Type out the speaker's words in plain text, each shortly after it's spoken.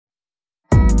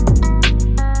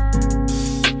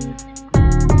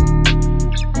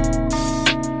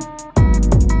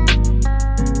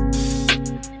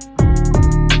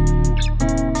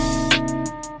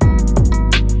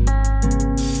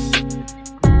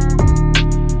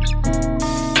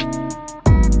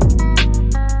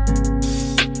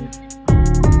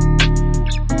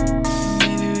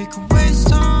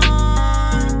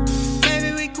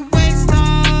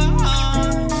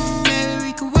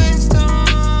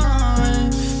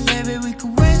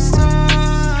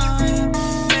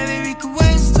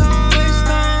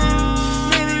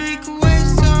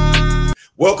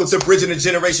Welcome to Bridging the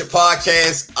Generation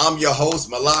Podcast. I'm your host,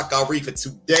 Malak Arif, and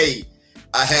today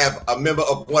I have a member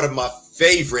of one of my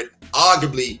favorite,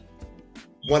 arguably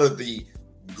one of the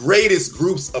greatest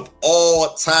groups of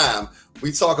all time.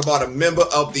 We talk about a member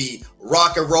of the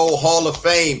Rock and Roll Hall of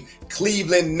Fame,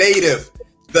 Cleveland native,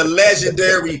 the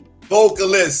legendary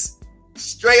vocalist,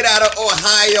 straight out of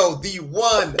Ohio, the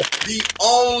one, the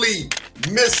only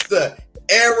Mr.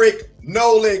 Eric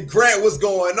Nolan Grant. What's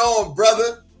going on,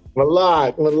 brother?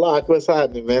 Malak, what's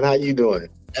happening, man? How you doing?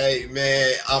 Hey,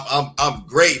 man, I'm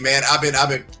great, man. I've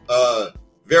been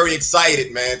very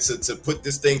excited, man, to put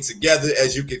this thing together.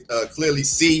 As you can clearly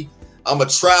see, I'm gonna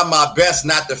try my best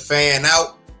not to fan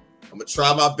out. I'm gonna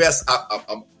try my best. I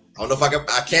don't know if I can.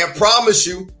 I can't promise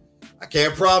you. I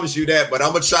can't promise you that, but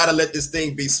I'm gonna try to let this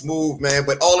thing be smooth, man.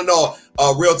 But all in all,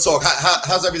 real talk.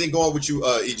 How's everything going with you,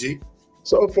 EG?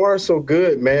 So far, so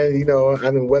good, man. You know,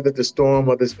 I mean, weathered the storm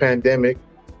of this pandemic.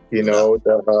 You know,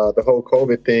 the whole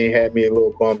COVID thing had me a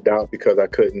little bummed out because I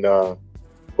couldn't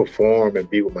perform and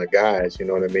be with my guys. You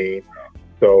know what I mean?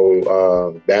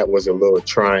 So that was a little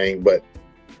trying. But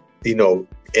you know,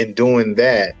 in doing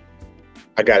that,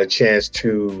 I got a chance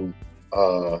to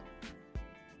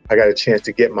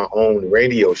get my own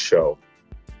radio show.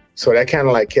 So that kind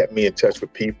of like kept me in touch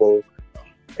with people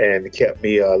and kept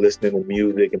me listening to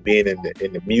music and being in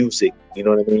the music, you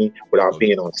know what I mean, without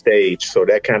being on stage. So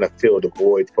that kind of filled the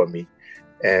void for me.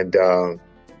 And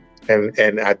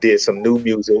I did some new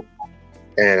music,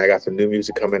 and I got some new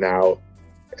music coming out.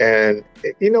 And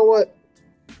you know what?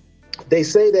 They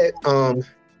say that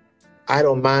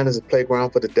idle mind is a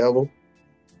playground for the devil.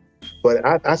 But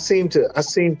I seem to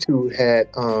had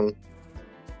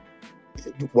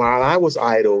while I was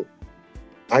idle,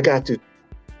 I got to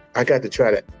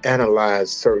try to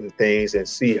analyze certain things and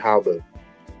see how the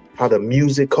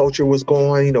music culture was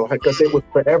going, you know, because it was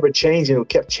forever changing. It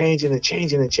kept changing and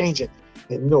changing and changing.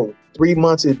 And, you know, 3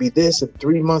 months it'd be this and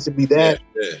 3 months it'd be that.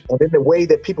 Yeah. And then the way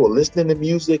that people are listening to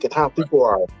music and how people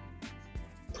are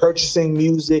purchasing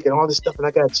music and all this stuff. And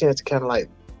I got a chance to kind of like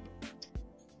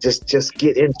just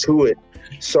get into it.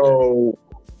 So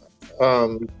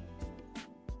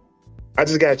I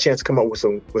just got a chance to come up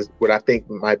with what I think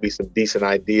might be some decent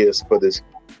ideas for this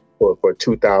for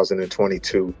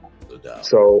 2022.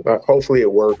 So hopefully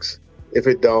it works. If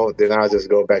it don't, then I'll just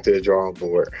go back to the drawing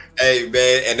board. Hey,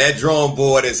 man, and that drawing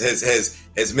board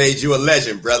has made you a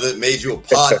legend, brother. Made you a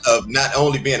part of not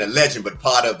only being a legend, but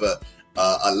part of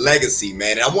a legacy,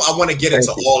 man. And I want to get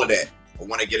into all of that. I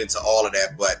want to get into all of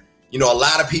that, but you know, a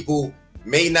lot of people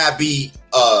may not be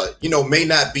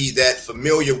that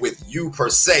familiar with you per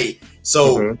se.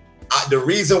 So the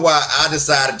reason why I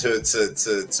decided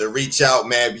to reach out,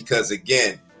 man, because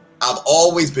again, I've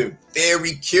always been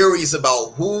very curious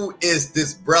about who is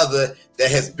this brother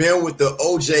that has been with the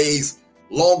OJs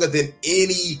longer than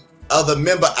any other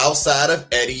member outside of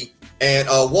Eddie and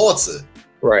Walter.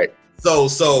 Right.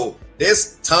 So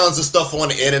there's tons of stuff on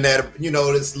the internet, you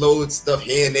know, there's loads of stuff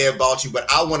here and there about you, but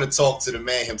I want to talk to the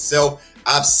man himself.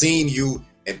 I've seen you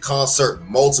in concert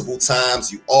multiple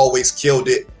times. You always killed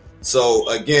it. So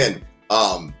again,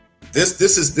 this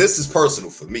is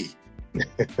personal for me.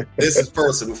 This is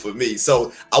personal for me.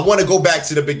 So I want to go back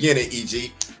to the beginning,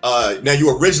 EG. Now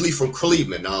you're originally from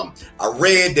Cleveland. I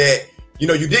read that you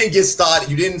know you didn't get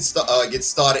started. You didn't get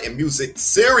started in music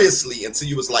seriously until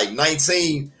you was like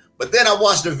 19. But then I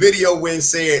watched a video where it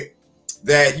said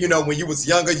that you know when you was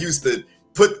younger, you used to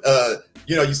put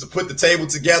the table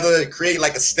together and create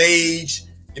like a stage.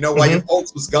 You know while your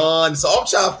folks was gone. So I'm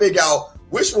trying to figure out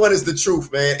which one is the truth,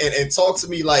 man. And talk to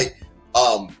me like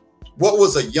what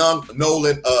was a young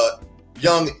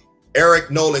Eric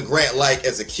Nolan Grant like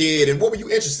as a kid, and what were you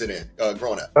interested in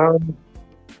growing up?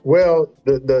 Well,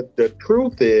 the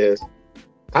truth is,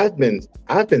 I've been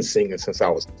singing since I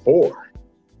was 4.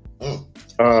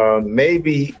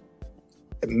 Maybe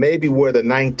where the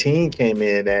 19 came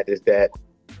in at is that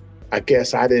I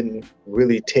guess I didn't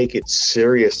really take it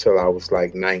serious till I was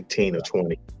like 19 or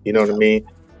 20. You know what I mean?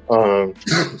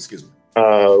 Excuse me.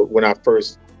 When I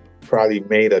first probably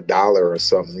made $1 or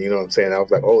something, you know what I'm saying? I was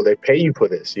like, oh, they pay you for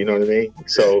this, you know what I mean?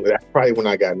 So that's probably when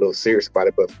I got a little serious about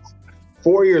it. But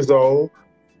 4 years old,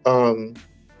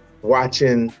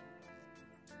 watching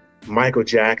Michael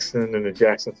Jackson and the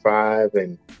Jackson 5,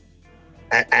 and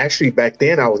actually back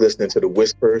then I was listening to the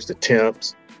Whispers, the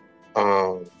Temps,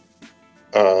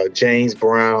 James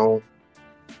Brown,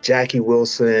 Jackie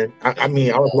Wilson. I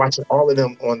mean, I was watching all of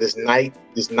them on this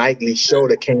nightly show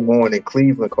that came on in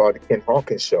Cleveland called the Ken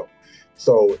Hawkins Show.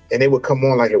 So, and they would come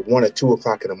on like at 1 or 2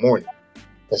 o'clock in the morning.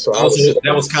 And so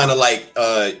that was kind of like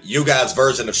you guys'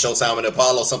 version of Showtime and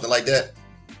Apollo, something like that.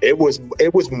 It was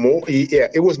more, yeah,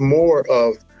 it was more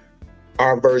of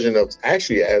our version of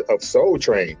Soul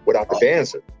Train without the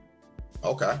dancer.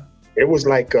 Okay. It was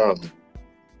like the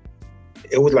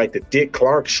Dick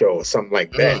Clark show or something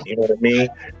like that. You know what I mean?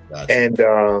 Gotcha. And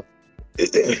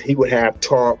he would have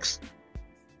talks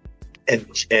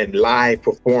and live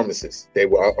performances. They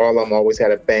were all of them always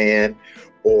had a band,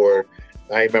 or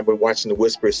I remember watching the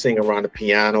Whispers sing around the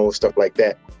piano, stuff like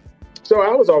that. So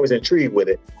I was always intrigued with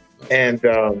it. And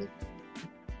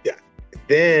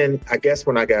then I guess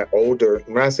when I got older,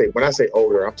 when I say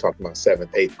older, I'm talking about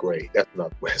 7th, 8th grade. That's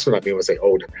what I mean when I say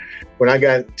older. When I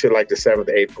got to like the 7th,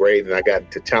 8th grade, and I got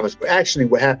into talent, actually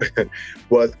what happened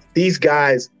was these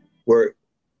set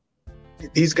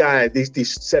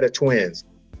of twins,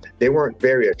 they weren't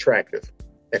very attractive.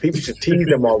 And people used to tease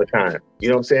them all the time. You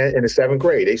know what I'm saying? In the 7th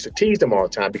grade, they used to tease them all the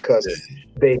time because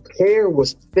their hair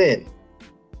was thin.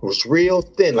 It was real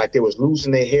thin, like they was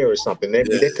losing their hair or something. They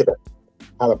could have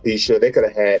alopecia. They could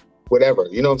have had whatever.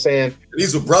 You know what I'm saying?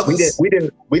 These were brothers. We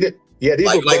didn't. Yeah,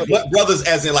 these were brothers. Like brothers,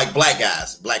 as in like black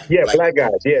guys. Black guys.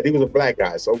 Yeah, these were black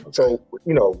guys. So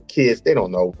you know, kids, they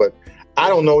don't know, but I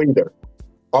don't know either.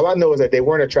 All I know is that they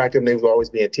weren't attractive and they were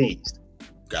always being teased.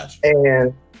 Gotcha.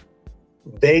 And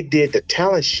they did the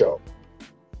talent show.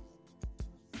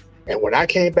 And when I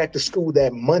came back to school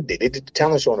that Monday, they did the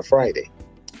talent show on a Friday.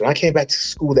 When I came back to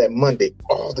school that Monday,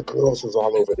 all the girls was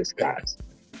all over this guys.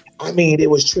 I mean, they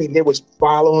was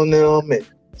following them and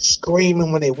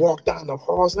screaming when they walked down the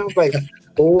halls. And I was like,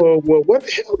 well, what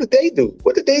the hell did they do?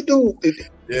 What did they do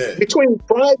between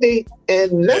Friday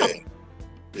and now?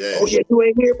 Yeah. Oh, yeah, you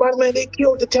ain't hear about it, man. They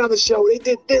killed the talent show. They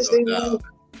did this. I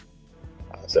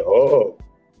said, oh,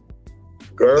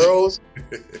 girls,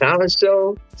 talent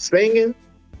show, singing.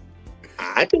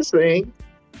 I can sing.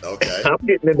 Okay. I'm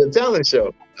getting in the talent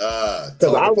show.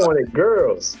 Because I wanted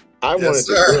girls. I wanted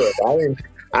the girls.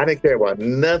 I didn't care about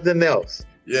nothing else.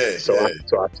 Yeah. So I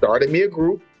started me a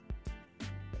group,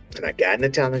 and I got in the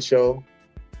talent show,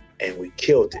 and we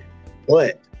killed it.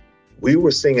 But we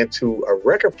were singing to a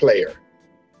record player.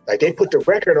 Like they put the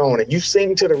record on, and you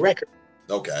sing to the record.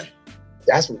 Okay.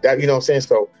 That's you know what I'm saying?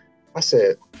 So I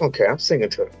said, okay, I'm singing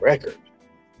to the record.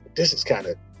 This is kind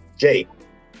of Jake.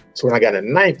 So when I got in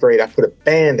 9th grade, I put a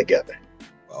band together.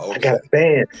 Okay. I got a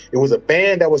band. It was a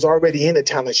band that was already in the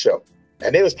talent show.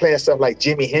 And they was playing stuff like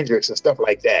Jimi Hendrix and stuff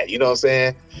like that. You know what I'm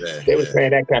saying? Yeah, they was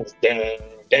playing that kind of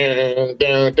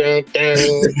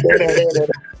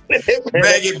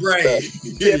Maggot Brain.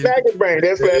 Yeah, Maggot Brain. They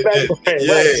was playing Maggot Brain.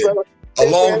 Yeah. Right. So,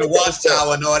 along the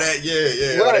Watchtower and all that.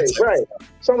 Yeah. Right.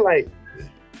 So I'm like,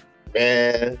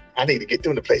 man, I need to get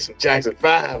them to play some Jackson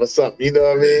 5 or something. You know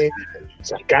what I mean?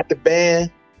 So I got the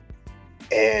band,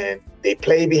 and they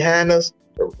played behind us.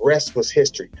 The rest was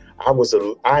history.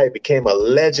 I became a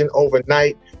legend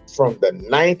overnight from the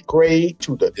 9th grade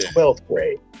to the 12th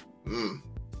grade. From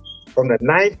the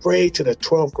 9th grade to the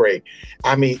 12th grade.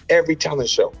 I mean, every talent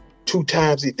show, 2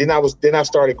 times. Then I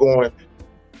started going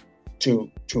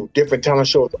to different talent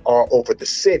shows all over the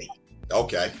city.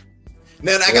 Okay.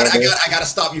 Now I gotta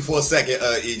stop you for a second,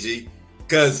 EG.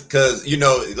 Cause you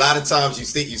know, a lot of times you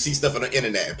see stuff on the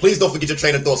internet. And please don't forget your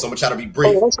train of thought, so I'm gonna try to be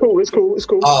brief. Oh, that's cool. It's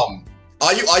cool.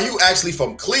 Are you actually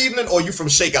from Cleveland or are you from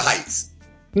Shaker Heights?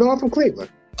 No, I'm from Cleveland.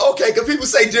 Okay, because people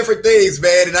say different things,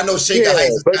 man, and I know Shaker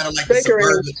Heights is kind of like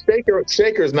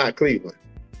Shaker is not Cleveland.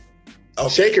 Okay.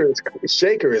 Shaker is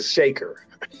Shaker.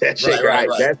 That's Shaker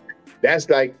Heights. Right. That's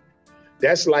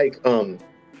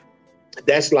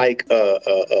like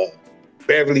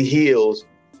Beverly Hills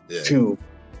to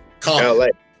Compton. LA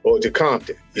or to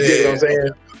Compton. You get what I'm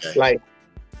saying? Okay. Like,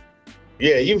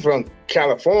 yeah, you from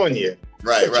California.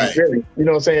 Right. You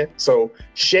know what I'm saying? So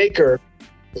Shaker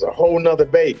was a whole nother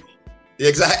baby. Yeah,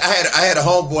 exactly. I had a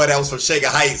homeboy that was from Shaker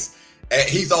Heights, and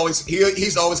he's always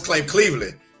claimed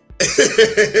Cleveland.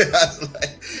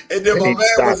 And then my man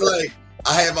was like,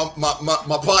 I had my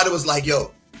partner was like,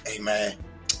 yo, hey man,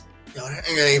 yo,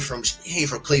 he ain't from Cleveland, he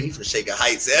from Shaker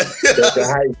Heights. Shaker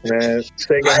Heights, man.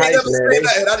 Shaker Heights, man.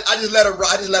 I just let him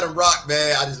rock,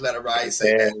 man. I just let him rock. I ain't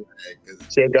say that, man.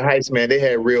 Shaker Heights, man, they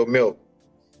had real milk.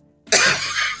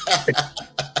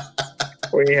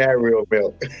 We ain't had real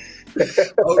milk.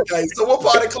 Okay, so what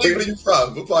part of Cleveland you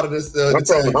from? What part of this?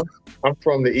 I'm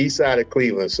from the east side of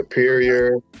Cleveland,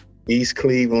 Superior, East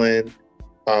Cleveland,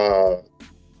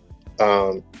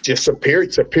 just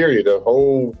Superior, the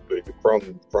whole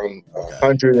from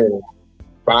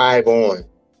 105 on,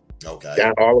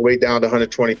 down all the way down to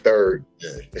 123rd.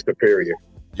 Yeah, Superior.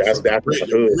 That's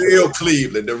real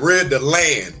Cleveland, the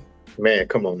land. Man,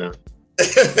 come on now.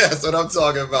 That's what I'm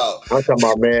talking about. I'm talking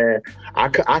about, man.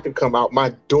 I could come out my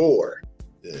door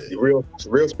Yeah.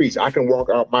 Real speech. I can walk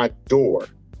out my door.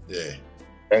 Yeah.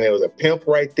 And there was a pimp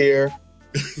right there.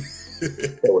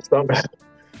 There was somebody.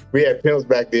 We had pimps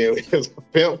back then. There was a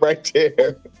pimp right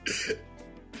there.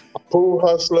 A pool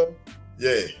hustler.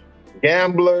 Yeah.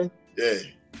 Gambler. Yeah.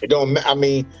 It don't. I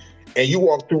mean, and you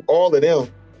walk through all of them.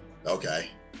 Okay.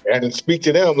 And speak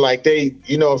to them like they,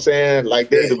 you know what I'm saying, like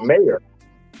they the mayor.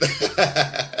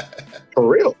 For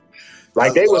real.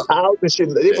 Like they was out and shit.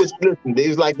 It was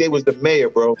like they was the mayor,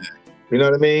 bro. You know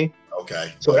what I mean?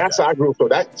 Okay. So that's how I grew. So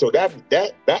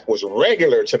that was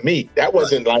regular to me. That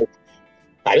wasn't like,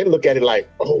 I didn't look at it like,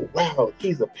 oh wow,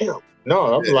 he's a pimp.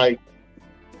 No, I'm like,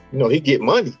 you know, he get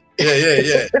money.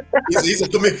 Yeah. He's a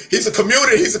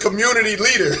community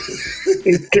leader.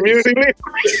 He's community leader.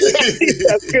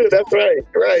 That's good. That's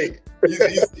right.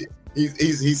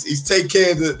 He's taking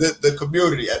care of the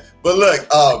community. But look,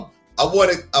 I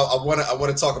want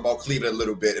to talk about Cleveland a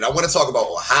little bit, and I want to talk about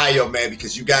Ohio, man,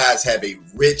 because you guys have a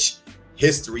rich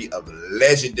history of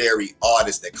legendary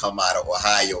artists that come out of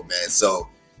Ohio, man. So,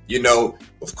 you know,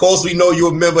 of course, we know you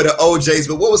remember the OJs,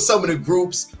 but what were some of the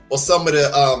groups or some of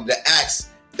the acts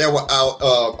that were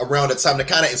out around the time that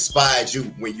kind of inspired you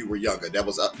when you were younger? That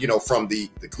was, you know, from the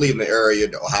Cleveland area,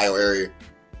 the Ohio area.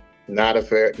 Not a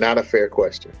fair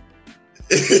question.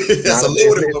 That's a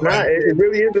loaded one. It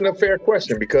really isn't a fair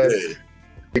question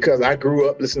because I grew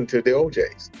up listening to the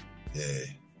OJs. Yeah.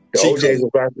 The OJs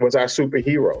was our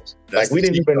superheroes. Like we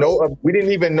didn't even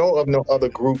know of no other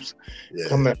groups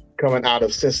coming out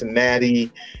of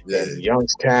Cincinnati and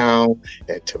Youngstown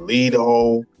and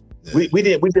Toledo. Yeah.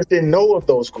 We just didn't know of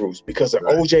those groups because the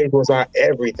OJs was our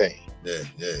everything. Yeah.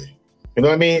 You know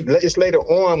what I mean? It's later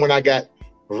on when I got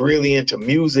really into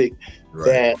music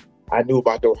that I knew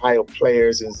about the Ohio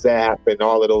Players and Zap and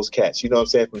all of those cats. You know what I'm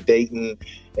saying? From Dayton.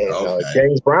 And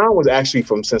James Brown was actually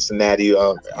from Cincinnati.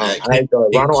 Ronald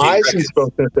Isley's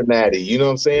from Cincinnati. You know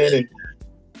what I'm saying? And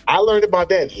I learned about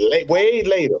that way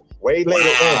later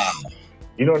on.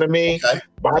 You know what I mean? Okay.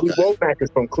 Bobby Womack is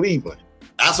from Cleveland.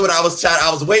 That's what I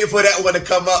was waiting for that one to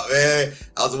come up, man.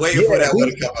 I was waiting for that one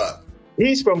to come up.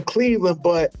 He's from Cleveland,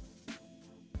 but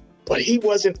he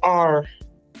wasn't our.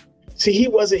 See, he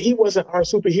wasn't our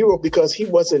superhero because he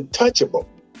wasn't touchable.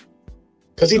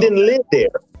 Because he didn't live there.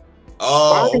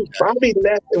 Oh, Bobby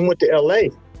left and went to LA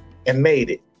and made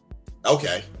it.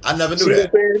 Okay, I never knew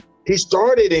that. He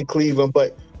started in Cleveland,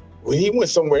 but when he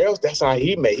went somewhere else, that's how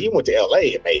he made. He went to LA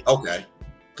and made it. Okay,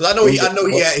 because I know he had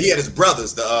his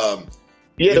brothers. The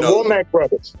Womack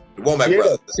brothers. The Womack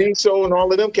brothers. Cecil and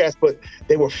all of them cats, but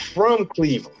they were from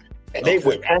Cleveland and they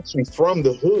were actually from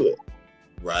the hood.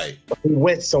 Right. But he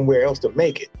went somewhere else to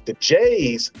make it. The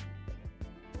Jays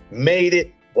made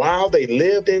it while they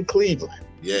lived in Cleveland.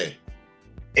 Yeah.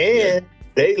 And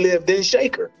they lived in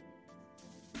Shaker.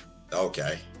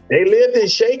 Okay. They lived in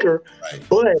Shaker,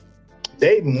 but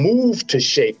they moved to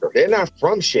Shaker. They're not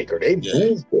from Shaker. They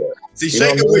moved there. See,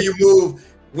 Shaker where you move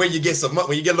when you get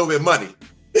when you get a little bit of money.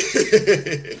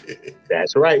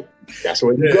 That's right. That's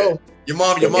where you go. Your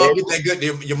mom get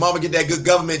that good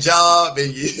government job,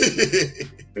 and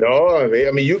No,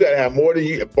 I mean you gotta have more than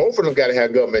you. Both of them gotta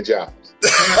have government jobs.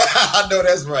 I know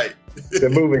that's right. To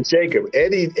move in Shaker.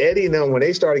 Eddie and them, when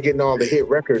they started getting all the hit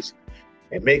records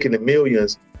and making the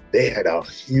millions, they had a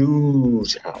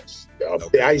huge house.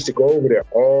 I used to go over there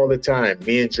all the time.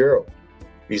 Me and Gerald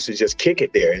used to just kick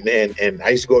it there, and I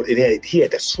used to go. He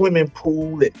had the swimming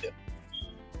pool and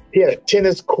he had a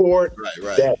tennis court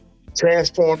that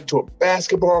transformed to a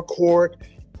basketball court.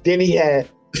 Then he had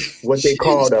what they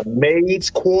called a maid's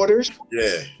quarters.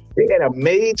 Yeah. They had a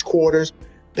maid's quarters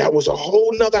that was a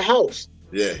whole nother house.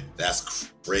 Yeah,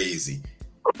 that's crazy.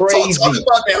 Crazy. Talk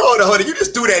about that. Hold on. You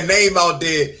just threw that name out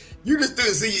there. You just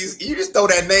throw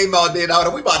that name out there. Now I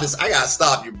gotta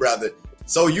stop you, brother.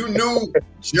 So you knew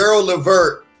Gerald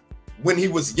Levert when he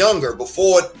was younger,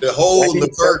 before the whole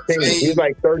Levert thing. He was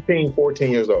like 13,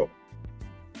 14 years old.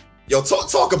 Yo,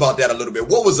 talk about that a little bit.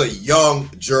 What was a young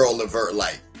Gerald Levert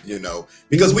like? You know,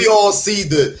 because we all see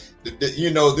the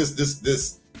you know,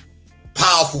 this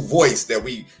powerful voice that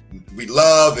we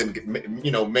love, and you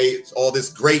know, made all this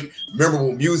great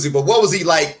memorable music. But what was he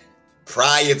like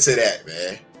prior to that,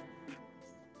 man?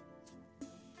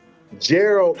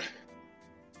 Gerald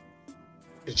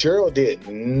did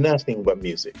nothing but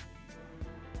music.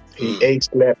 He ate,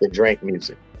 slept, and drank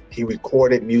music. He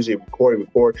recorded music, recorded.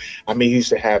 I mean, he used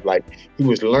to have he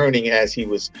was learning as he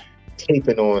was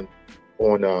taping on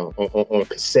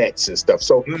cassettes and stuff.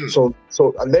 So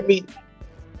let me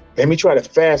try to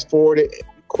fast forward it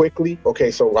quickly.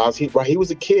 Okay, so while he was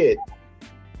a kid,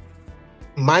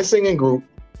 my singing group,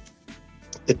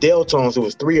 the Deltones, it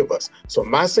was 3 of us. So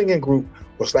my singing group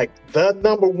was like the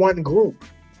 #1 group.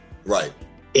 Right.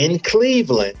 In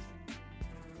Cleveland,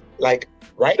 like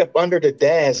right up under the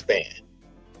Dazz Band.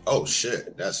 Oh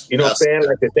shit. That's what I'm saying?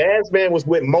 Like the Dazz Band was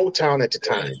with Motown at the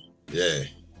time. Yeah.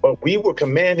 But we were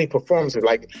commanding performances.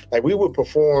 Like we would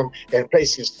perform and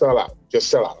places sell out.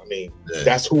 I mean,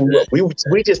 that's who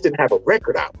we just didn't have a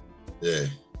record out. Yeah.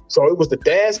 So it was the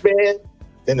Dazz Band,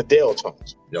 then the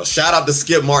Deltones. Yo, shout out to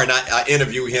Skip Martin. I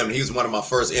interviewed him. He was one of my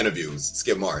first interviews,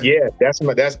 Skip Martin. Yeah, that's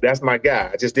my guy.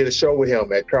 I just did a show with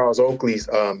him at Charles Oakley's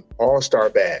All-Star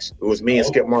Bash. It was me and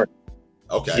Skip Martin.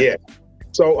 Okay. Yeah.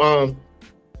 So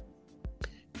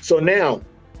now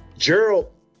Gerald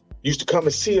used to come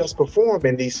and see us perform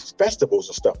in these festivals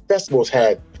and stuff. Festivals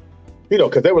had,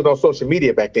 because there was no social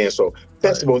media back then, so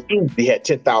festivals easily had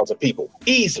 10,000 people.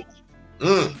 Easily.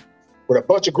 With a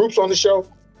bunch of groups on the show,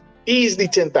 easily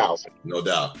 10,000. No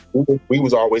doubt. We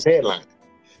was always headlining.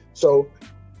 So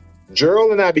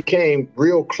Gerald and I became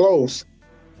real close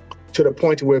to the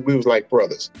point to where we was like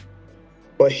brothers.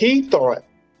 But he thought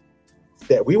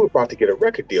that we were about to get a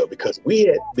record deal because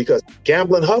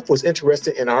Gamblin' Huff was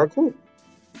interested in our group.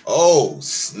 Oh,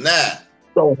 snap.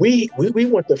 So we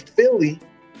went to Philly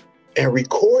and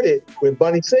recorded with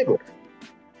Bunny Sigler.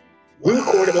 We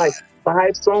recorded like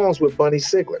 5 songs with Bunny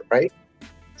Sigler, right?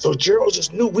 So Gerald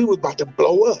just knew we was about to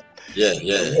blow up. Yeah.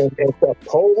 And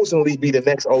supposedly be the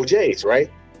next OJs, right?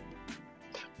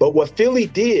 But what Philly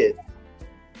did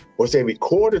was they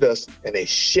recorded us and they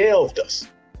shelved us.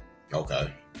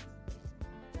 Okay.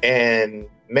 And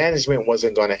management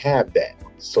wasn't going to have that.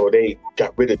 So they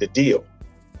got rid of the deal.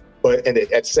 But at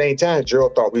the same time,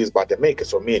 Gerald thought we was about to make it.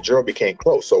 So me and Gerald became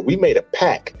close. So we made a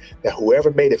pact that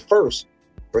whoever made it first,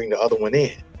 bring the other one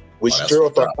in. Which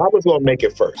Gerald thought I was going to make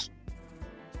it first.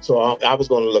 So I was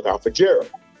going to look out for Gerald.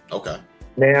 Okay.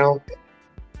 Now,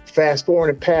 fast forward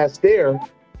and past there,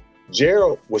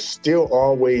 Gerald was still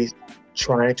always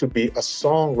trying to be a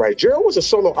songwriter. Gerald was a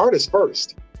solo artist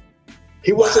first.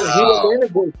 He wasn't in a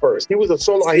group first. He was a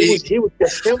solo artist. He was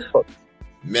just him first.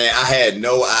 Man, I had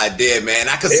no idea, man.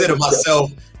 I consider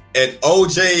myself an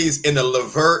OJ's in the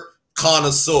Levert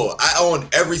connoisseur. I own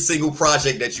every single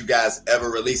project that you guys ever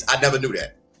released. I never knew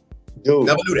that. Dude,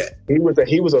 never knew that.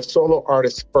 He was a solo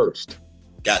artist first.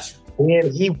 Gotcha.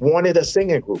 And he wanted a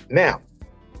singing group. Now,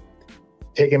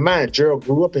 take in mind, Gerald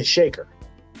grew up in Shaker.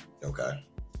 Okay.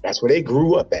 That's where they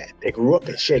grew up at. They grew up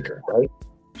in Shaker, right?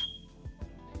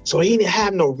 So he didn't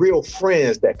have no real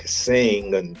friends that could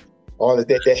sing and all of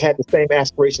that had the same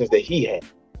aspirations that he had.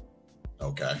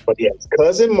 Okay. But he had his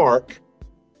cousin Mark,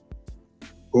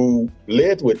 who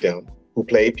lived with them, who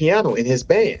played piano in his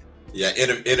band. Yeah,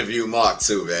 interview Mark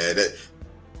too, man.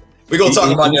 We're going to talk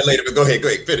about that later, but go ahead.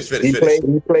 Finish.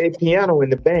 He played piano in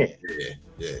the band.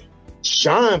 Yeah.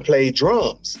 Sean played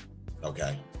drums.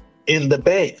 Okay. In the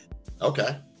band.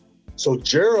 Okay. So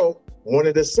Gerald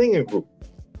wanted a singing group.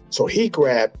 So he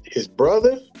grabbed his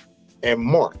brother and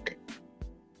Mark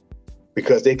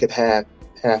because they could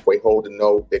halfway hold a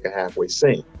note, they could halfway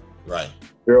sing. Right.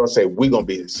 Gerald said, we're going to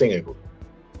be the singing group.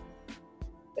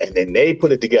 And then they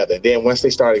put it together. And then once they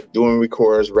started doing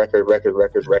records,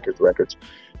 records,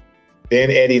 then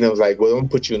Eddie and them was like, well, I'm going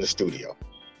to put you in the studio.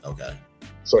 Okay.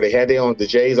 So they had their own, the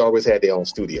Jays always had their own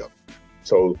studio.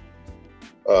 So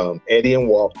Eddie and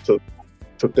Walt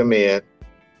took them in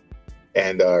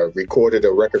and recorded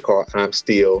a record called I'm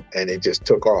Still, and it just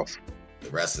took off. The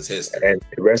rest is history. And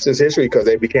the rest is history because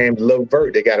they became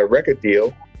Levert. They got a record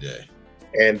deal. Yeah.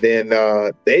 And then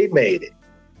they made it.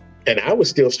 And I was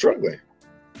still struggling.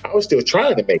 I was still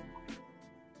trying to make it.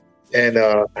 And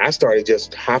I started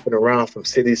just hopping around from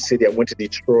city to city. I went to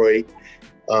Detroit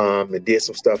and did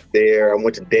some stuff there. I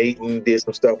went to Dayton, did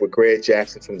some stuff with Greg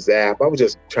Jackson from Zap. I was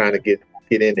just trying to get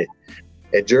in it.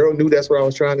 And Gerald knew that's what I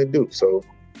was trying to do. So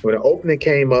when the opening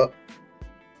came up,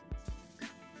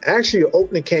 actually the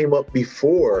opening came up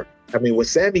before. I mean, when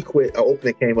Sammy quit, the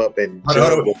opening came up and hold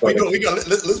on.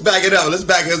 Let's back it up. Let's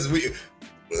back it.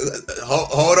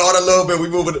 Hold on a little bit. We're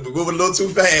moving a little too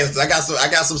fast. I got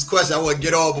some questions I want to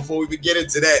get on before we get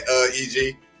into that,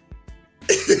 EG.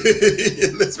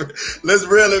 let's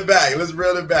reel it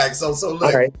back. So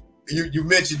look, right. you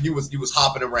mentioned you was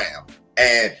hopping around,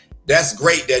 and that's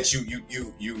great that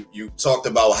you talked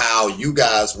about how you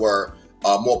guys were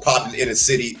more popular in the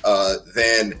city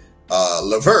than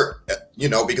Levert,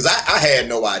 because I had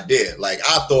no idea. Like,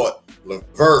 I thought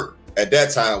Levert at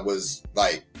that time was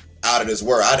like out of this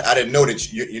world. I didn't know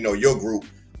that your group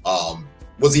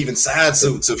was even signed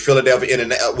to Philadelphia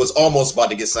International. Was almost about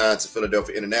to get signed to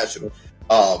Philadelphia International,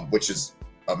 which is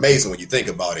amazing when you think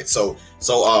about it. So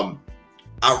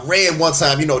I read one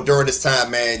time, during this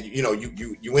time, man,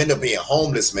 you end up being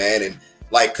homeless, man. And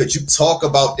like, could you talk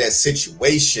about that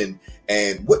situation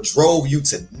and what drove you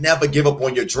to never give up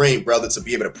on your dream, brother, to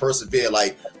be able to persevere?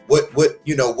 Like what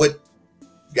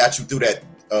got you through that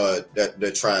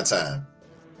trying time?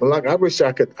 Well, like I wish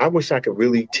I could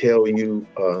really tell you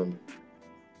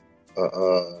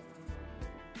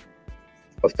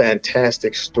a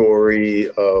fantastic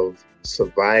story of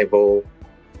survival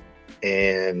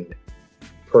and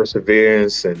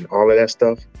perseverance and all of that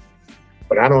stuff.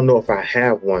 But I don't know if I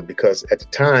have one, because at the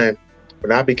time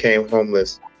when I became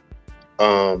homeless,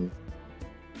 it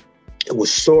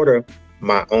was sort of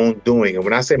my own doing. And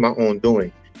when I say my own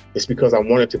doing, it's because I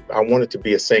wanted to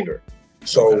be a singer.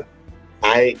 So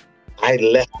I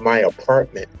left my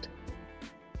apartment.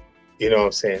 You know what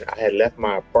I'm saying? I had left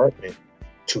my apartment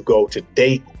to go to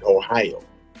Dayton, Ohio.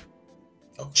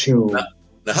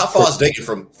 Now how far is Dayton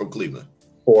from Cleveland?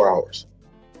 4 hours.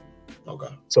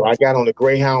 Okay. So I got on the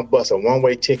Greyhound bus, a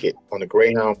one-way ticket on the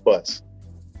Greyhound bus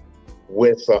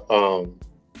with a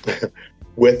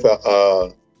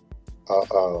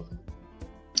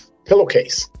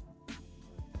pillowcase.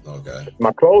 Okay.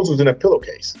 My clothes was in a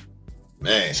pillowcase.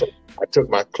 Man. So I took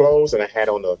my clothes and I had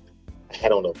on a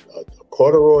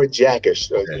corduroy jacket.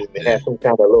 It had some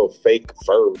kind of little fake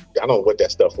fur. I don't know what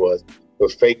that stuff was. It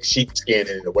was fake sheepskin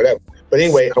in it or whatever. But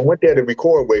anyway, I went there to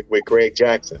record with Greg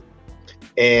Jackson.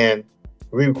 And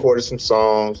we recorded some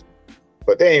songs,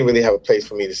 but they didn't really have a place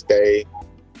for me to stay.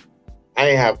 I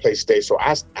didn't have a place to stay, so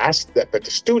I slept at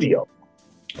the studio.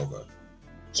 Okay.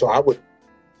 So I would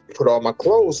put all my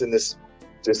clothes in this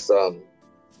pillowcase.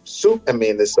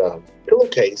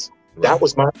 Right. That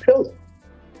was my pillow.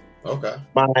 Okay.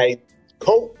 My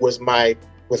coat was my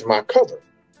cover.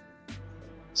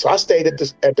 So I stayed at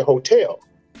the hotel.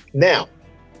 Now,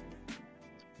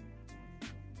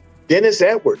 Dennis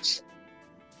Edwards.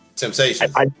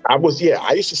 Temptations. I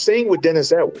used to sing with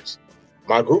Dennis Edwards.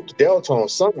 My group, the Deltones,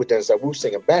 sung with Dennis Edwards. We were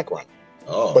singing background.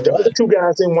 Oh, but the other two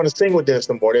guys didn't want to sing with Dennis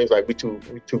no more. They was like, we too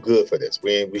good for this.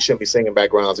 We shouldn't be singing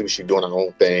backgrounds. We should be doing our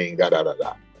own thing. Da da da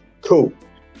da. Cool.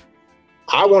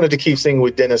 I wanted to keep singing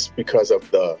with Dennis because of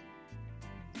the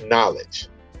knowledge,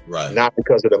 right? Not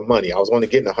because of the money. I was only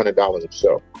getting $100 a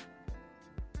show.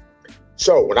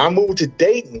 So when I moved to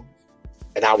Dayton,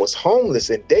 and I was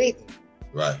homeless in Dayton,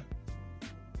 right?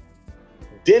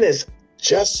 Dennis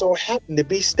just so happened to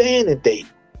be staying in Dayton.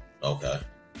 Okay.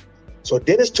 So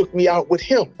Dennis took me out with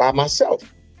him by myself.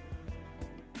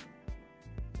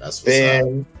 That's what's up.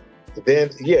 Then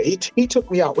he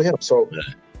took me out with him. So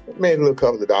I made a little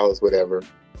couple of dollars, whatever.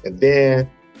 And then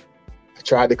I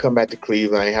tried to come back to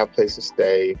Cleveland. I didn't have a place to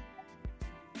stay.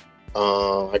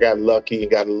 I got lucky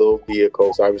and got a little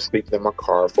vehicle, so I was sleeping in my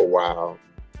car for a while.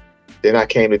 Then I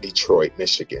came to Detroit,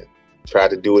 Michigan.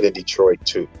 Tried to do it in Detroit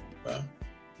too. Wow.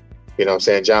 You know what I'm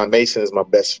saying? John Mason is my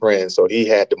best friend, so he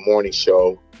had the morning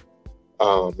show,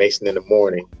 Mason in the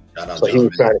Morning. So he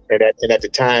was trying to, and at the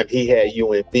time he had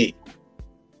UNB.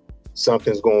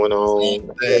 Something's going on.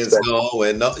 Something's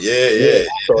going on. Yeah.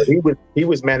 So he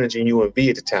was managing UNB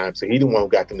at the time, so he the one who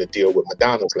got them to deal with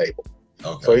Madonna's label.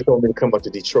 Okay. So he told me to come up to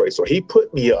Detroit. So he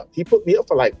put me up. He put me up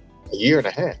for like a year and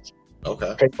a half.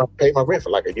 Okay. Paid my rent for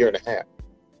like a year and a half.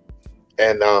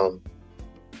 And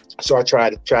so I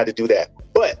tried to do that.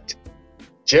 But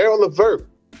Gerald Levert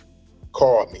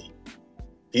called me.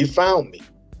 He found me.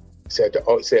 Said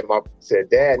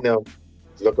Dad now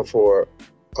is looking for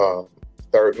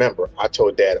third member. I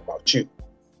told Dad about you.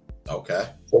 Okay.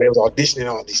 So they was auditioning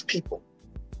all these people.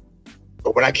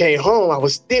 But when I came home, I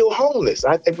was still homeless.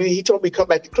 He told me to come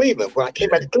back to Cleveland. When I came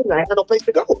back to Cleveland, I had no place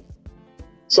to go.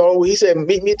 So he said,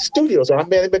 meet me at the studio. So I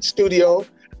met him at the studio.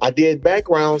 I did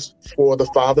backgrounds for the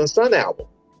Father and Son album.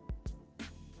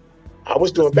 I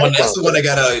was doing backgrounds. That's the one that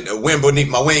got a Wind Beneath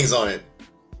My Wings on it.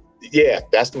 Yeah,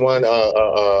 that's the one.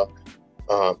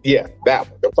 Yeah, that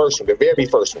one. The first one, the very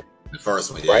first one. The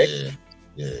first one, yeah. Right?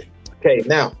 Yeah. Okay,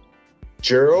 now,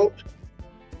 Gerald,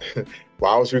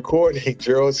 while I was recording,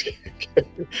 Gerald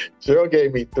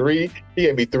gave me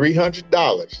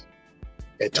 $300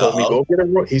 and told me go get a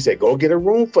room. He said, go get a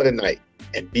room for the night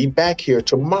and be back here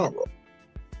tomorrow.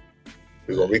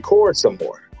 We're gonna record some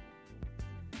more.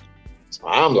 So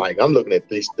I'm looking at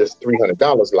this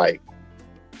 $300 like,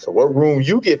 so what room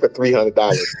you get for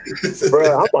 $300?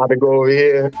 Bro, I'm about to go over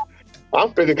here.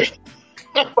 I'm about to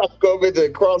go over to the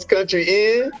Cross Country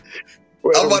Inn.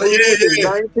 I'm about to,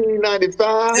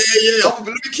 1995. Yeah. Let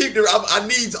me keep I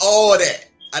need all that.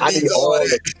 I need all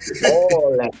that.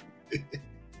 All that.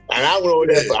 And I went over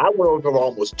there for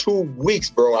almost 2 weeks,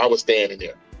 bro. I was standing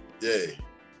there. Yeah.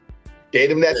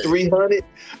 Gave him that $300.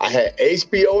 I had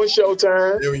HBO and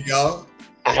Showtime. There we go.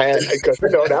 I had, because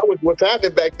that was what's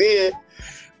happening back then.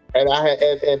 And I had,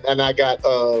 and I got,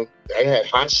 I had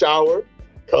hot shower,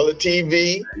 color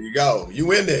TV. There you go.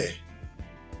 You in there.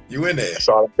 That's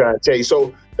all I'm trying to tell you.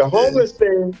 So the homeless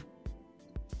thing,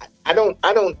 I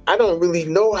don't really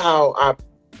know how I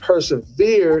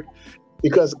persevered,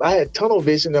 because I had tunnel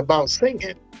vision about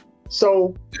singing.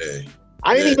 So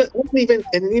I didn't even,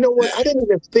 and you know what? I didn't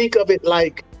even think of it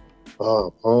like,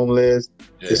 oh, homeless.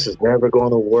 This is never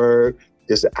going to work.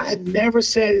 I never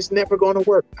said it's never going to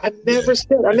work. I never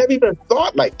even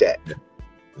thought like that.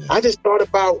 I just thought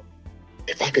about,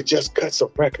 if I could just cut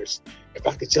some records, if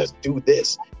I could just do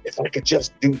this, if I could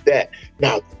just do that.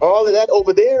 Now, all of that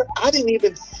over there, I didn't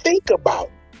even think about.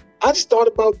 I just thought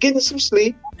about getting some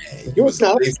sleep. Man, you was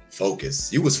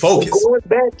focused. You was focused. Going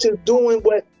back to doing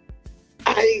what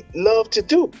I love to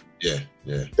do. Yeah.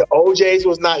 The OJs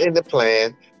was not in the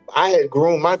plan. I had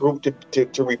groomed my group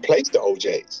to replace the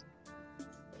OJs.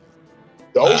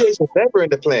 The OJs was never in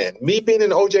the plan. Me being in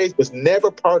the OJs was never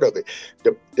part of it.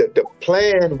 The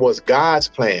plan was God's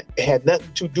plan. It had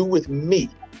nothing to do with me.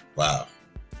 Wow.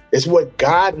 It's what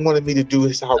God wanted me to do.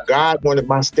 It's how God wanted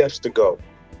my steps to go.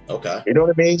 Okay. You know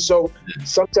what I mean? So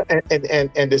sometimes,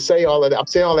 and to say all of that, I'm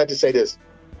saying all that to say this,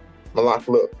 Malak,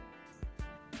 look,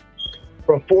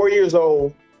 from 4 years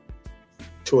old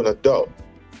to an adult,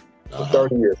 to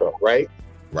 30 years old, right?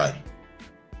 Right.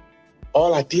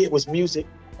 All I did was music.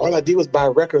 All I did was buy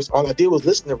records. All I did was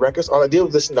listen to records. All I did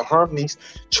was listen to harmonies,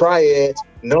 triads,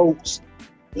 notes,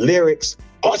 lyrics.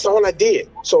 That's all I did.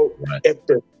 So if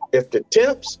the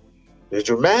temps, the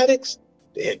dramatics,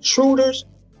 the intruders,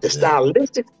 the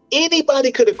stylistics,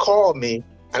 anybody could have called me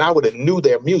and I would have knew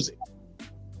their music.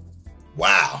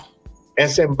 Wow. And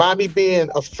so by me being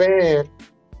a fan,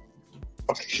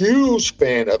 a huge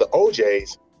fan of the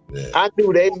OJs, I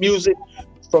knew their music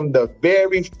from the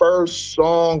very first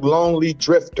song, Lonely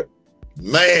Drifter.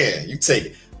 Man, you take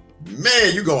it.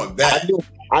 Man, you going back.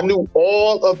 I knew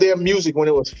all of their music when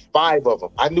it was 5 of them.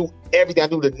 I knew everything. I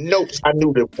knew the notes. I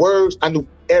knew the words. I knew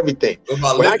everything.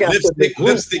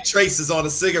 Lipstick traces on a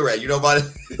cigarette. You know about it?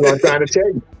 What I'm trying to tell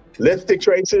you. Lipstick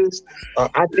traces.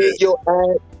 I did your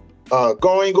ad.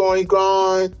 Going.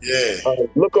 Yeah.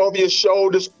 Look over your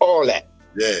shoulders. All that.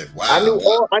 Yeah. Wow.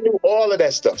 I knew all of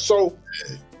that stuff.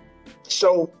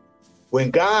 So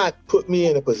when God put me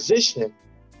in a position,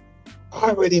 I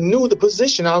already knew the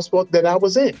position that I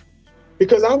was in,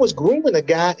 because I was grooming a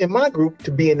guy in my group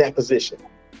to be in that position.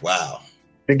 Wow.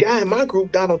 The guy in my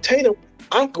group, Donald Tatum,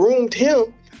 I groomed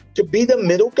him to be the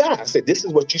middle guy. I said, this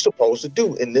is what you're supposed to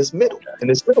do in this middle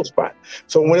spot.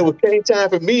 So when it came time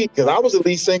for me, because I was the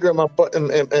lead singer and my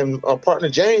partner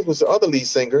James was the other lead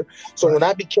singer. So when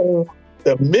I became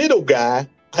the middle guy,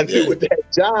 I knew with that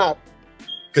job.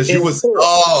 Because you was,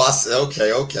 I said,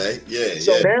 okay. Yeah.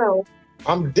 So now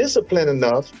I'm disciplined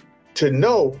enough to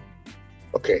know,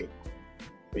 okay,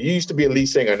 you used to be a lead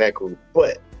singer in that group,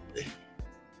 but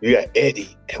you got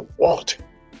Eddie and Walter,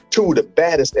 2 of the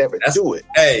baddest ever do it.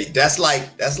 Hey, that's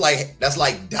like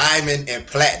diamond and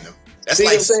platinum. That's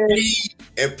like speed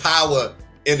and power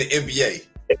in the NBA.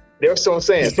 That's what I'm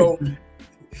saying. So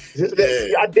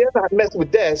I dare not mess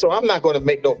with that. So I'm not going to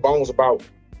make no bones about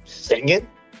singing.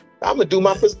 I'm gonna do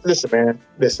my listen, man.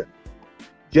 Listen.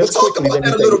 Just talk about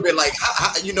that a little bit. Like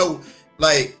how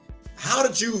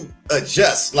did you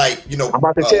adjust? Like, I'm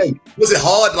about to tell you. Was it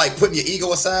hard, like putting your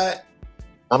ego aside?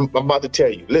 I'm about to tell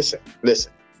you. Listen.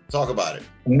 Talk about it.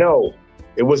 No,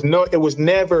 it was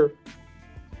never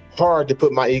hard to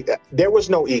put my ego. There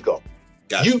was no ego.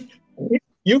 Gotcha.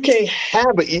 You can't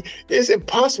have it's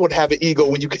impossible to have an ego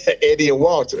when you got Eddie and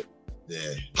Walter. Yeah.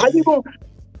 How you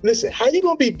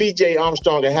gonna be BJ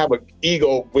Armstrong and have an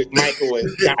ego with Michael and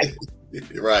Guy?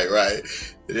 Right.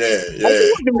 Yeah. How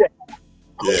you gonna do that?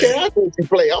 I don't care how good you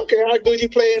play. I don't care how good you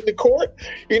play in the court,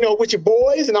 with your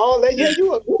boys and all that. Yeah,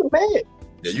 you're a man.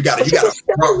 Yeah, you got a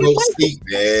front row seat,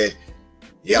 man.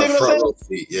 You got a front row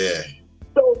seat, yeah.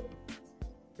 So,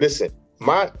 listen,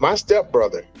 my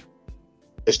stepbrother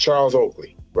is Charles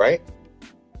Oakley, right?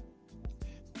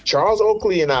 Charles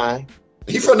Oakley and I.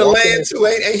 He from the land too,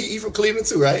 ain't he? He from Cleveland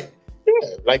too, right? Yeah,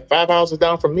 like 5 houses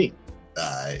down from me.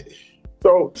 All right.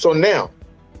 So now,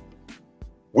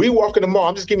 we walk in the mall.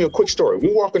 I'm just giving you a quick story.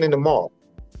 We walking in the mall.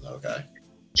 Okay.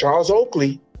 Charles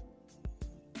Oakley,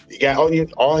 he got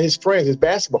all his friends, his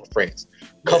basketball friends.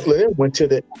 A couple of them went to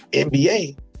the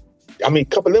NBA. A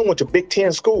couple of them went to Big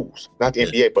Ten schools. Not the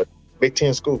NBA, but Big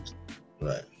Ten schools.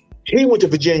 Right. He went to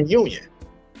Virginia Union.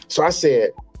 So I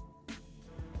said,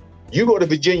 you go to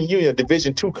Virginia Union,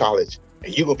 Division II college,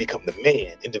 and you're going to become the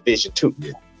man in Division II.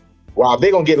 Yeah. While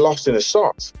they're going to get lost in the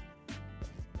sauce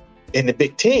in the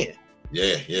Big Ten.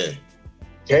 Yeah.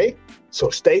 Okay, so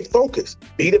stay focused.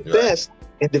 Be the Right. best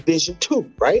in Division II,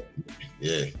 right?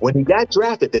 Yeah. When he got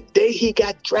drafted, the day he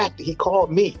got drafted, he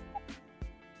called me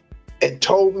and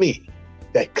told me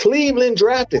that Cleveland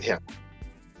drafted him,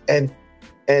 and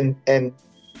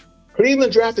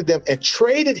Cleveland drafted them and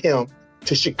traded him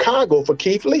to Chicago for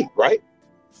Keith Lee, right?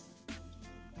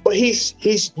 But he's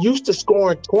used to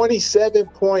scoring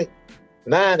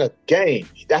 27.9 a game.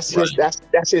 That's his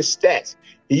that's his stats.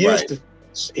 He used to.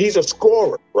 He's a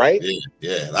scorer, right? Yeah,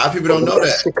 yeah. A lot of people don't know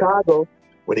that. Chicago.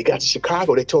 When he got to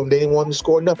Chicago, they told him they didn't want him to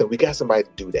score nothing. We got somebody to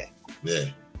do that. Yeah.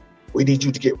 We need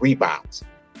you to get rebounds.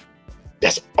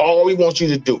 That's all we want you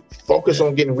to do. Focus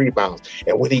on getting rebounds.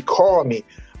 And when he called me,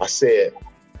 I said,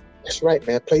 that's right,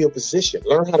 man. Play your position.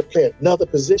 Learn how to play another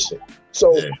position.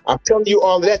 So I'm telling you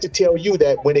all of that to tell you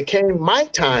that when it came my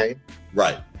time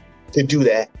to do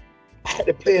that, I had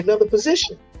to play another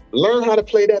position. Learn how to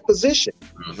play that position.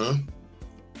 Mm-hmm.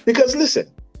 Because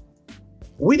listen,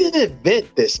 we didn't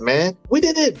invent this, man. We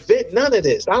didn't invent none of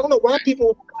this. I don't know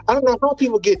how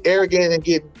people get arrogant and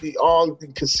get all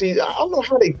conceited. I don't know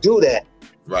how they do that.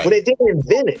 Right. But they didn't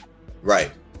invent it.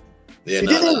 Right. Yeah, you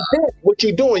didn't invent what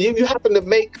you're doing. You happen to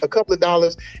make a couple of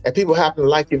dollars and people happen to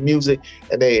like your music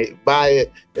and they buy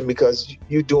it, and because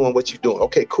you're doing what you're doing.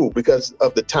 Okay, cool, because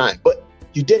of the time. But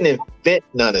you didn't invent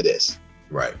none of this.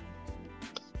 Right.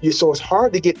 So it's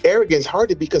hard to get arrogant. It's hard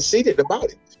to be conceited about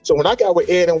it. So when I got with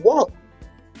Ed and Walt,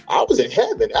 I was in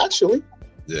heaven, actually.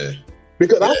 Yeah.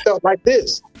 Because I felt like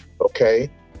this. Okay,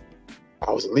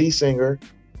 I was a lead singer.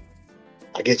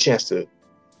 I get a chance to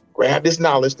grab this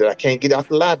knowledge that I can't get out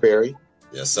the library.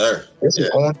 Yes, sir. This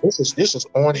is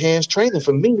on hands training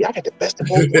for me. I got the best of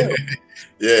both worlds.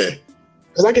 Yeah.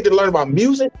 Because I get to learn about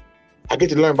music. I get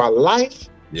to learn about life.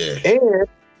 Yeah.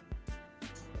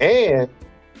 And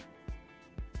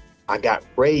I got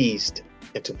raised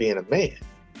into being a man.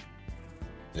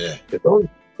 Yeah.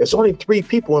 There's only 3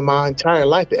 people in my entire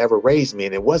life that ever raised me,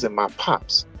 and it wasn't my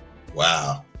pops.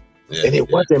 Wow. Yeah, and it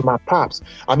wasn't my pops.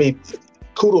 I mean,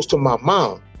 kudos to my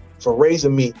mom for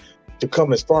raising me to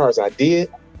come as far as I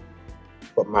did.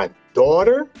 But my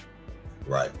daughter,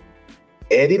 right,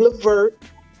 Eddie Levert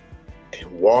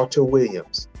and Walter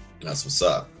Williams. That's what's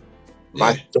up. Yeah.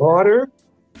 My daughter,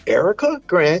 Erica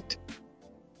Grant,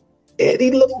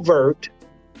 Eddie Levert,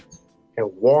 and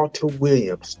Walter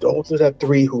Williams. Those are the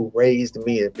 3 who raised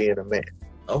me in being a man.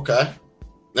 Okay.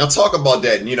 Now talk about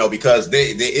that, because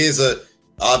there is a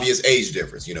obvious age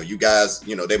difference. You guys,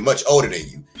 they're much older than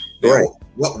you. Right.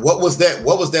 What was that?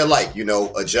 What was that like?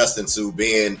 Adjusting to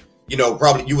being,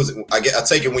 probably you was. I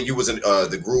take it when you was in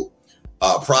the group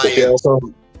prior,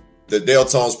 the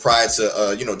Deltones prior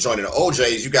to joining the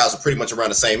OJs. You guys are pretty much around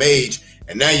the same age,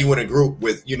 and now you in a group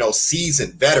with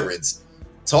seasoned veterans.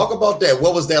 Talk about that.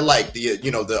 What was that like?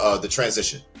 The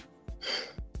transition.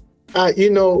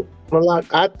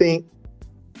 Malak, I think.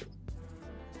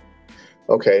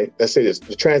 Okay, let's say this.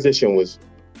 The transition was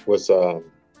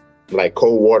like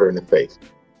cold water in the face.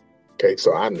 Okay,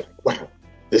 so I'm like, wow,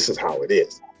 this is how it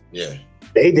is. Yeah.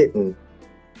 They didn't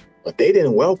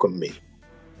welcome me.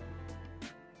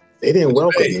 They didn't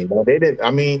welcome me. Man. They didn't.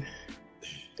 I mean,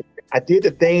 I did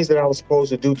the things that I was supposed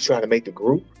to do to try to make the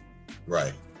group.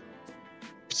 Right.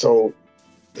 So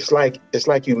it's like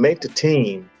you make the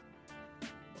team,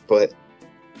 but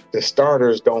the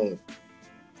starters don't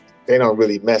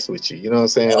really mess with you. You know what I'm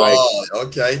saying?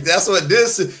 Okay. That's why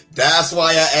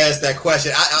I asked that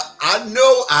question. I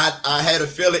know I had a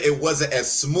feeling it wasn't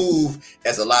as smooth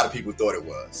as a lot of people thought it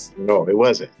was. No, it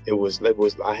wasn't. It was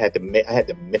I had to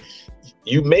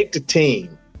you make the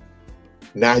team.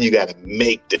 Now you got to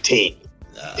make the team.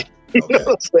 Okay. You know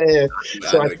what I'm saying?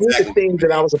 So I did the things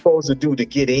that I was supposed to do to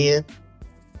get in,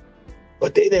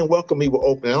 but they didn't welcome me with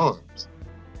open arms.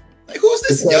 Like, who's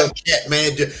this young cat,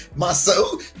 man? My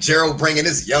son, Gerald, bringing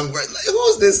this young. Like,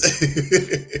 who's this?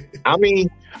 I mean,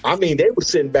 they were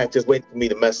sitting back just waiting for me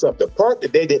to mess up. The part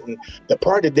that they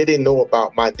didn't know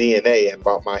about my DNA and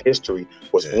about my history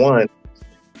was one,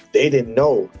 they didn't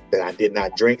know that I did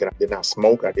not drink and I did not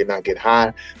smoke. I did not get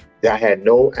high. That I had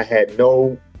no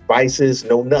vices,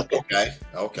 no nothing.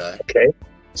 Okay.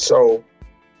 So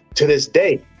to this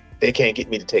day, they can't get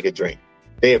me to take a drink.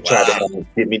 They have tried to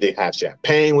get me to have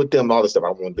champagne with them, all this stuff. I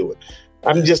won't do it.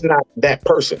 I'm just not that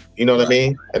person. You know what I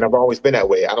mean? And I've always been that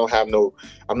way.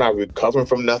 I'm not recovering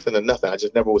from nothing or nothing. I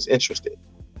just never was interested,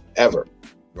 ever.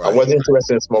 Right. I wasn't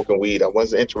interested in smoking weed. I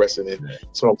wasn't interested in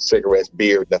smoking cigarettes,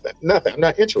 beer, nothing. I'm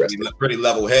not interested. You look pretty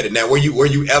level-headed. Now, were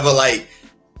you ever like,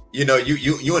 you in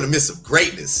the midst of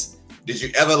greatness? Did you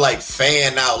ever like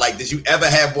fan out? Like, did you ever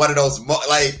have one of those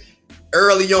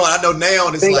early on? I know now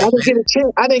it's I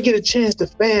didn't get a chance to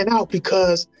fan out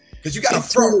because Because you got a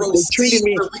front row seat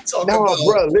where we talk about.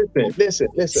 Bro, listen.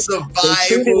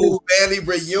 Survival, family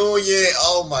reunion.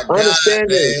 Oh my God.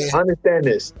 Understand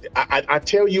this. I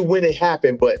tell you when it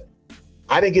happened, but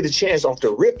I didn't get a chance off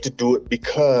the rip to do it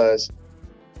because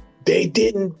they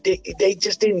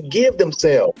just didn't give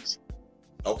themselves.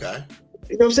 Okay.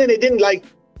 You know what I'm saying? They didn't, like,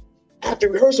 after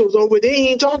rehearsal was over, they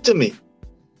didn't talk to me.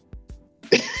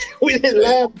 We didn't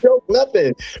laugh, joke,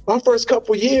 nothing. My first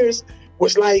couple years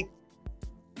was like,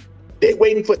 they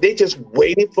just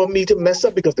waiting for me to mess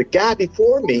up, because the guy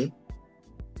before me,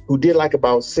 who did like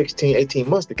about 16, 18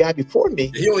 months, the guy before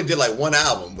me. He only did like one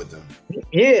album with them.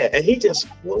 Yeah, and he just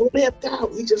left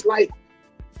out. He just like,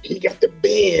 he got the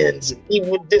bands, and he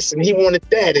wanted this, and he wanted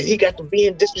that, and he got to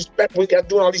being disrespectful. We got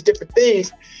doing all these different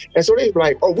things. And so they were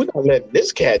like, oh, we're not letting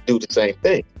this cat do the same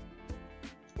thing.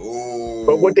 Ooh.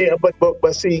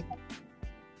 But see,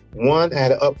 one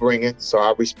had an upbringing, so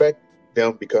I respect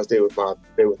them because they was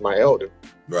my elder.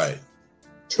 Right.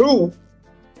 Two,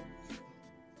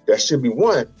 that should be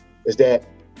one, is that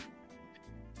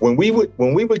when we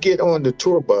would get on the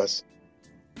tour bus,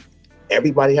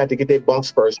 everybody had to get their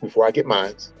bunks first before I get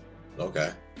mine.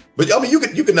 Okay. But I mean, you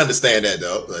can understand that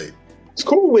though. Like, it's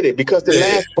cool with it because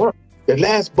the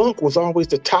last bunk was always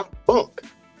the top bunk.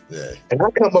 Yeah. And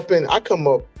I come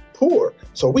up poor,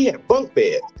 so we had bunk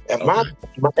beds, and my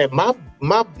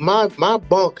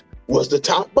bunk was the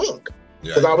top bunk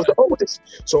because I was the oldest.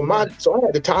 So I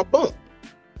had the top bunk.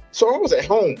 So I was at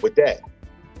home with that.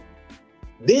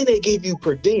 Then they give you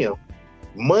per diem,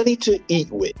 money to eat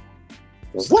with.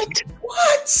 What?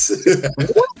 What?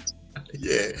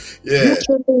 Yeah.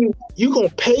 You gonna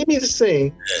pay me to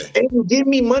sing and you give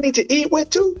me money to eat with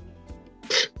too?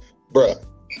 Bruh,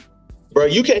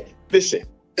 you can't listen.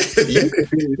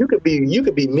 You could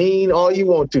be mean all you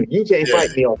want to. You can't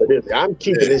fight me off of this. I'm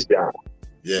keeping this job.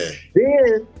 Yeah.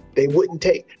 Then they wouldn't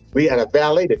take. We had a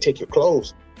valet to take your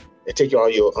clothes and take all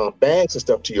your bags and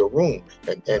stuff to your room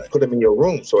and put them in your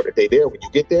room so that they there when you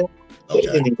get there. Okay.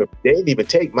 They didn't even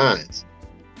take mine.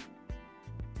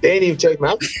 They didn't even take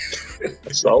mine.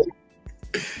 So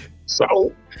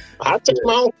I took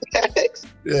my own bags.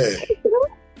 Yeah.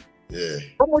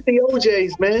 I want the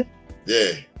OJs, man.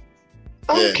 Yeah.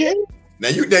 Okay. Now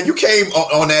you came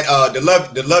on that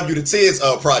the Love You to Tears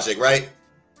project, right?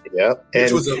 Yep.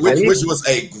 Which was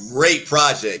a great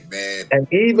project, man.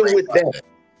 And even with that,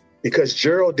 because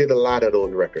Gerald did a lot of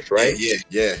those records, right?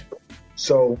 Yeah.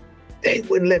 So they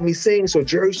wouldn't let me sing, so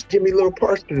Gerald used to give me little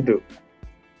parts to do.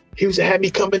 He used to have me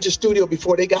come into the studio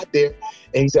before they got there,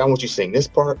 and he said, I want you to sing this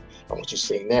part, I want you to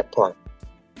sing that part.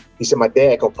 He said, my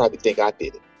dad gonna probably think I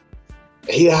did it.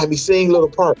 And he'd have me sing little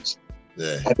parts.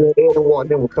 Yeah. And then Ed and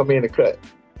Warren would come in and cut.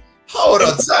 Hold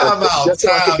on, time out. Just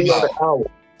so I could be on the hour.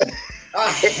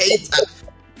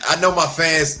 I know my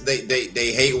fans,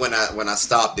 they hate when I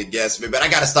stop the guest, but I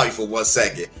gotta stop you for 1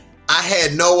 second. I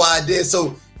had no idea.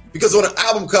 So because on the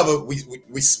album cover we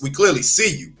clearly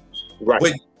see you. Right.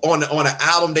 But on the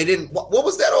album they didn't. What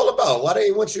was that all about? Why they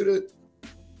didn't want you to?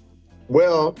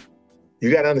 Well, you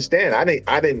gotta understand, I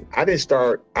didn't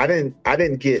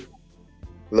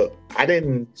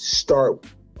start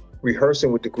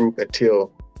rehearsing with the group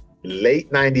until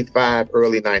late 95,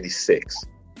 early 96.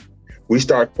 We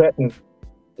started cutting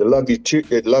the Love You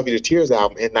to Tears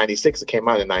album in 96. It came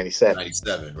out in 97.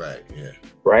 97, right, yeah.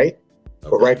 Right? Okay.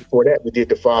 But right before that, we did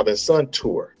the Father and Son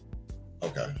tour.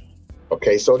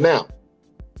 Okay, so now,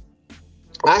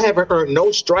 I haven't earned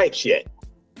no stripes yet.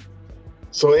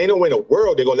 So ain't no way in the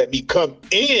world they're going to let me come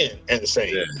in and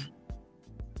sing. Yeah.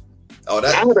 Oh,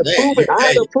 I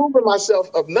haven't proven myself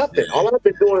of nothing. Yeah. All I've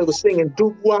been doing was singing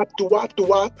doo-wop, doo-wop,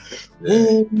 doo-wop,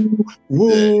 woo,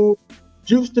 woo,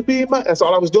 used to be my... That's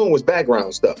all I was doing was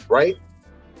background stuff, right?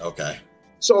 Okay.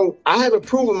 So I haven't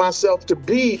proven myself to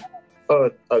be a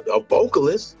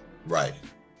vocalist. Right.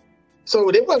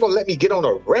 So they weren't going to let me get on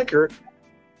a record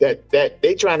that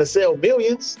they trying to sell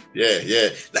millions. Yeah.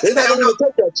 They're not going to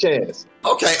take that chance.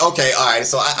 Okay, all right.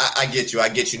 So I get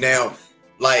you. Now,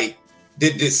 like,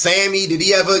 did Sammy, did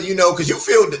he ever, because you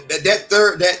feel that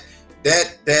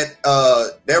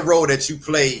role that you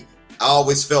play, I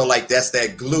always felt like that's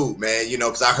that glue, man,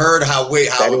 because I heard how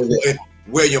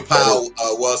William Powell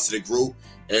was to the group,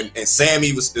 and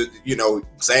Sammy was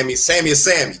Sammy is Sammy.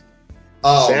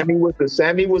 Sammy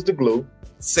was the glue.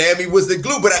 Sammy was the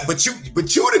glue, but you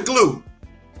the glue.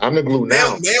 I'm the glue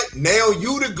now. Now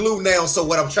you the glue now. So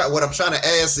what I'm trying to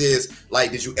ask is,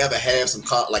 like, did you ever have some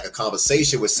a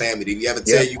conversation with Sammy? Did he ever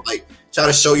tell you, like, try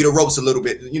to show you the ropes a little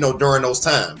bit, during those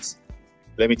times?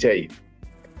 Let me tell you,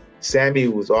 Sammy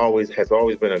has always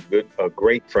been a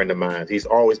great friend of mine. He's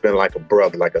always been like a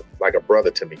brother, like a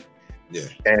brother to me. Yeah.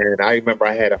 And I remember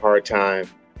I had a hard time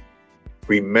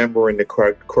remembering the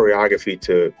choreography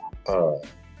to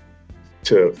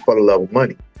For the Love of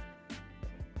Money.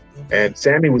 Okay. And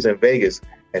Sammy was in Vegas,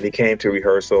 and he came to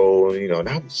rehearsal, and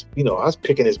I was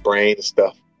picking his brain and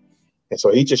stuff. And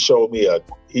so he just showed me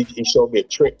he showed me a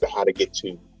trick to how to get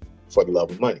to For the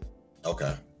Love of Money.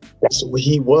 Okay. That's what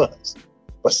he was.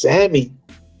 But Sammy,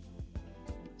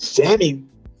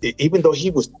 even though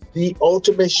he was the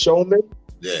ultimate showman,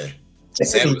 yeah,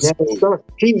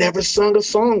 he never sung a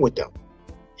song with them.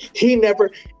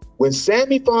 When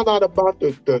Sammy found out about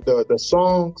the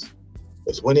songs,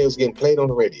 is when it was getting played on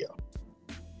the radio.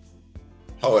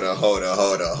 Hold on.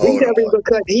 He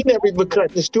never even cut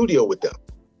in the studio with them.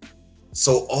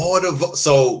 So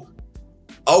so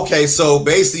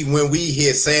basically when we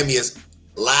hear Sammy's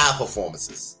live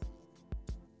performances.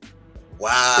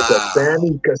 Wow.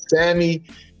 Because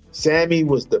Sammy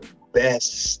was the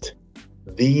best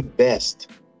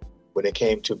when it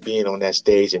came to being on that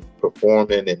stage and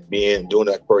performing and doing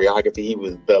that choreography. He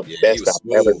was the best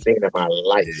I've ever seen in my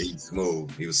life. Yeah,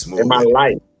 he was smooth.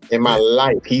 In my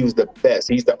life, he was the best.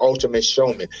 He's the ultimate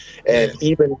showman. And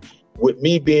even with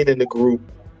me being in the group,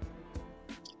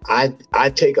 I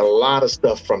take a lot of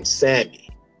stuff from Sammy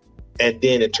and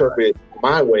then interpret it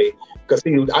my way. Because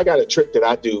I got a trick that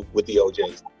I do with the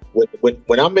OJs.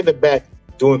 When I'm in the back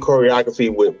doing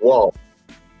choreography with Walt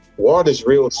is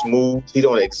real smooth. He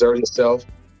don't exert himself.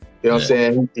 You know what I'm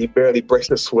saying? He barely breaks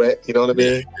a sweat. You know what I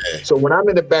mean? Yeah. So when I'm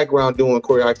in the background doing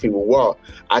choreography with Walt,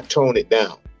 I tone it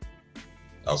down.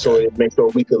 Okay. So it makes sure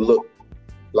we could look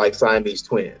like Siamese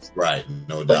twins. Right.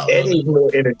 No doubt. But Eddie's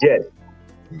more energetic.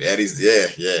 Eddie's, yeah.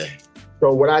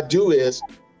 So what I do is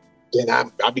then I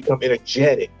become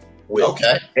energetic with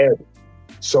Eddie.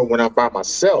 So when I'm by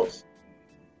myself,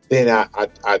 then I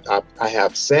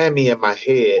have Sammy in my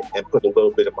head and put a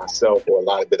little bit of myself or a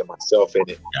lot of bit of myself in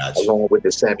it, along with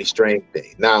the Sammy Strain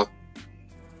thing. Now,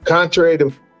 contrary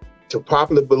to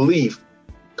popular belief,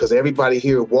 because everybody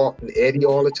hear Walt and Eddie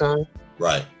all the time,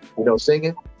 right?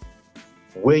 Singing.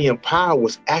 William Powell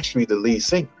was actually the lead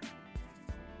singer.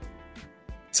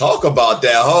 Talk about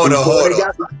that. Hold on.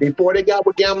 Before they got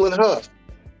with Gamblin' Huff,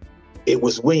 it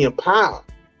was William Powell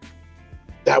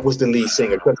that was the lead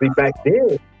singer. Because back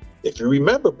then, if you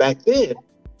remember back then,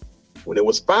 when it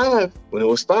was five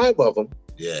of them,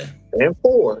 and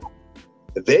four,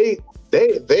 their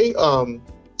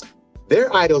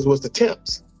idols was the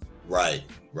Temps. Right.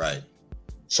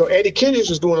 So Eddie Kendricks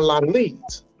was doing a lot of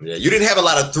leads. Yeah, you didn't have a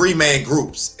lot of 3-man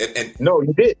groups. And no,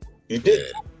 you did. Yeah.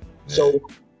 So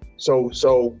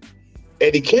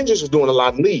Eddie Kendricks was doing a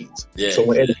lot of leads. Yeah. So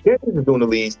when Eddie Kendricks was doing the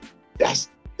leads, that's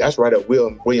right up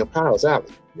William Powell's alley.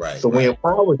 Right. So William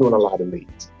Powell was doing a lot of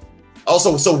leads.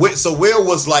 Also, so Will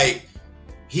was like,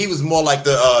 he was more like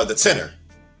the tenor.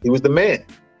 He was the man.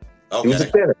 Okay. He was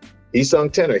the tenor. He sung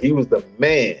tenor. He was the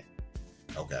man.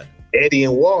 Okay. Eddie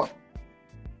and Walt,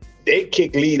 they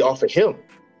kicked lead off of him.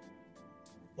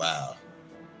 Wow.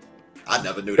 I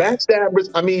never knew that. Backstabbers.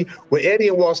 I mean, when Eddie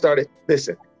and Walt started,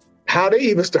 listen, how they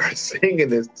even started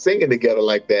singing together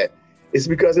like that is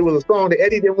because it was a song that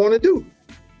Eddie didn't want to do.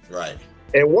 Right.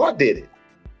 And Walt did it.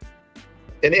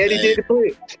 And Eddie did the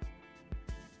bridge.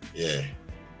 Yeah.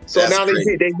 So now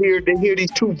they hear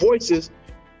these two voices,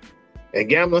 and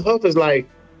Gamblin' Huff is like,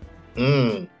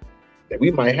 that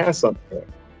we might have something here.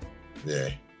 Yeah.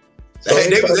 So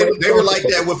they were like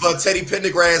that with Teddy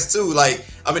Pendergrass too. Like,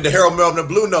 I mean, the Harold Melvin and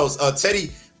Blue Notes.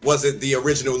 Teddy wasn't the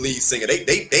original lead singer.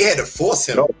 They had to force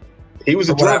him. No, he was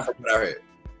a drummer.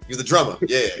 He was a drummer.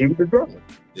 Yeah. He was a drummer.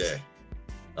 Yeah.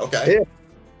 Okay. Yeah.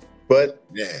 But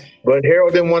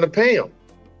Harold didn't want to pay him.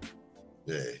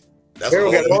 Yeah.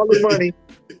 Harold got all the money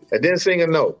and didn't sing a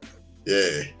note.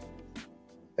 Yeah.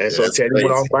 And so Teddy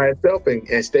went off by himself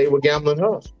and stayed with Gamblin'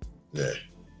 Huff. Yeah.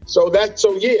 So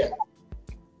yeah.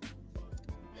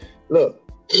 Look,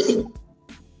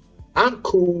 I'm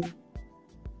cool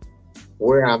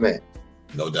where I'm at.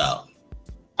 No doubt.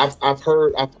 I've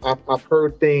heard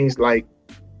things like,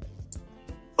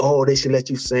 oh, they should let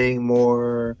you sing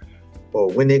more, or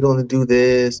when they're gonna do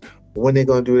this, when they're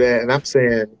gonna do that. And I'm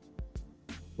saying,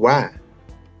 why?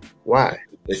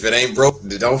 If it ain't broke,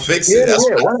 don't fix it.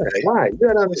 Why? You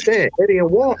gotta understand, Eddie and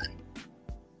Walt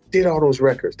did all those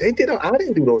records. I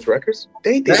didn't do those records.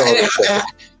 They did all those records.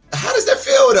 How does that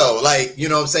feel though? Like, you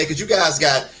know what I'm saying? Because you guys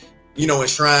got,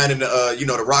 enshrined in the,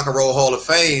 the Rock and Roll Hall of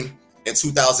Fame in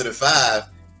 2005,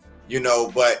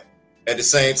 but at the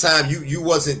same time, you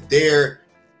wasn't there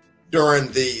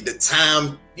during the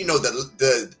time,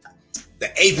 the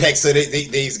apex of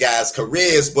these guys'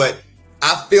 careers. But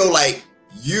I feel like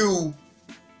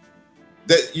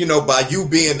that, you know, by you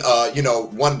being, you know,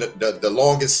 one of the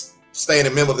longest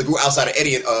standing member of the group outside of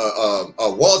Eddie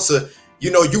and Walter, you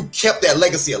know, you kept that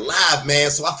legacy alive, man.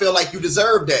 So I feel like you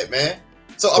deserve that, man.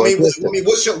 So I mean,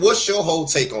 what's your whole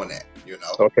take on that? You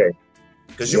know, okay,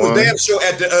 because you was damn sure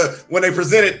at the when they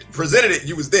presented it,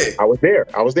 you was there. I was there.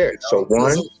 You know? So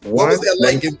what was that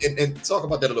like? And talk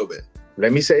about that a little bit.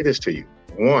 Let me say this to you.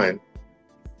 One,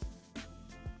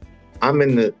 I'm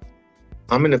in the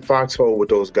foxhole with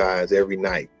those guys every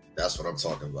night. That's what I'm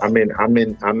talking about. I'm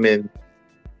in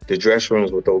the dress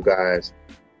rooms with those guys.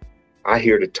 I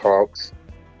hear the talks.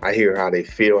 I hear how they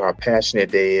feel, how passionate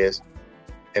they is,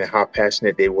 and how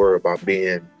passionate they were about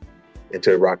being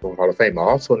into the Rock and Roll Hall of Fame. I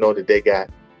also know that they got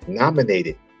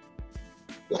nominated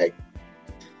like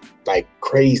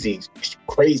crazy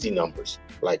numbers,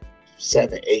 like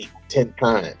 7, 8, 10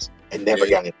 times, and never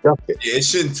got inducted. Yeah, it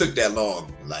shouldn't took that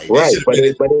long. Like, right, but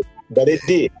it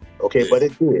did. Okay, but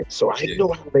it did. So I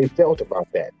know how they felt about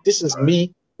that. This is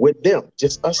me with them,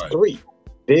 just us three.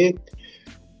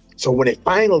 So when it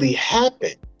finally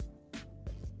happened,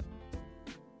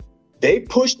 they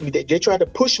pushed me. They tried to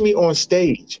push me on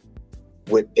stage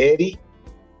with Eddie,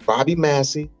 Bobby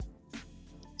Massey,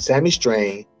 Sammy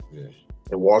Strain,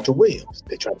 and Walter Williams.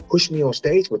 They tried to push me on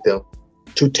stage with them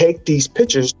to take these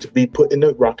pictures to be put in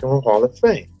the Rock and Roll Hall of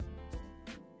Fame.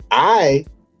 I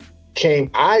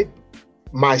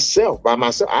myself,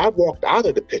 I walked out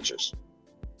of the pictures.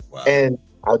 Wow. And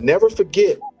I'll never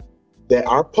forget that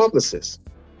our publicist,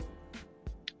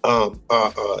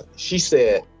 she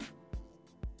said,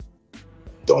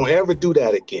 "Don't ever do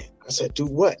that again." I said, "Do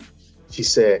what?" She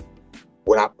said,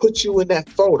 "When I put you in that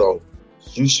photo,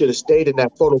 you should have stayed in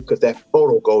that photo because that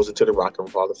photo goes into the Rock and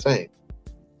Roll Hall of Fame."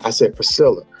 I said,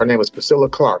 "Priscilla," her name was Priscilla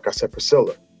Clark. I said,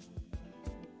 "Priscilla,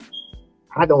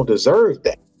 I don't deserve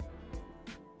that.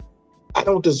 I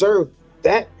don't deserve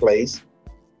that place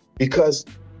because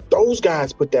those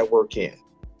guys put that work in.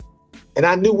 And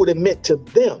I knew what it meant to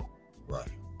them." Right.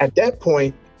 At that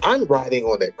point, I'm riding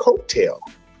on their coattail.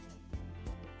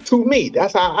 To me,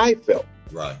 that's how I felt.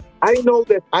 Right. I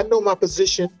know my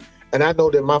position, and I know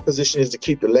that my position is to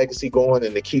keep the legacy going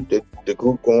and to keep the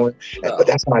group going. Wow. But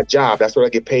that's my job. That's what I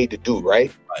get paid to do,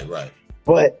 right? Right.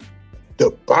 But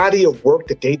the body of work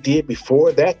that they did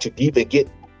before that to even get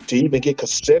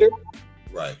considered,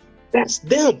 right, that's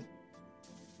them.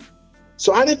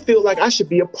 So I didn't feel like I should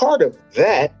be a part of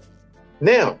that.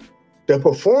 Now, the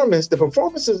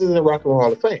performances in the Rock and Roll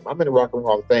Hall of Fame. I'm in the Rock and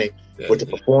Roll Hall of Fame with the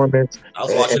performance. I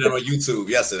was watching it on YouTube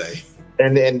yesterday.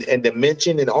 And the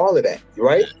mention and all of that,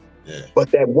 right? Yeah.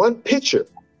 But that one picture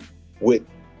with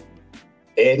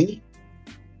Eddie,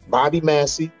 Bobby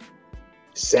Massey,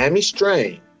 Sammy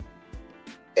Strain,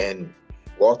 and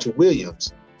Walter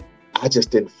Williams, I just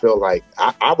didn't feel like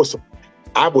I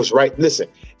was right. Listen,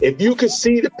 if you could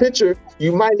see the picture,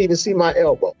 you might even see my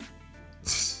elbow.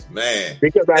 Man,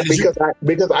 because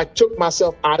I took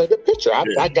myself out of the picture.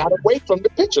 I got away from the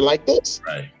picture like this.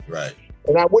 Right.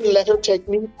 And I wouldn't let her take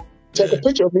a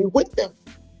picture of me with them.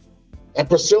 And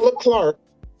Priscilla Clark,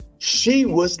 she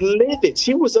was livid.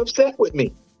 She was upset with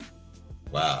me.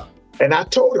 Wow. And I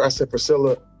told her, I said,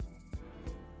 "Priscilla,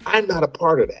 I'm not a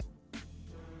part of that.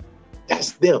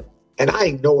 That's them. And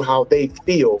I know how they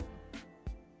feel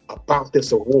about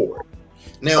this award."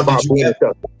 Now,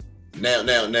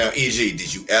 EG,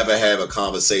 did you ever have a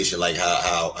conversation like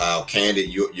how candid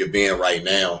you're being right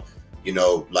now? You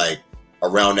know, like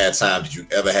around that time, did you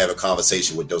ever have a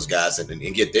conversation with those guys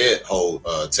and get their whole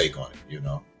take on it? You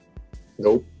know?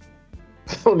 Nope.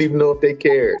 I don't even know if they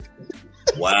cared.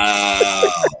 Wow.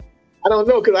 I don't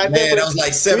know because that was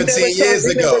like 17 years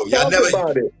ago.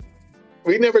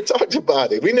 We never talked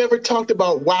about it. We never talked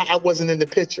about why I wasn't in the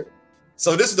picture.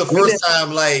 So this is the first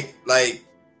time like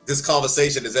this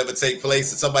conversation has ever taken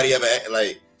place and somebody ever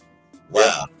like,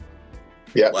 wow.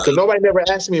 Yeah, because nobody never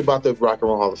asked me about the Rock and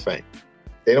Roll Hall of Fame.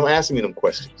 They don't ask me them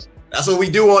questions. That's what we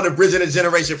do on the Bridging the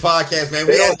Generation podcast, man.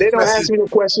 They don't ask me no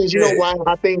questions. You know why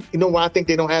I think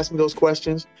they don't ask me those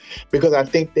questions? Because I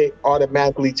think they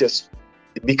automatically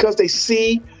because they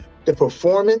see the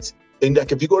performance. And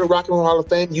like if you go to Rock and Roll Hall of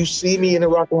Fame, you see me in the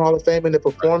Rock and Roll Hall of Fame in the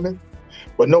performance,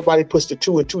 but nobody puts the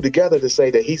 2 and 2 together to say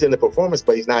that he's in the performance,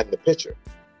 but he's not in the picture.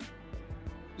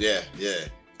 Yeah.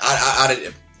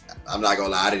 I'm not gonna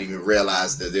lie, I didn't even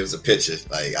realize that there was a picture.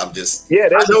 Like I know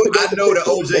the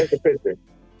OJ.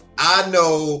 I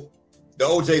know the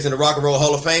OJ's in the Rock and Roll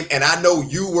Hall of Fame, and I know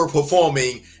you were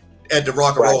performing at the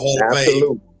Rock and Roll Hall of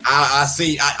Fame.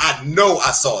 I know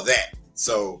I saw that.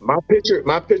 So my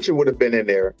picture would have been in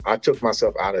there. I took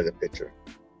myself out of the picture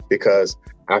because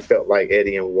I felt like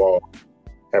Eddie and Walt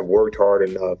have worked hard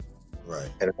enough Right.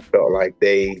 And I felt like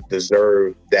they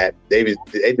deserved that. They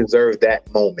deserved that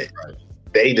moment. Right.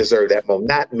 They deserve that moment,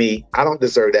 not me. I don't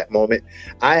deserve that moment.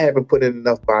 I haven't put in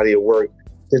enough body of work.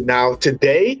 Now,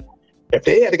 today, if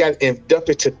they had got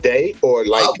inducted today or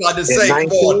like I was about to in say,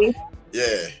 19,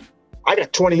 yeah, I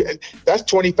got 20. That's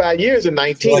 25 years in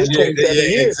 19. It's 27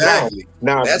 years exactly.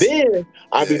 now. Then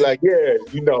I'd be like, yeah,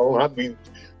 you know, I'll be, you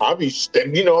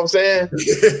know what I'm saying? At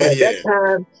that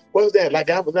time, what was that? Like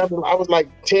I was like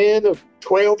 10 or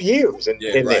 12 years in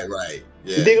there. Right.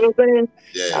 Yeah. You dig what I'm saying?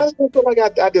 Yeah. I just feel like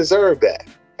I deserve that.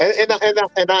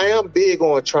 And I am big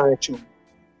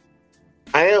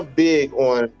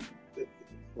on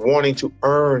wanting to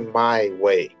earn my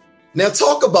way. Now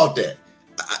talk about that.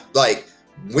 Like,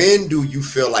 when do you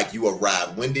feel like you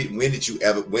arrived? When did you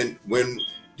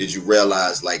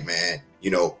realize, like, man, you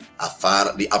know, I'm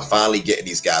finally getting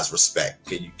these guys respect?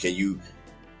 Can you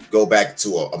go back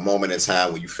to a moment in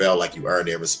time when you felt like you earned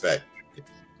their respect?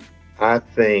 I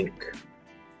think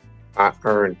I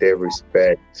earned their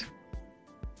respect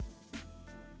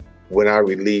when I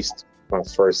released my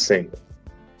first single.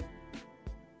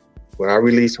 When I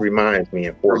released Reminds Me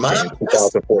in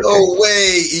 2014. No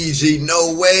way, EG,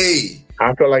 no way.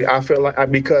 I feel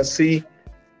like because see,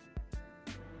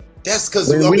 that's because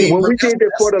when we did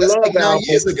the For the Love album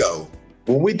years ago.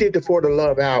 When we did the For the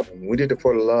Love album,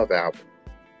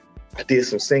 I did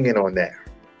some singing on that,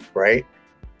 right?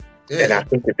 Yeah. And I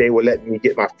think that they were letting me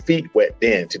get my feet wet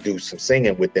then to do some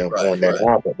singing with them on that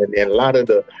album. And a lot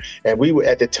of and we were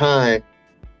at the time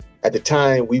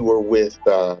we were with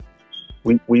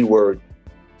we were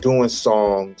doing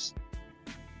songs.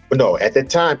 No, at the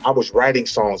time I was writing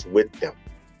songs with them.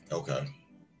 Okay.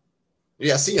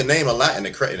 Yeah, I see your name a lot in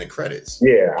the credits.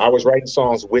 Yeah, I was writing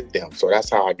songs with them, so that's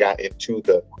how I got into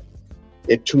the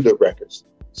records.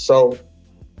 So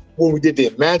when we did the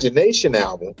Imagination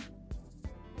album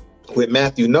with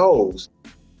Matthew Knowles,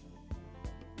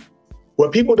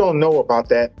 what people don't know about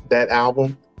that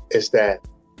album is that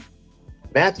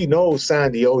Matthew Knowles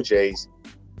signed the OJs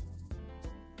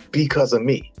because of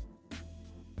me.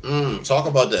 Talk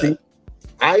about that. See,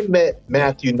 I met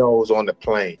Matthew Knowles on the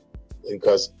plane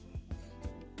because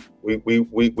we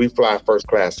fly first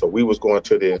class, so we was going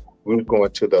to the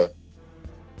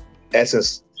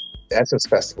Essence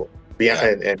Festival.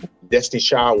 And Destiny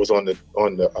Child was on the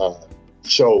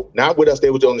show, not with us. They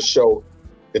was on the show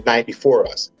the night before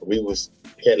us. We was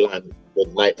headlining the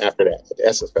night after that at the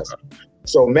Essence Festival.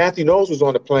 So Matthew Knowles was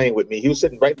on the plane with me. He was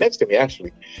sitting right next to me,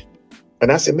 actually.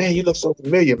 And I said, man, you look so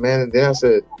familiar, man. And then I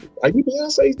said, are you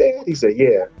Beyonce's dad? He said,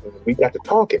 yeah. And we got to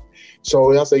talking.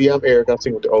 So I said, yeah, I'm Eric. I'm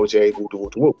singing with the OJ.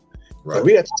 Woo. Right. And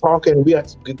we got to talking. We got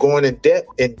to going in depth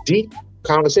and deep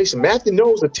conversation. Matthew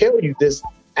Knowles will tell you this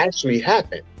actually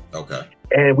happened. Okay.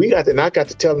 And I got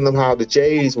to telling them how the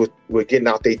Jays were getting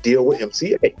out their deal with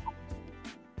MCA.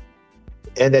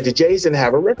 And that the Jays didn't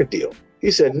have a record deal. He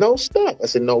said, no, stop. I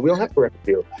said, no, we don't have a record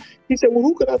deal. He said, well,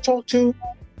 who could I talk to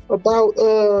about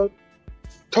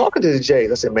talking to the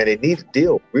Jays? I said, man, they need a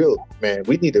deal. Real, man,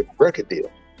 we need a record deal.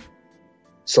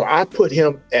 So I put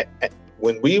him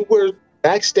when we were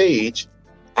backstage,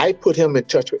 I put him in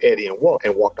touch with Eddie and walked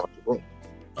out the room.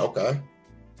 Okay.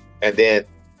 And then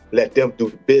let them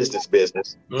do the business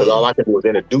because all I could do was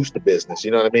introduce the business. You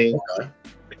know what I mean? Okay.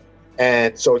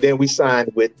 And so then we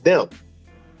signed with them.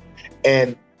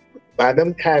 And by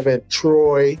them having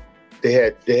Troy, they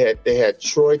had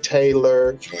Troy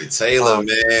Taylor. Troy Taylor,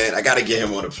 man, I gotta get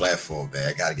him on the platform, man.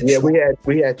 I gotta get. Yeah,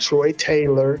 we had Troy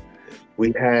Taylor.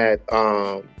 We had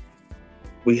my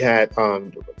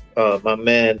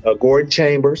man Gordon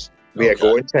Chambers. We had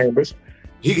Gordon Chambers.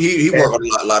 He worked on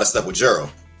a lot of stuff with Gerald.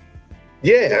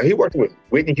 Yeah, he worked with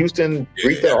Whitney Houston,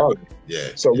 Aretha. Yeah.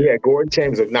 So we had Gordon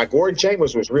Chambers. Now Gordon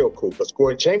Chambers was real cool because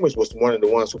Gordon Chambers was one of the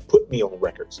ones who put me on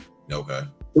records. Okay.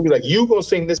 He was like, "You gonna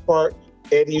sing this part,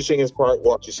 Eddie, you sing this part,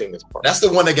 Walt, you sing this part." That's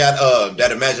the one that got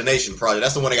that Imagination project.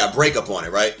 That's the one that got Breakup on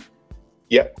it, right?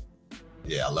 Yep.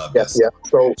 Yeah, I love that. Yeah.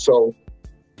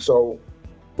 So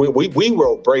we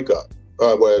wrote Breakup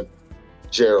with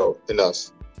Gerald and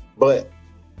us, but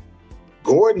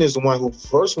Gordon is the one who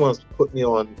first ones put me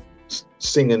on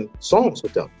singing songs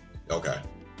with them. Okay.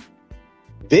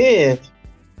 Then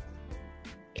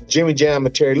Jimmy Jam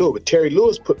and Terry Lewis. But Terry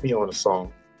Lewis put me on a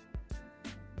song.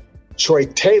 Troy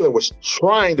Taylor was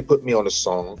trying to put me on a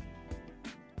song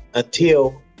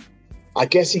until I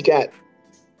guess I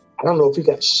don't know if he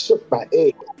got shook by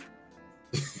Ed.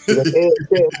 Because Ed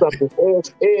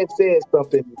said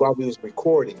something while we was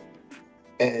recording.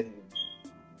 And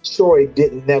Troy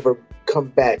didn't never come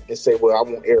back and say, well, I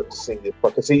want Eric to sing this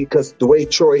part. Because the way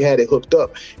Troy had it hooked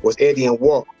up was Eddie and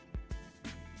Walt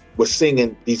was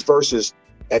singing these verses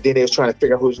And then they was trying to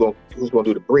figure out who's gonna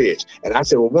do the bridge. And I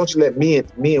said, well, why don't you let me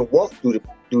and Walt do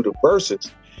the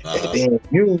verses, and then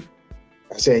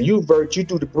I said, Vert, you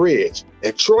do the bridge.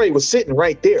 And Troy was sitting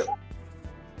right there.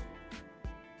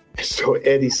 And so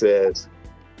Eddie says,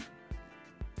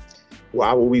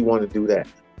 why would we want to do that?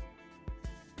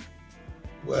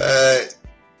 What?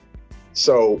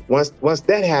 So once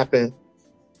that happened,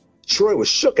 Troy was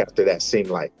shook after that, seemed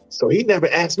like. So he never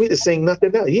asked me to sing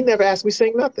nothing else. He never asked me to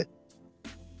sing nothing.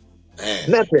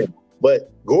 Man. Nothing.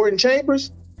 But Gordon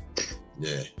Chambers?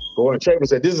 Yeah. Gordon Chambers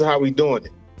said, this is how we doing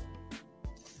it.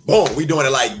 Boom, we doing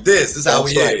it like this. This is how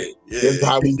we right. Yeah. This is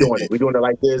how we doing it. We doing it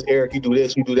like this. Eric, you do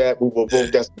this, you do that, boom, boom, boom.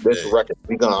 That's the record.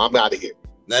 We gone. I'm out of here.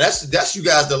 Now that's you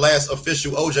guys the last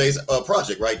official OJ's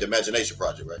project, right? The Imagination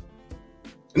Project, right?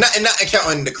 Not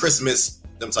counting the Christmas,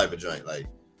 them type of joint, like.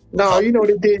 No, they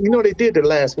did the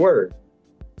last word.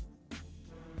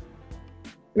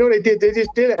 They just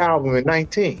did an album in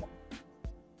 19.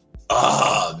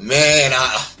 Oh man,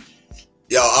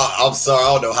 I'm sorry,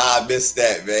 I don't know how I missed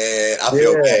that, man. I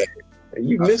feel bad.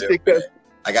 You missed it because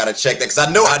I gotta check that because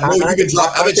I know you can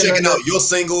drop. I've been checking out your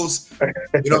singles, you know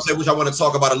what I'm saying, which I want to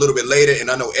talk about a little bit later.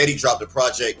 And I know Eddie dropped the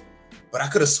project, but I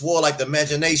could have swore like the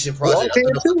Imagination Project.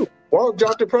 Walt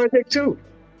dropped the project too.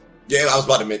 Yeah, I was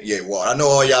about to Walt. I know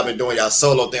all y'all been doing y'all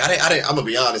solo thing. I didn't. I'm gonna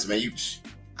be honest, man.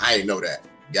 I didn't know that.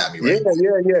 Got me right.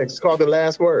 Yeah. It's called The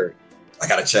Last Word. I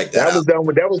gotta check that out.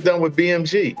 That was done with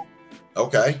BMG.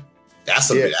 Okay, that's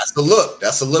the look.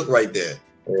 That's the look right there.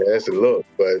 Yeah, that's a look,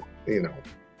 but it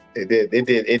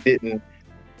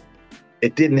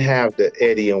didn't have the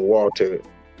Eddie and Walter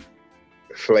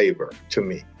flavor to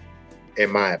me,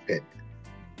 in my opinion.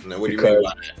 Now, what do you mean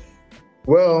by that?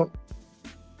 Well,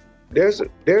 there's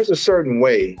a certain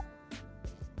way.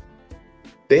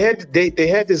 They had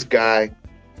this guy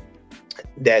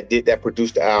that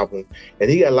produced the album, and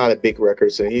he got a lot of big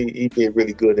records, and he did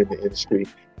really good in the industry.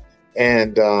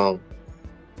 And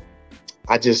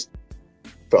I just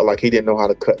felt like he didn't know how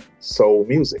to cut soul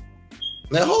music.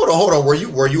 Now hold on. Were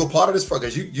you a part of this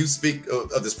project? You speak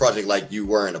of this project like you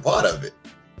weren't a part of it.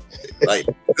 Like,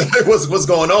 what's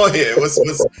going on here?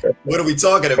 What are we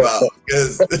talking about?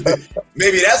 Because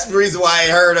maybe that's the reason why I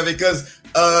ain't heard of it. Because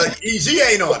EG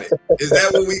ain't on it. Is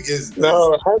that what we is?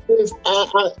 No,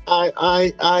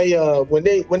 when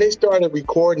they started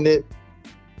recording it,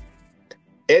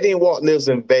 Eddie and Walt lives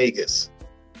in Vegas.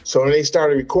 So when they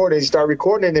started recording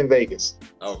it in Vegas.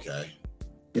 Okay.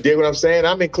 You dig what I'm saying?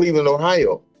 I'm in Cleveland,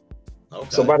 Ohio. Okay.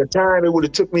 So by the time it would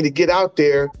have took me to get out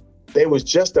there, they was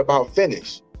just about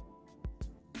finished.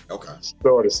 Okay.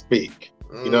 So to speak.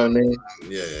 You know what I mean?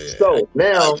 Yeah. So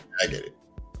now I get it.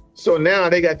 So now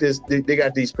they got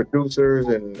these producers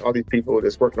and all these people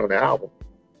that's working on the album.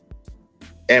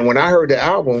 And when I heard the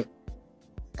album,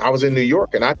 I was in New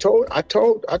York, and I told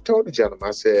the gentleman,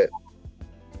 I said,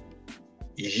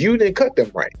 you didn't cut them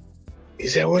right. He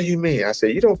said, what do you mean? I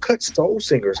said, you don't cut soul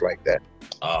singers like that.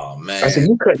 Oh man. I said,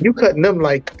 you cutting them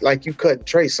like you cutting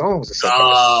Trey Songz or something.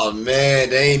 Oh man,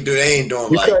 they ain't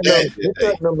doing like that. You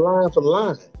cutting them line for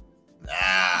line.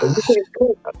 Nah.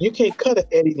 You can't cut an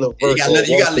Eddie LaVert.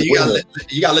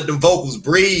 You gotta let them vocals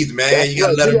breathe, man. You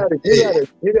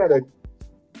gotta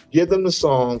give them the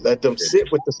song, let them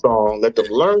sit with the song, let them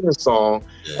learn the song,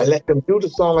 and let them do the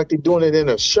song like they're doing it in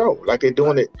a show, like they're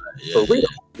doing it for real.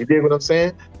 You dig what I'm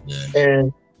saying? Yeah.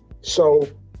 And so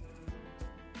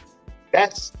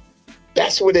that's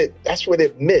what it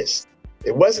missed.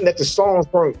 It wasn't that the songs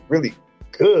weren't really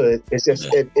good. It's just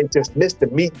it just missed the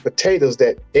meat and potatoes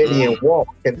that Eddie and Walt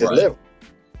can deliver.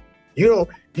 You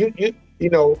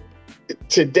know,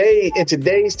 today, in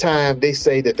today's time, they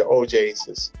say that the OJs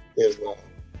is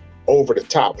over the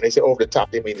top. When they say over the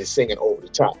top, they mean they're singing over the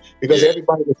top, because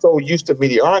everybody is so used to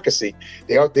mediocrity.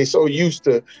 They so used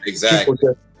to people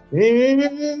just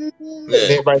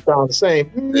everybody sound the same.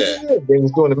 They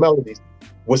was doing the melodies.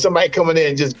 When somebody coming in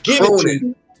and just give it to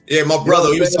you. Yeah, my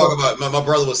brother, he was talking about, my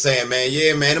brother was saying, man,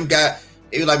 them guys,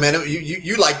 he was like, man,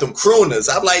 you like them crooners.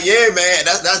 I'm like, yeah, man,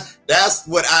 that's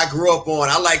what I grew up on.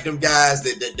 I like them guys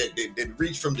that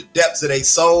reach from the depths of their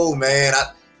soul, man.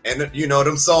 And you know,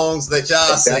 them songs that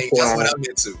y'all sing, that's what I'm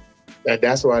into. And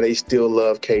that's why they still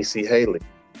love Casey Haley.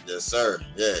 Yes, sir.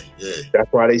 Yeah.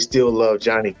 That's why they still love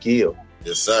Johnny Gill.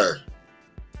 Yes, sir.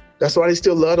 That's why they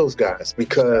still love those guys,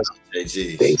 because they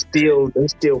still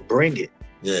bring it.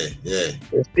 Yeah.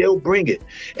 They still bring it.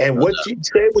 And what you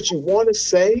say, what you want to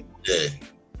say,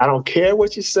 I don't care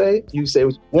what you say. You say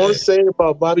what you want to say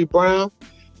about Bobby Brown,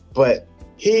 but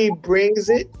he brings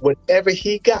it whatever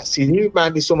he got. See, he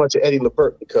reminds me so much of Eddie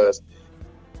LaBerte, because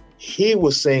he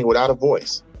was singing without a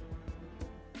voice.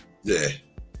 Yeah.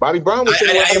 Bobby Brown was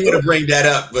I ain't going to bring that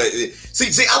up, but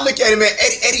see, I look at him, man.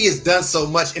 Eddie has done so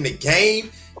much in the game.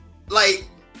 Like,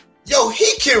 yo,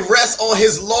 he can rest on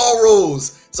his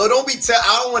laurels. So don't be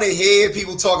I don't want to hear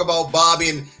people talk about Bobby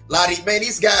and Lottie. Man,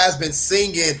 these guys been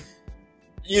singing,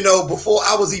 you know, before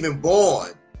I was even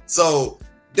born. So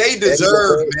they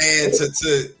deserve, man,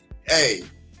 hey,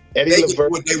 they do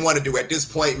what they want to do at this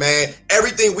point, man.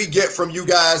 Everything we get from you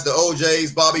guys, the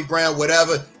OJs, Bobby Brown,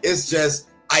 whatever, it's just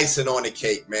icing on the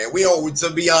cake, man.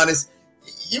 To be honest,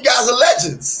 you guys are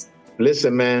legends.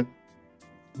 Listen, man.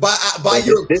 By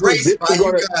your grace, you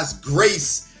guys'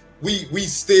 grace, we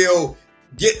still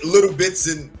get little bits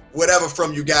and whatever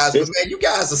from you guys. But man, you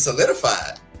guys are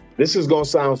solidified. This is gonna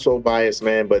sound so biased,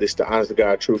 man, but it's the honest to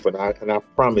God truth, and I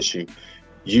promise you,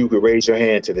 you could raise your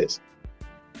hand to this.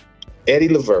 Eddie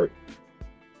Levert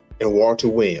and Walter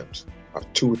Williams are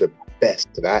two of the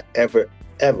best that I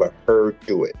ever heard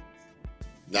do it.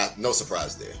 No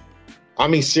surprise there. I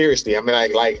mean, seriously. I mean,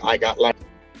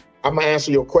 I'm gonna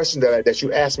answer your question that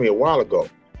you asked me a while ago.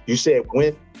 You said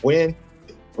when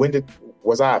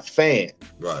was I a fan?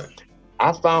 Right.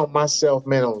 I found myself,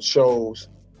 man, on shows,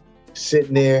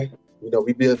 sitting there. You know,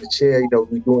 we be in the chair. You know,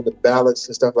 we doing the ballads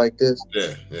and stuff like this.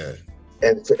 Yeah.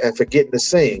 And forgetting to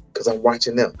sing because I'm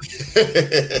watching them.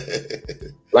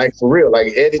 Like for real,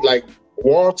 like Eddie, like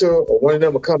Walter or one of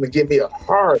them will come and give me a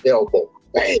hard elbow.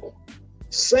 Bang,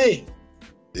 sing.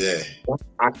 Yeah.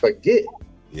 I forget.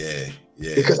 Yeah.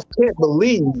 Because I can't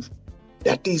believe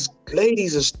that these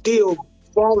ladies are still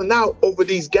falling out over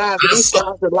these guys. These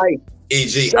guys are like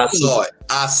EG,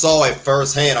 I saw it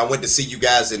firsthand. I went to see you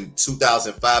guys in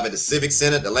 2005 at the Civic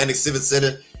Center, the Atlantic Civic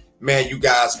Center. Man, you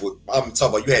guys I'm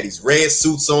talking about, you had these red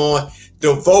suits on.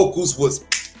 The vocals was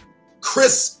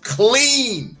crisp,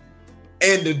 clean.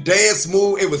 And the dance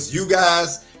move, it was you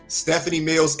guys, Stephanie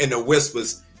Mills, and the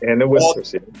Whispers.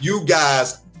 You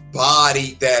guys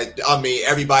bodied that. I mean,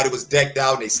 everybody was decked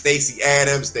out. They Stacey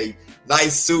Adams, they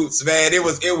nice suits, man. It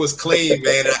was clean,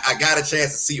 man. I got a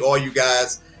chance to see all you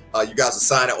guys. You guys are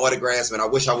signing autographs, man. I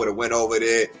wish I would have went over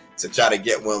there to try to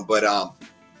get one. But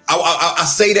I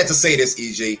say that to say this,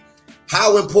 EG.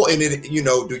 How important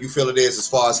do you feel it is as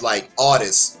far as like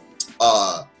artists,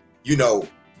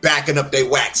 backing up their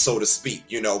wax, so to speak,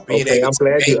 being able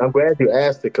I'm glad you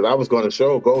asked it because I was going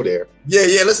to go there.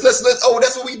 Yeah. Let's that's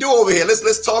what we do over here.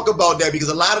 Let's talk about that because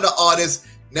a lot of the artists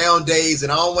nowadays,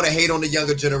 and I don't want to hate on the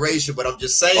younger generation, but I'm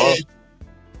just saying,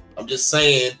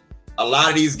 a lot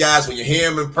of these guys, when you hear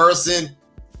them in person,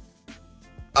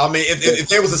 I mean, if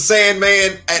there was a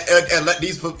Sandman at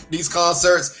these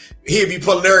concerts, he'd be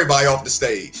pulling everybody off the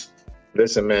stage.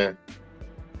 Listen, man,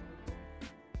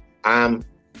 I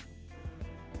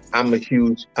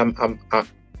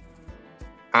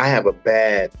have a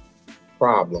bad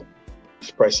problem,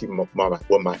 especially with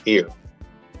my ear,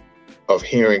 of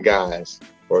hearing guys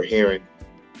or hearing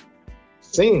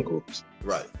singing groups.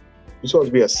 Right. You're supposed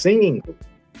to be a singing group.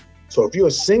 So if you're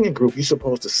a singing group, you're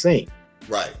supposed to sing.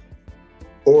 Right.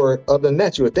 Or other than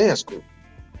that, you're a dance group.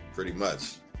 Pretty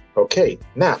much. Okay.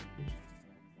 Now,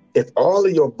 if all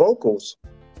of your vocals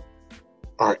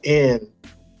are in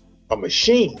a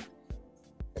machine,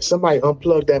 and somebody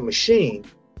unplugged that machine,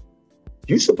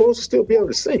 you're supposed to still be able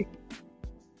to sing.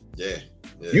 Yeah.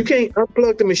 You can't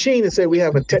unplug the machine and say we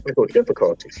having technical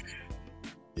difficulties.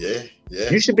 Yeah.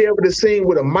 You should be able to sing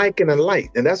with a mic and a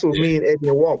light. And that's what me and Eddie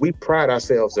and Walt, we pride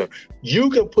ourselves on. You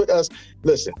can put us,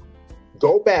 listen,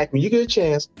 go back when you get a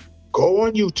chance, go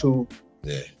on YouTube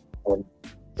and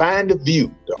find The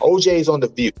View. The OJ's on The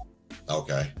View.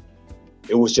 Okay.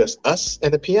 It was just us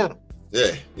and the piano.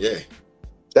 Yeah.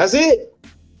 That's it.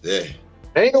 Yeah.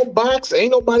 Ain't no box,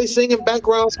 ain't nobody singing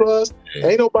backgrounds for us.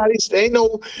 Ain't no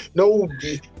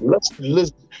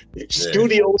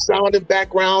studio sounding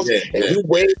backgrounds. And you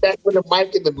way back with the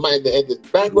mic and the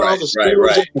backgrounds of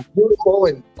studios are beautiful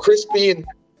and crispy and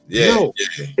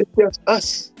it's just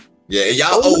us. Yeah, and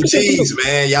y'all OGs,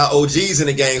 man. Y'all OGs in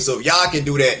the game. So if y'all can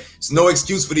do that, it's no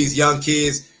excuse for these young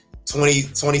kids, 20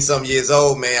 something years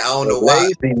old, man. I don't know why.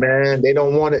 Lazy, man. They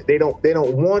don't want it. They don't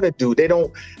want to do. They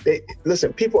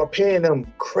listen, people are paying them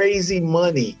crazy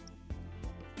money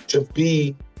to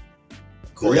be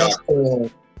less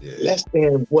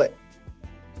than what?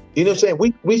 You know what I'm saying?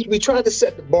 We tried to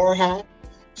set the bar high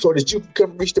so that you can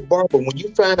come reach the bar, but when you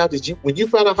find out how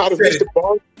to reach the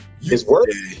bar, it's work.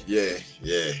 Yeah.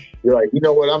 You're like, you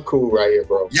know what? I'm cool right here,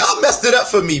 bro. Y'all messed it up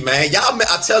for me, man.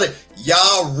 I tell it,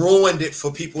 y'all ruined it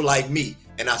for people like me.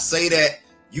 And I say that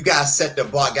you guys set the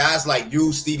bar. Guys like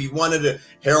you, Stevie Wonder, the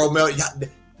Harold Melvin,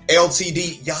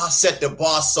 LTD, y'all set the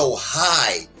bar so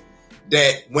high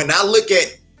that when I look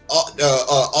at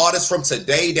artists from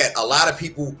today that a lot of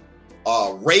people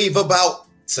rave about,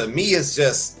 to me, is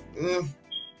just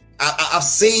I've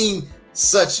seen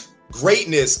such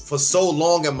greatness for so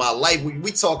long in my life.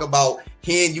 We talk about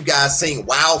hearing you guys sing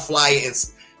Wildflower and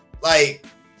like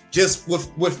just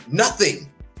with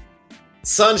nothing,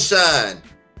 Sunshine,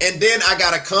 and then I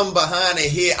gotta come behind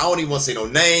and hear, I don't even want to say no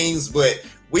names, but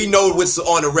we know what's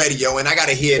on the radio, and I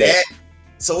gotta hear that.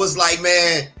 So it's like,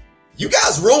 man, you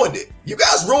guys ruined it. You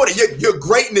guys ruined it. Your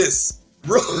greatness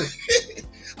ruined it.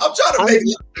 I'm trying to make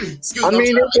it. Excuse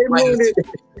me. They ruined it.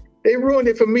 They ruined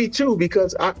it for me too,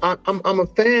 because I'm a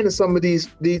fan of some of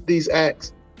these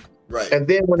acts. Right. And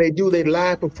then when they do their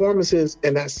live performances,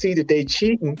 and I see that they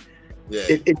cheating,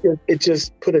 it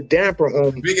just put a damper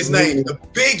on the biggest names. The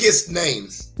biggest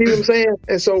names. See what I'm saying?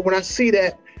 And so when I see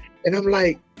that, and I'm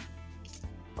like,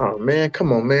 oh man,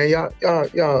 come on, man,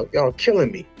 y'all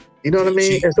killing me. You know what I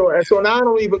mean? And so now I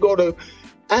don't even go to.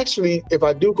 Actually, if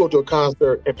I do go to a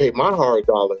concert and pay my hard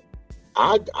dollar,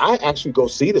 I actually go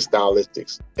see the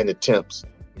Stylistics and the Temps,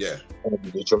 and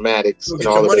the Dramatics, and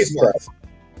all of that stuff,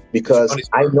 because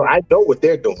I know what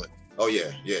they're doing. Oh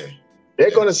yeah.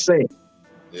 They're gonna sing.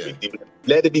 Yeah.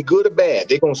 Let it be good or bad,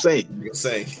 they're gonna sing. You're gonna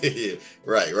sing.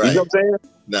 Right. You know what I'm saying?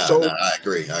 Nah, I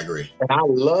agree. And I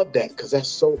love that, because that's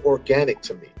so organic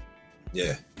to me.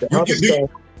 Yeah. Go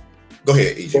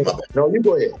ahead, EJ. My bad. No, you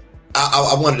go ahead.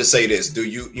 I wanted to say this. Do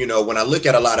you know, when I look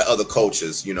at a lot of other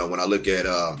cultures, when I look at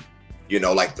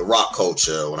like the rock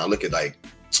culture, when I look at like,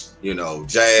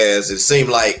 jazz, it seemed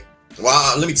like,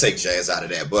 well, let me take jazz out of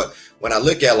that. But when I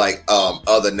look at like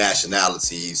other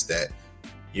nationalities that,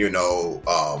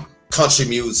 country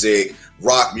music,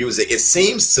 rock music, it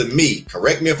seems to me,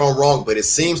 correct me if I'm wrong, but it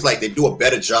seems like they do a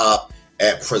better job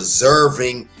at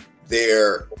preserving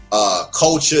their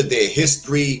culture, their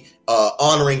history,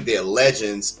 honoring their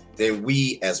legends than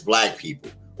we as Black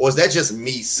people. Or is that just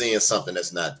me seeing something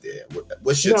that's not there?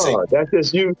 What's your take? That's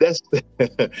just you. That's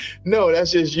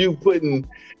just you putting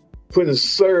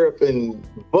syrup and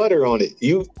butter on it.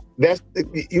 You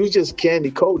just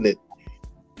candy coating it.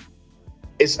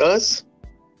 It's us,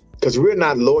 because we're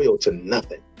not loyal to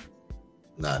nothing.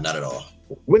 Nah, not at all.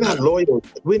 We're not loyal.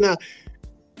 We're not.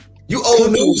 You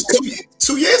old news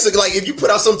 2 years ago. Like if you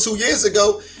put out something 2 years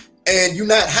ago and you're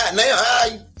not hot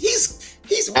now, he's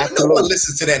no one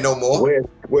listens to that no more.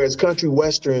 Whereas country,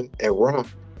 western, and rock,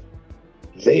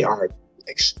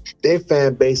 their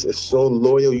fan base is so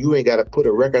loyal. You ain't got to put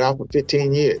a record out for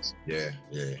 15 years. Yeah.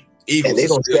 Eagles, and they're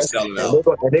gonna sell out.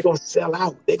 They're gonna sell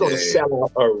out. They're gonna sell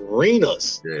out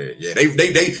arenas. Yeah.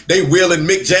 They wheeling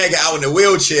Mick Jagger out in a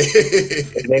wheelchair,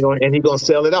 and he's gonna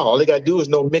sell it out. All they gotta do is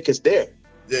know Mick is there.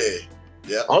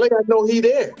 Yeah. All they gotta know he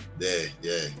there.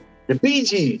 Yeah. The Bee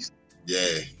Gees.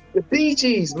 Yeah. The Bee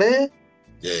Gees, man.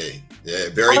 Yeah.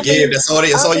 Very good. That's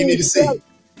all you need to see.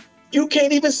 You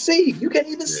can't even see. You can't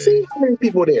even see how many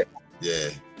people there.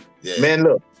 Yeah. Man,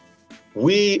 look,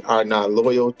 we are not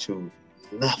loyal to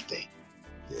nothing.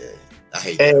 Yeah. I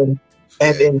hate that.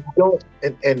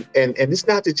 And it's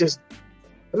not to just.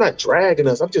 I'm not dragging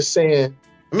us. I'm just saying.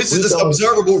 I mean, it's just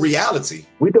observable reality.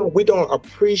 We don't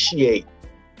appreciate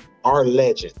our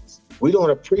legends. We don't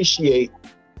appreciate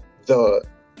the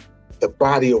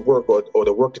body of work or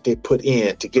the work that they put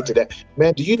in to get to that.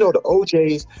 Man, do you know the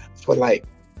OJs for like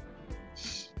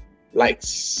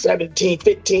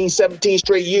 15, 17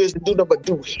 straight years to do nothing but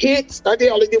do hits? All they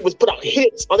did was put out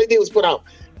hits. All they did was put out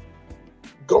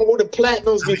gold and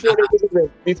platinums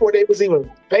before they was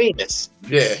even famous.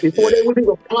 Before they was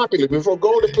even popular. Before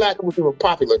gold and platinum was even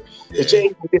popular. The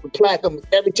Jays were getting platinum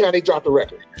every time they dropped a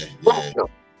record.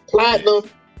 Platinum.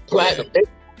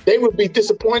 They would be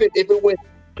disappointed if it went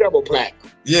double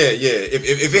platinum. Yeah.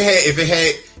 If it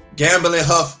had Gambling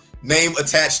Huff name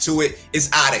attached to it, it's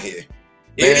out of here.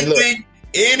 Man,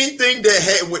 anything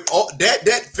that had with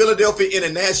that Philadelphia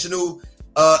International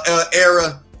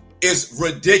era is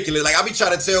ridiculous. Like I be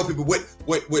trying to tell people with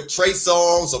Trey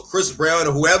Songz or Chris Brown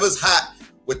or whoever's hot,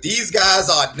 what these guys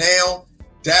are now,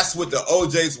 that's what the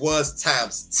OJs was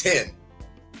times 10.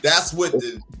 That's what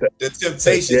the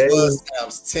Temptations was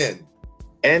times 10.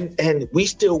 And we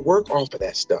still work off of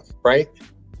that stuff, right?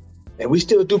 And we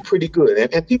still do pretty good.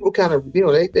 And people kind of,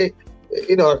 they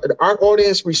our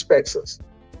audience respects us.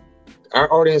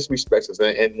 Our audience respects us.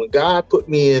 And when God put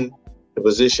me in the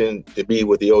position to be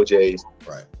with the OJs,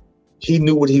 right, he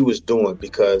knew what he was doing,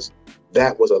 because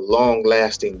that was a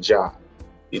long-lasting job.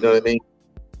 You know what I mean?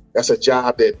 That's a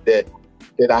job that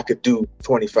I could do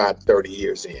 25, 30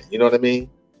 years in. You know what I mean?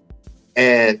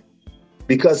 And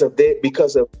because of the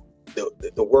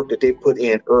work that they put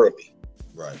in early,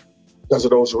 right? Because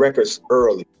of those records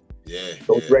early,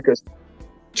 those records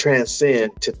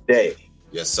transcend today.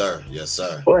 Yes, sir.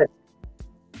 But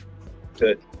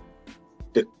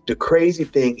the crazy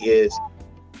thing is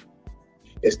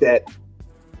that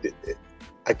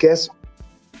I guess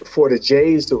for the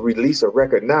Jays to release a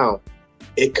record now,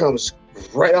 it comes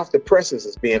right off the presses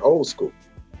as being old school.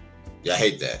 Yeah, I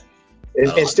hate that.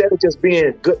 Instead of just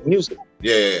being good music.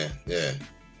 Yeah. You know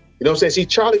what I'm saying? See,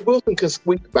 Charlie Wilson can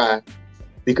squeak by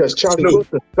because Charlie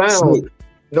Wilson's sound,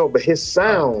 but his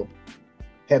sound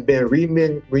have been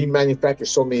remanufactured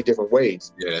so many different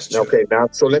ways. Yeah, that's true. Okay, now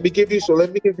so let me give you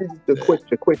the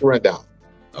quick rundown.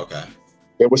 Okay.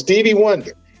 There was Stevie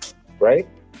Wonder, right?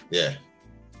 Yeah.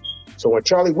 So when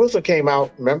Charlie Wilson came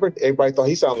out, remember, everybody thought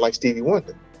he sounded like Stevie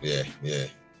Wonder. Yeah.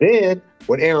 Then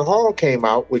when Aaron Hall came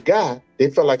out with Guy, they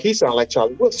felt like he sounded like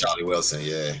Charlie Wilson.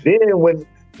 Yeah. Then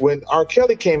when R.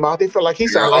 Kelly came out, they felt like he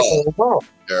sounded like Aaron Hall.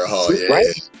 Aaron Hall, yeah.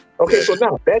 Right? Okay, so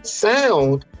now that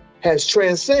sound has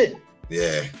transcended.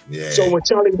 Yeah. So when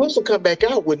Charlie Wilson come back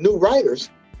out with new writers,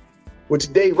 with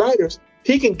today's writers,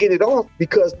 he can get it off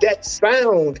because that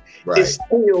sound is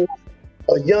still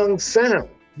a young sound.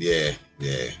 Yeah.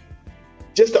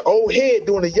 Just an old head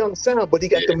doing a young sound, but he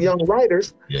got them young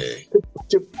writers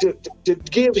to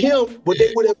give him what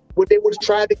they would have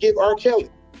tried to give R. Kelly.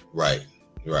 Right.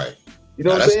 You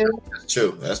know what I'm saying?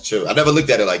 That's true. I never looked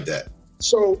at it like that.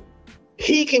 So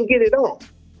he can get it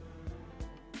off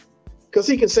because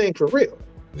he can sing for real.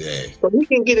 Yeah. So he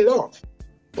can get it off.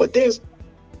 But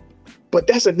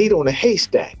that's a needle in a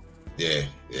haystack. Yeah,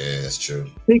 that's true.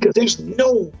 Because there's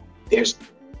no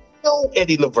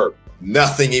Eddie Levert.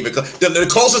 Nothing even close. The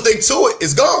closest thing to it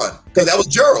is gone because that was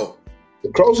Gerald.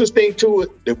 The closest thing to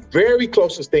it, the very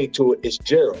closest thing to it is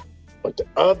Gerald. But the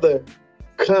other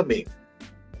coming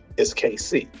is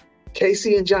KC.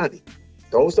 KC and Johnny.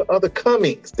 Those are other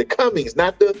comings. The comings,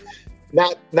 not the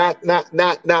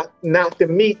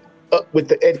meet up with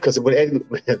the Eddie, because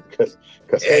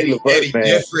Eddie Levert, man.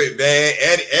 Different, man.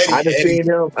 Eddie. I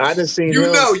done seen him.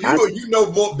 You know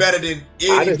more better than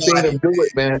anybody. I done seen him do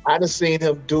it, man. I done seen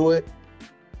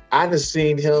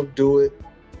him do it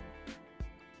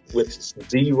with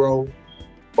zero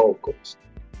vocals.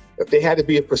 If they had to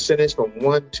be a percentage from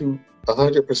 1 to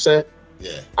 100%,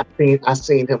 I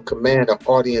seen him command an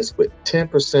audience with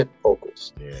 10%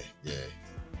 vocals. Yeah.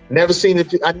 Never seen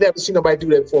it. I never seen nobody do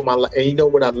that before in my life. And you know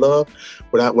what I love?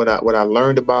 What I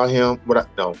learned about him? Let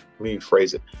me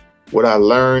rephrase it. What I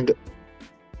learned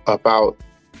about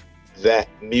that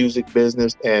music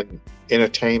business and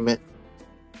entertainment,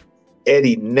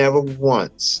 Eddie never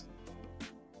once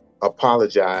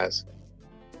apologized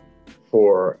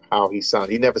for how he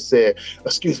sounded. He never said,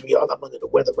 "Excuse me, y'all, I'm under the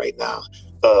weather right now.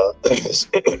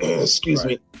 Excuse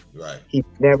me." Right. He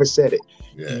never said it.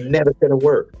 Yeah. He never said a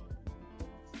word.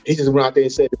 He just went out there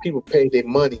and said the people paid their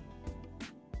money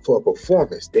for a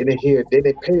performance. They didn't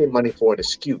pay their money for an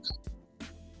excuse.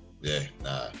 Yeah,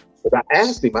 nah. But I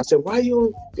asked him, I said, why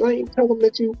you ain't tell them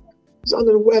that you was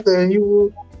under the weather and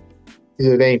you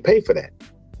said they ain't pay for that.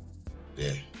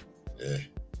 Yeah.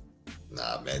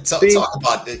 Nah, man.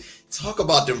 Talk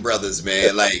about them brothers,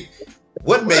 man. Like,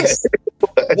 what makes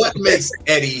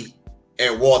Eddie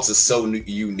and Walter so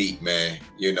unique, man?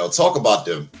 You know, talk about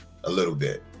them a little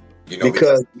bit. You know,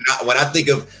 because when I think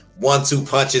of 1-2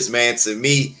 punches, man, to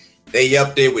me, they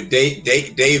up there with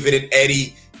David and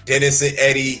Eddie, Dennis and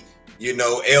Eddie, you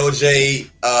know, LJ,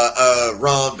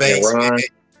 Ron Banks. Yeah, Ron.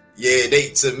 Yeah,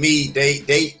 the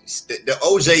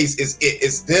OJs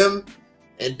is them.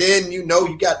 And then, you know,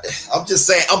 you got, I'm just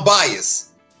saying, I'm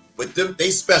biased, but them,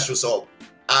 they special. So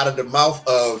out of the mouth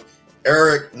of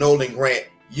Eric Nolan Grant,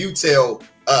 you tell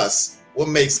us what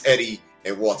makes Eddie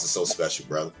and Walter so special,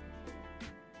 brother.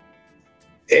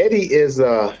 Eddie is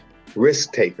a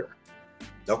risk taker.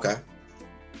 Okay.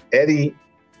 Eddie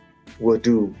will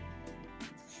do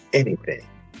anything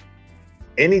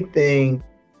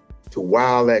to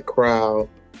wow that crowd,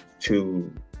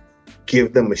 to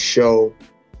give them a show,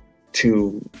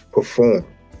 to perform.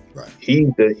 Right. He's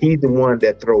the one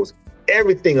that throws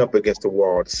everything up against the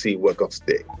wall to see what's gonna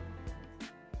stick.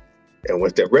 And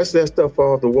once the rest of that stuff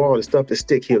falls off the wall, the stuff that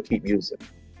stick, he'll keep using.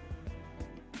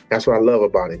 That's what I love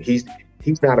about him. He's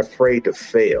not afraid to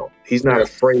fail. He's not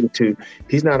afraid to.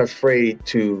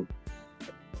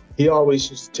 He always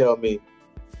used to tell me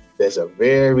there's a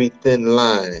very thin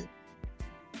line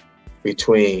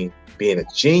between being a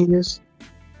genius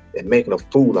and making a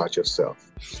fool out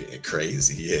yourself. Yeah,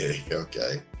 crazy. Yeah.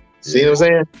 Okay. See what I'm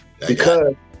saying?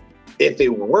 Because if it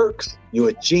works, you're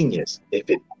a genius. If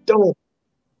it don't,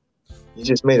 you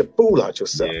just made a fool out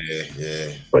yourself.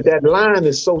 Yeah. But that line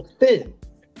is so thin.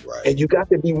 Right. And you got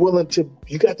to be willing to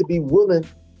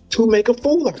make a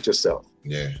fool out yourself.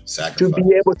 Yeah, to sacrifice.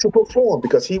 be able to perform,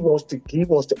 because he wants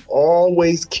to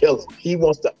always kill him. He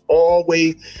wants to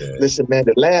always listen, man.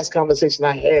 The last conversation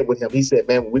I had with him, he said,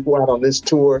 man, when we go out on this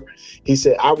tour, he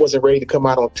said, I wasn't ready to come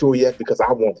out on tour yet because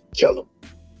I want to kill him.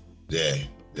 Yeah,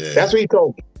 yeah. That's what he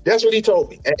told me. That's what he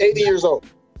told me at 80 years old.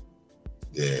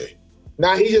 Yeah.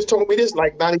 Now he just told me this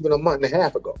like not even a month and a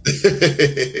half ago.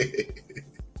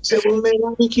 Said, well, man,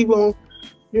 why do you keep on,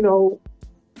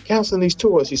 canceling these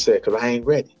tours? He said, because I ain't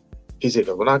ready. He said,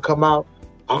 because when I come out,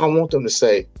 I don't want them to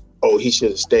say, oh, he should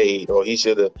have stayed or he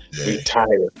should have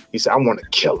retired. He said, I want to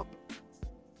kill him.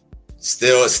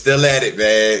 Still at it,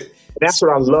 man. And that's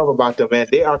what I love about them, man.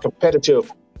 They are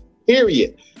competitive,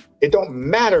 period. It don't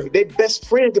matter. Their best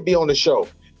friend could be on the show.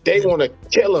 They want to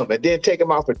kill him and then take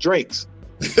him out for drinks.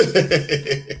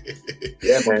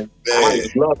 Yeah, man. I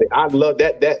love it. I love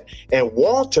that. And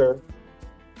Walter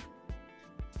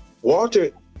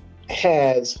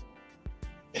has...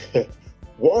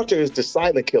 Walter is the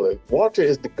silent killer. Walter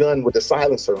is the gun with the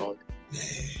silencer on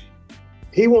it.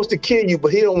 He wants to kill you,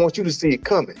 but he don't want you to see it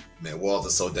coming. Man,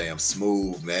 Walter's so damn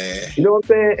smooth, man. You know what I'm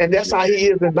saying? And that's how he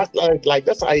is. And that's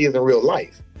that's how he is in real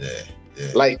life. Yeah.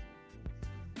 Like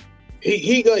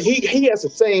he has the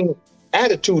same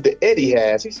attitude that Eddie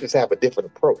has. He just have a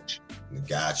different approach.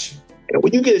 Gotcha. And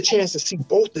when you get a chance to see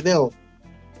both of them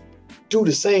do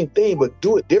the same thing but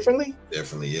do it differently,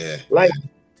 yeah. Like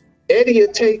Eddie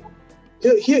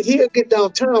he'll get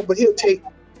downtown, but he'll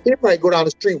probably go down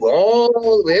the street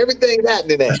with everything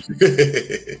happening there.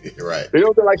 Right.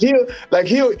 He'll go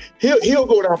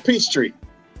down Peachtree.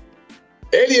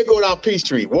 Eddie will go down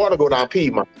Peachtree. Walter go down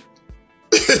Piedmont.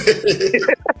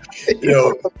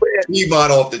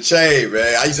 Piedmont off the chain,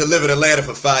 man. I used to live in Atlanta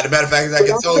for 5. As a matter of fact, like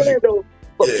I told you. Though,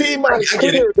 but Piedmont is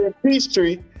clearer than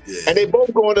Peachtree, and they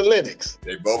both going to Lenox.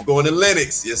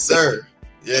 Yes, sir.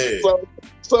 Yeah.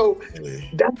 So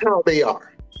that's how they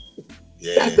are.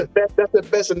 Yeah. That's the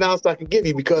best announcer I can give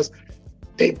you, because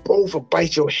they both will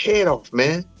bite your head off,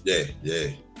 man. Yeah.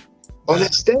 On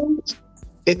that stage,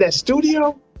 in that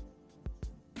studio,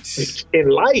 in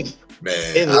life.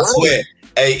 Man, I swear.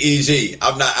 Hey, EG,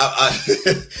 I'm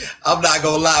not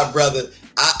gonna lie, brother.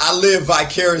 I live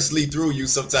vicariously through you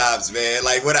sometimes, man.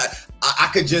 Like when I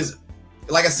could just,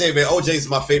 like I said, man, OJ is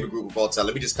my favorite group of all time.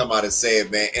 Let me just come out and say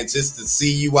it, man. And just to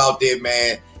see you out there,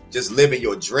 man, just living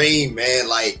your dream, man.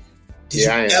 Like, did you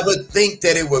ever think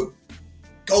that it would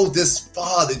go this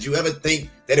far? Did you ever think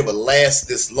that it would last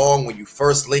this long when you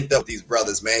first linked up with these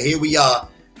brothers, man? Here we are.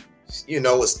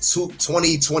 It's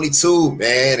 2022,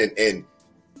 man, and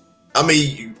I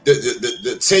mean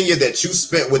the tenure that you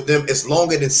spent with them is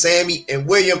longer than Sammy and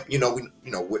William.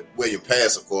 William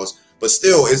passed, of course, but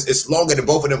still, it's longer than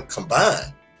both of them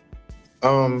combined.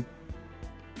 I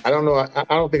don't know. I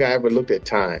don't think I ever looked at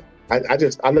time. I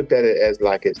looked at it as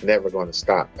like it's never going to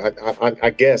stop.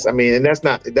 I guess. I mean, and that's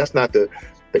not the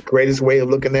greatest way of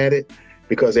looking at it,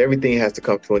 because everything has to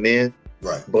come to an end.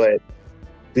 Right. But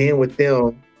being with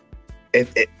them. And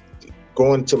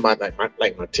going to my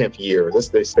 10th year, let's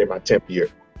say my 10th year.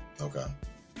 Okay.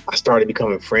 I started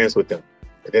becoming friends with them.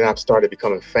 And then I started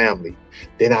becoming family.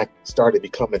 Then I started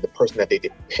becoming the person that they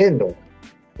depend on.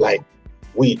 Like,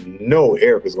 we know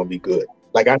Eric is going to be good.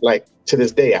 Like to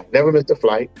this day, I've never missed a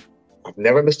flight. I've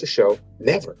never missed a show.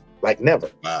 Never. Never.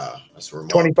 Wow. That's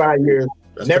remarkable. 25 years.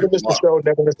 That's never missed a show.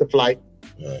 Never missed a flight.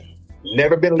 Yeah.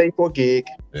 Never been late for a gig.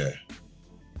 Yeah.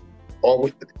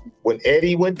 When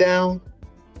Eddie went down,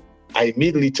 I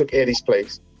immediately took Eddie's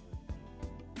place.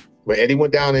 When Eddie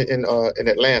went down in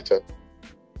Atlanta,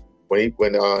 when he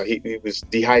was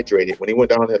dehydrated, when he went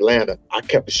down in Atlanta, I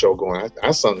kept the show going. I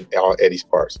sung all Eddie's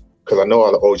parts because I know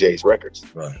all the OJ's records.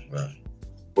 Right.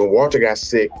 When Walter got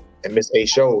sick and missed 8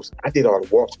 shows, I did all the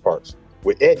Walt's parts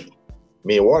with Eddie.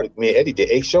 Me and Eddie did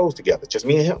 8 shows together, just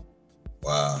me and him.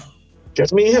 Wow.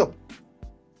 Just me and him.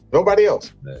 Nobody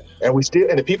else. Yeah.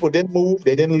 And the people didn't move.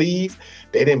 They didn't leave.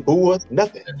 They didn't boo us.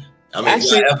 Nothing. I mean,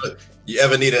 actually, you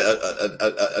ever need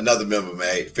another member,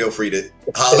 man, feel free to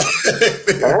holler.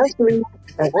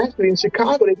 actually, in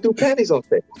Chicago, they threw panties on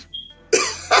stage.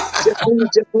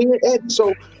 just me and Ed.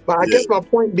 So, but I guess my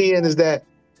point being is that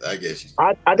I guess you.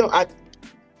 I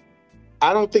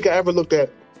don't think I ever looked at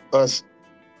us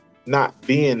not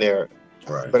being there.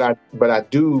 Right. But I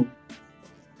do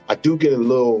get a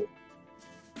little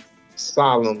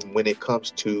solemn when it comes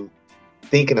to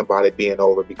thinking about it being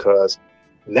over, because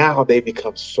now they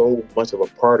become so much of a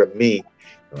part of me,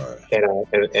 right.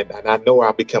 and I know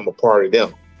I'll become a part of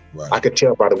them. Right. I could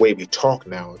tell by the way we talk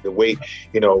now, the way,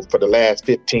 for the last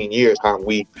 15 years, how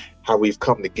we've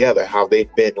come together, how they've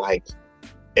been like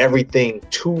everything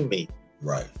to me.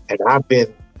 Right. And I've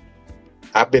been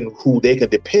I've been who they can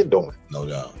depend on. No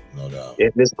doubt, no doubt.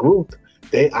 In this group,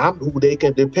 I'm who they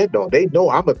can depend on. They know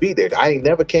I'm gonna be there. I ain't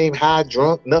never came high,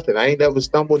 drunk, nothing. I ain't never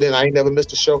stumbled in. I ain't never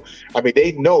missed a show. I mean,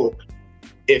 they know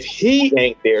if he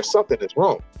ain't there, something is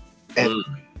wrong. And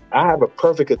I have a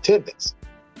perfect attendance.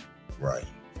 Right.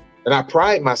 And I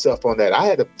pride myself on that. I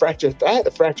had a fractured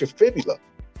fibula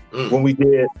when we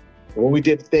did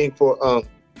the thing for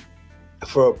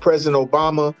President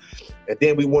Obama, and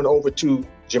then we went over to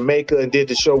Jamaica and did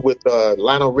the show with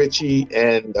Lionel Richie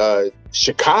and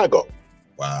Chicago.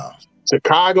 Wow.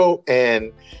 Chicago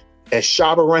and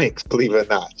Shabba Ranks, believe it or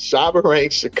not. Shabba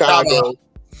Ranks, Chicago.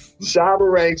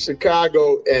 Shabba Ranks,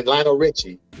 Chicago, and Lionel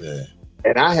Richie. Yeah.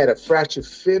 And I had a fractured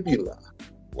fibula.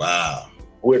 Wow.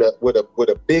 With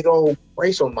a big old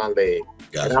brace on my leg.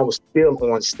 And I was still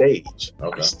on stage.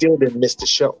 Okay. I still didn't miss the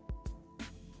show.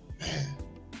 Man.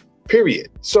 Period.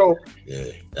 So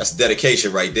yeah, that's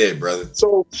dedication right there, brother.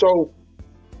 So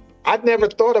I never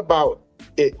thought about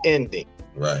it ending.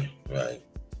 Right.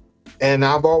 And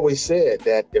I've always said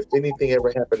that if anything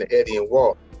ever happened to Eddie and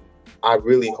Walt, I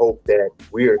really hope that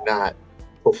we're not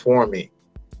performing,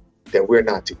 that we're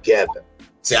not together.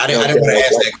 See, I didn't want to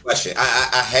ask that question.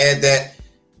 I had that,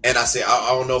 and I said I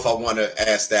don't know if I want to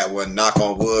ask that one. Knock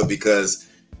on wood, because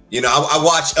I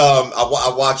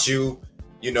watch you.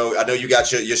 I know you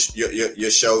got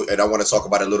your show, and I want to talk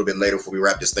about it a little bit later before we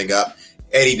wrap this thing up.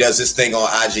 Eddie does this thing on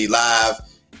IG Live,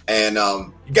 and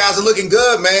you guys are looking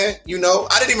good, man.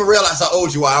 I didn't even realize how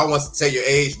old you are. I don't want to tell your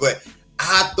age, but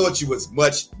I thought you was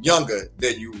much younger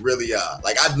than you really are.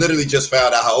 Like, I literally just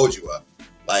found out how old you are.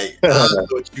 Like, I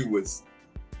thought you was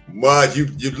much. You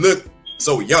look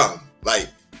so young. Like,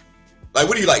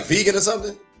 what are you, like, vegan or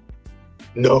something?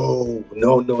 No.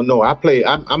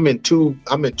 I'm in two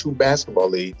basketball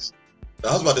leagues.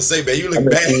 I was about to say, man, you look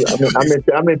bad.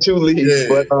 I'm in two leagues,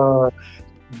 yeah.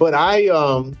 but I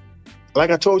like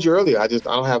I told you earlier, I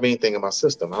don't have anything in my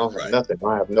system. I don't have nothing.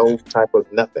 I have no type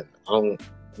of nothing.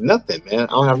 Nothing, man. I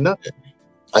don't have nothing.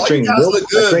 I drink milk. Look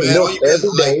good, man. Every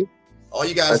day. All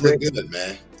you guys look good,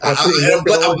 man. I'm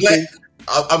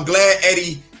glad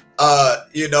Eddie,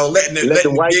 letting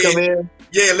the white come in.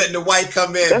 Yeah, letting the white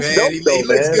come in. That's man. Dope, he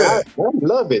looks good. I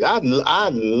love it. I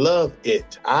love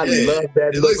it. I love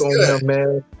that look on him,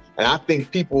 man. And I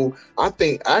think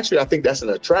that's an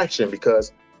attraction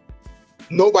because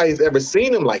nobody's ever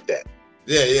seen him like that.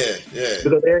 Yeah.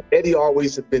 Because Eddie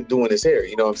always has been doing his hair,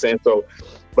 you know what I'm saying? So,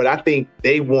 but I think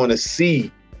they want to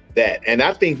see that. And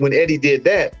I think when Eddie did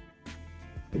that,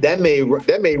 that made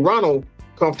Ronald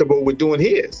comfortable with doing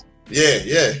his.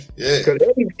 Yeah. Because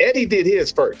Eddie did his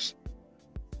first.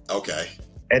 Okay.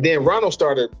 And then Ronald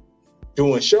started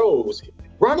doing shows.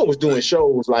 Ronald was doing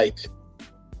shows like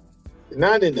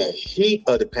not in the heat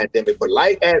of the pandemic, but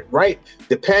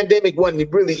the pandemic wasn't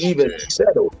really even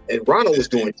settled, and Ronald was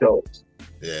doing shows.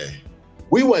 Yeah.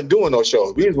 We wasn't doing those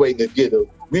shows. We was waiting to get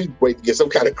some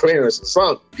kind of clearance or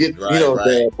something.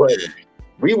 But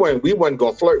we weren't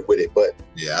gonna flirt with it. But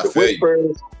yeah, the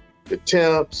Whispers, the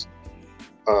Temps,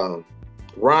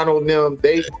 Ronald and them,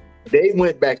 they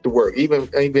went back to work. Even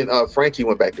Frankie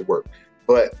went back to work.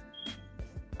 But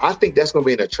I think that's going to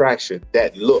be an attraction,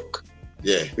 that look.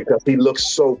 Yeah. Because he looks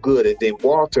so good. And then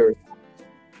Walter,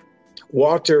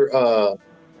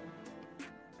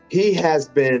 he has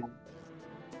been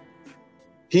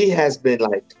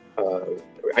like,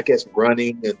 I guess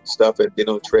running and stuff and been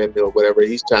on treadmill, whatever.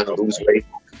 He's trying to lose weight.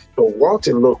 So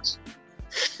Walter looks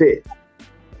fit.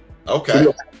 Okay.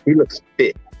 He looks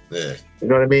fit. Yeah. You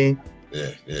know what I mean?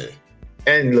 Yeah.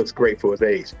 And he looks great for his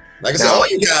age. Like I said, all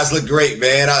you guys look great,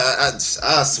 man. I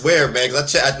swear, man.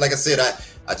 Because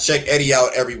I check Eddie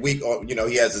out every week.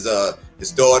 He has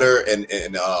his daughter and his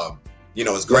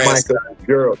grandson,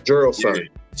 Gerald's son.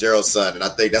 Gerald's son, and I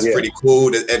think that's pretty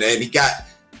cool. And he got.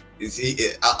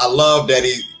 I love that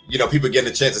people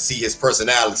getting a chance to see his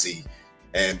personality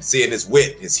and seeing his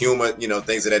wit, his humor,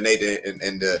 things of that nature,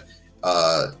 and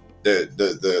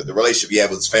the relationship he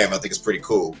had with his family. I think it's pretty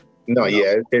cool. No,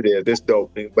 yeah, it is. It's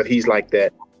dope. But he's like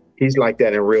that. He's like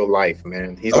that in real life,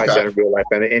 man. He's like that in real life,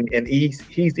 and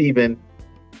he's even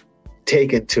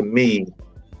taken to me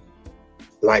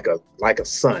like a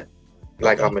son,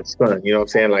 like I'm his son. You know what I'm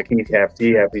saying? Like he have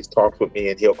these talks with me,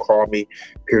 and he'll call me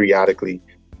periodically.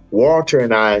 Walter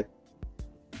and I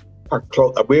are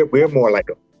close. We have more like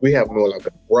a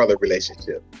brother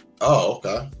relationship. Oh,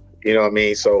 okay. You know what I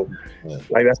mean? So,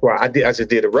 like that's why I just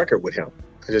did a record with him.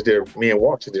 Me and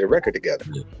Walter did a record together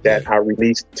that I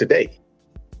released today,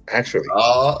 actually.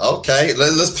 Oh, okay.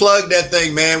 Let's plug that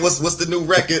thing, man. What's the new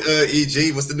record,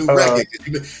 EG? What's the new record?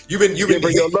 You've been doing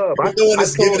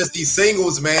this, giving us these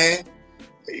singles, man.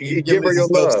 Give her your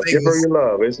love. Give her your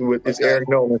love. It's Okay. Eric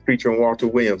Nolan featuring Walter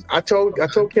Williams. I told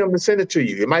Kim to send it to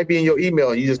you. It might be in your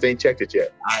email and you just ain't checked it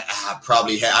yet. I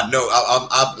probably have. I know.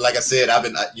 I like I said, I've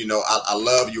been. I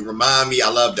love you. Remind me. I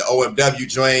love the OMW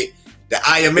joint. The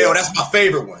IML. Yeah. That's my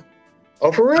favorite one.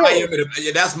 Oh, for real?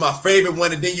 Yeah, that's my favorite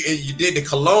one. And then you did the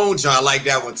Cologne joint. I like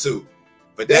that one too.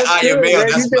 But that IML.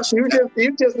 Good,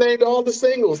 you just named all the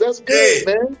singles. That's good,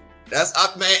 man.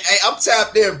 Man, hey, I'm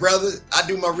tapped in, brother. I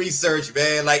do my research,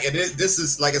 man. Like, and this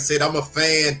is, like I said, I'm a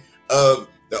fan of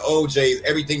the OJs,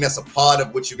 everything that's a part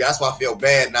of what you got. That's why I feel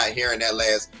bad not hearing that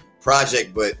last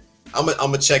project, but I'm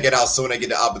gonna check it out soon. I get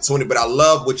the opportunity, but I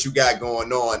love what you got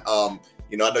going on. I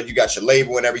know you got your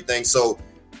label and everything. So,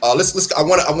 let's. I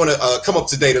want to come up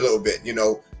to date a little bit. I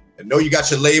know you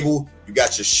got your label, you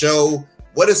got your show.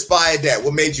 What inspired that?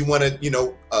 What made you want to,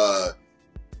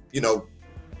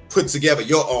 put together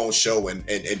your own show and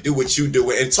do what you do,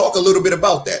 and talk a little bit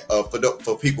about that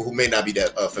for people who may not be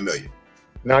that familiar.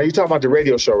 Now you're talking about the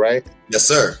radio show, right? Yes,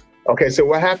 sir. Okay, so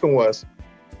what happened was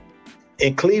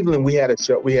in Cleveland we had a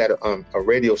show. We had a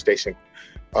radio station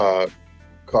called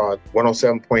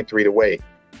 107.3 The Wave.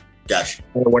 Gotcha.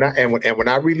 And when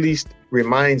I released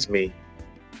Reminds Me,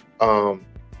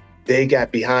 they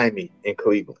got behind me in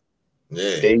Cleveland.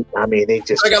 Yeah. They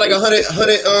just. I got like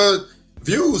 100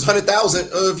 views,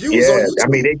 100,000 views. Yeah, on YouTube. I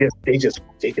mean, they just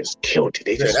killed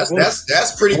it.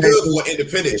 That's pretty good for an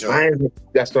independent joint.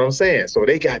 That's what I'm saying. So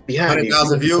they got behind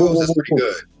 100,000 views. That's pretty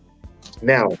good.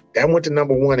 Now that went to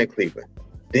number 1 in Cleveland.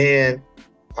 Then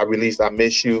I released "I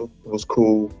Miss You." It was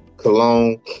cool.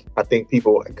 Cologne. I think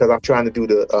people, because I'm trying to do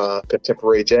the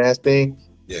contemporary jazz thing.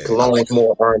 Yeah, Cologne was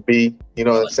more R&B. You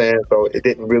know what I'm saying? So it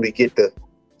didn't really get the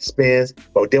spins.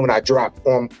 But then when I dropped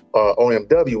on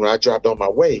OMW, when I dropped On My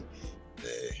Way.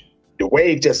 The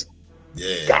Wave just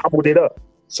gobbled it up.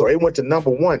 So it went to number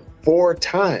 1 4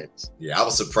 times. Yeah, I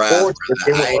was surprised. It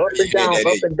went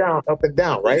up and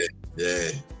down, right? Yeah.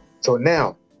 So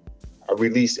now I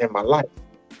released In My Life.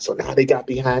 So now they got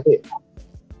behind it.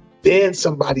 Then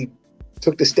somebody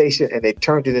took the station and they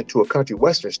turned it into a country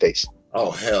western station. Oh,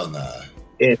 hell nah.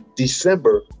 In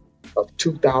December of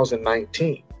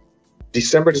 2019.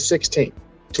 December the 16th,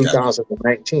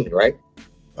 2019, right?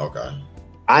 Okay.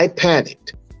 I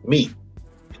panicked. Me.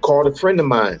 Called a friend of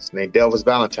mine named Delvis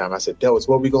Valentine. I said, Delvis,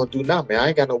 what are we going to do now, man? I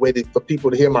ain't got no way for people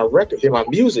to hear my record, hear my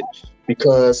music,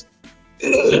 because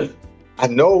I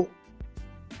know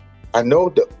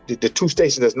the 2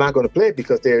 stations that's not going to play it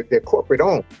because they're corporate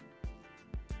owned.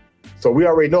 So we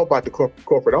already know about the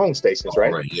corporate owned stations,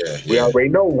 right? Yeah. We already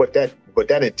know what that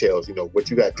entails, what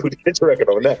you got to do to get your record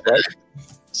on that, right?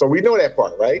 So we know that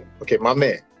part, right? Okay, my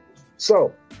man.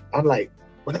 So I'm like,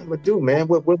 what I'm going to do, man?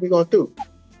 What we going to do?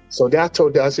 So then I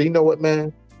said, you know what,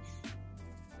 man?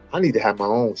 I need to have my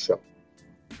own show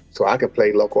so I can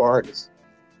play local artists.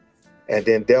 And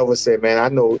then Delvis said, man, I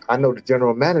know the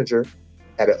general manager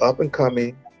at an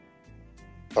up-and-coming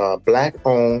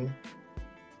Black-owned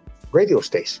radio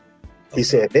station. He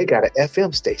said, they got an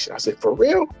FM station. I said, for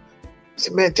real? He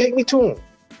said, man, take me to him.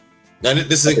 Now,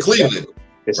 this is in Cleveland.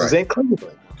 This is in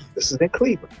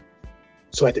Cleveland.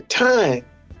 So at the time,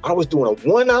 I was doing a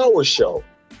 1-hour show.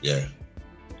 Yeah.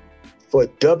 For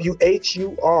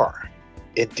WHUR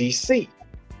in DC.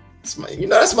 That's my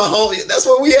home. That's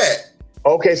where we at.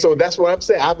 Okay, so that's what I'm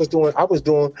saying. I was doing a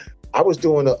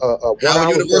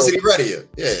 1-hour University Radio.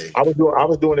 Yeah. I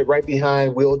was doing it right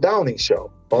behind Will Downing's show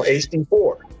on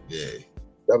HD4. Yeah.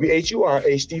 WHUR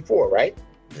HD4, right?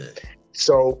 Yeah.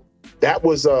 So that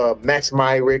was Max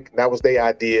Myrick. That was their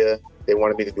idea. They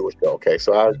wanted me to do a show. Okay,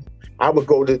 so I would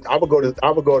go to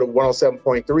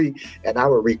 107.3 and I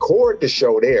would record the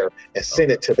show there and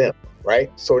send it to them,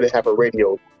 right? So they have a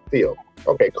radio feel.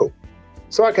 Okay, cool.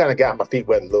 So I kind of got my feet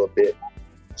wet a little bit.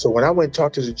 So when I went and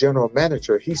talked to the general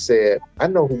manager, he said, I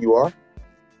know who you are.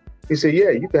 He said,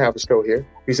 yeah, you can have a show here.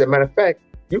 He said, matter of fact,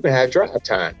 you can have drive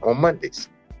time on Mondays.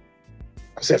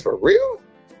 I said, for real?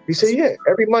 He said, yeah,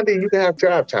 every Monday you can have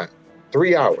drive time,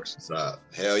 3 hours.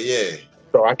 Hell yeah.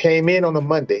 So I came in on a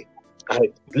Monday.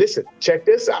 Listen, check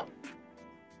this out.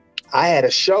 I had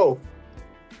a show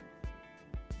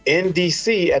in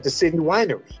DC at the City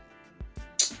Winery.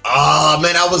 Ah,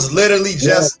 man, I was literally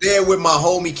just there with my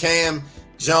homie Cam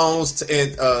Jones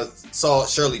and saw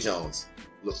Shirley Jones.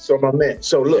 Look. So my man,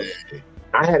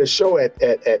 I had a show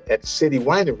at City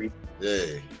Winery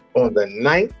on the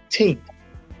 19th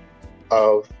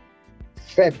of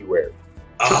February,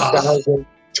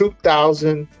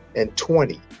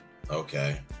 2020.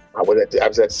 Okay. I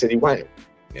was at City Winery.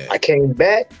 Yeah. I came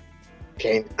back,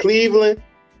 came to Cleveland,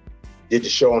 did the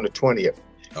show on the 20th.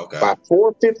 Okay. By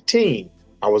 4:15,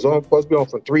 I was supposed to be on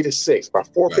from 3 to 6. By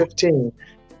 4:15,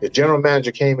 The general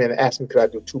manager came in and asked me, could I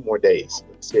do 2 more days?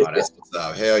 I said, Oh, that's what's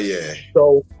up. Hell yeah.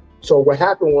 So what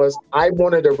happened was I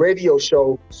wanted a radio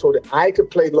show so that I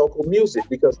could play local music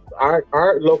because our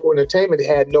local entertainment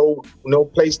had no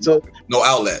place to... No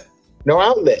outlet. No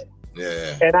outlet.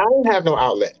 Yeah. And I didn't have no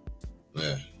outlet.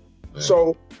 Yeah.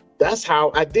 So that's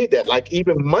how I did that. Like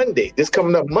even Monday, this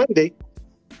coming up Monday,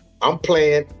 I'm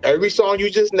playing every song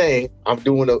you just named. I'm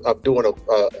doing a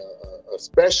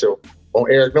special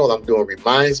on Eric Nolan. I'm doing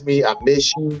Reminds Me, I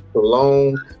Miss You,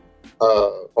 Alone,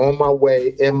 On My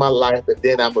Way, In My Life, and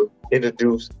then I'm going to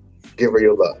introduce Give Her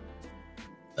Your Love.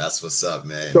 That's what's up,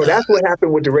 man. So that's what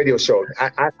happened with the radio show.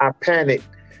 I panicked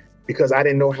because I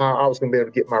didn't know how I was going to be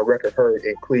able to get my record heard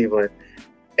in Cleveland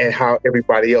and how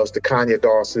everybody else, the Kanye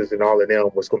Dawsons and all of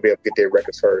them, was going to be able to get their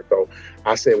records heard. So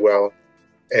I said, well,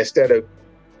 instead of,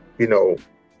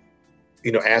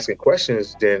 asking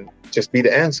questions, then just be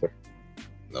the answer.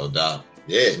 No doubt.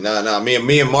 Yeah, no.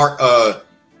 Me and Mark, I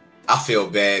feel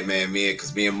bad, man,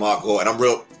 because me and Mark Gore, and I'm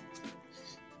real.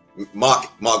 Mark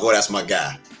Gore, that's my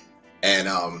guy. And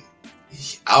I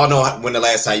don't know when the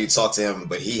last time you talked to him,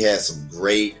 but he has some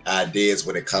great ideas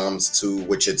when it comes to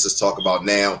what you're just talking about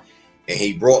now. And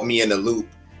he brought me in the loop.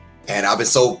 And I've been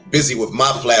so busy with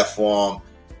my platform.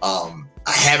 I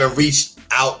haven't reached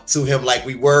out to him like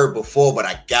we were before, but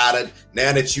I gotta,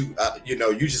 now that you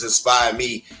just inspired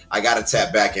me, I gotta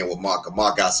tap back in with Mark.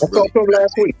 Mark got some really from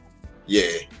last week. Yeah.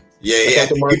 He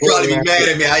probably be mad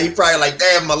at me. He probably like,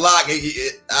 damn, Malak.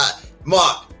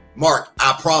 Mark,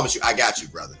 I promise you, I got you,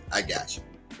 brother. I got you.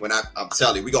 When I'm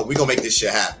telling you, we gonna make this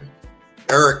shit happen.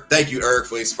 Eric, thank you, Eric,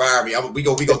 for inspiring me. We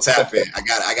go tap in.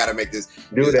 I gotta make this.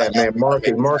 Do that, man.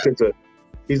 Mark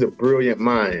is a brilliant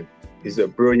mind. He's a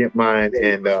brilliant mind,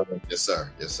 and yes,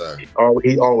 sir.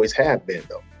 He always have been,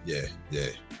 though. Yeah.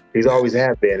 He's always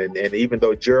have been, and even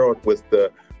though Gerald was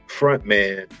the front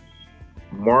man,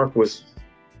 Mark was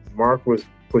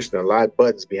pushing a lot of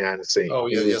buttons behind the scenes. Oh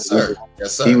yeah, yes, sir.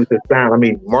 He was the sound. I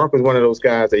mean, Mark was one of those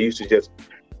guys that used to just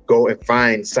go and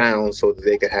find sounds so that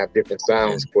they could have different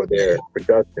sounds for their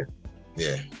production.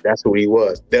 Yeah, that's who he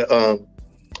was.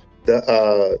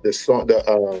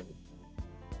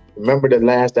 Remember the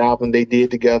last album they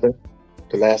did together?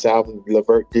 The last album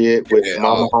Levert did with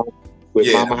Mama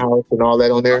House and all that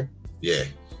on there? Yeah.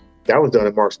 That was done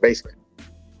in Mark's basement.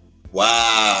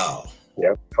 Wow.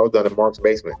 Yeah, that was done in Mark's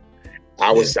basement.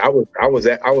 I was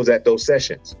at those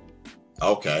sessions.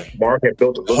 Okay. Mark had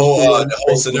built the whole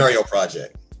scenario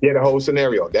project. Yeah, the whole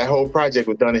scenario. That whole project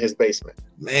was done in his basement.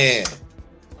 Man,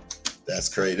 that's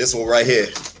crazy. This one right here.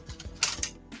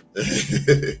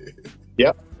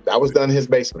 Yep. That was done in his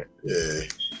basement.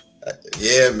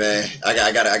 Yeah, man.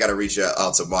 I gotta reach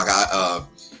out to Mark.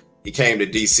 He came to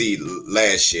DC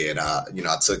last year, and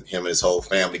I took him and his whole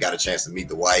family. Got a chance to meet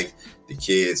the wife, the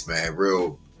kids. Man,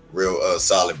 real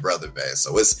solid brother, man.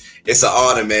 So it's an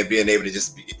honor, man, being able to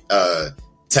just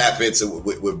tap into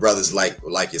with brothers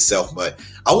like yourself. But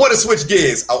I want to switch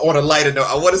gears. I want to lighten up.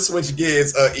 I want to switch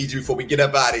gears, EG, before we get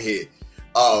up out of here.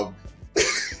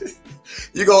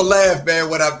 You're gonna laugh, man.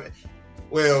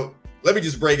 Well, let me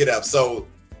just break it up. So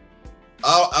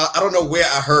I don't know where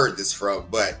I heard this from,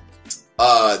 but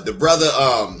the brother,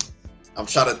 I'm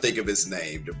trying to think of his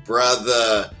name. The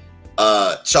brother,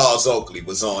 Charles Oakley,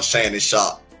 was on Shannon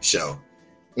Sharp show.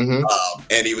 Mm-hmm.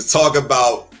 And he was talking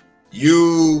about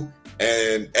you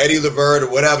and Eddie Levert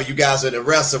or whatever. You guys are in a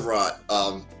restaurant.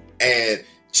 And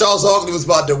Charles Oakley was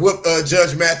about to whip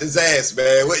Judge Mathis' ass,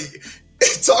 man.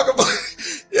 Talk about,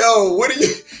 what are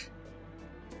you...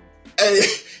 Hey,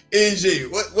 EG,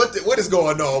 what is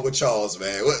going on with Charles,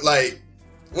 man?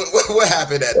 What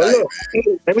happened that night,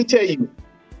 man? Let me tell you.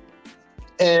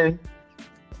 And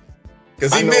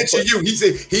because he mentioned you.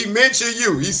 He mentioned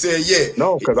you. He said, yeah.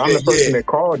 No, because I'm the person that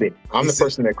called him. I'm the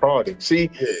person that called him.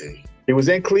 See, he was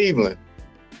in Cleveland.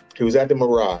 He was at the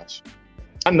Mirage.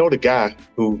 I know the guy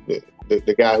who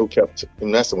the guy who kept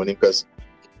messing with him because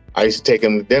I used to take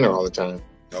him to dinner all the time.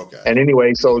 Okay. And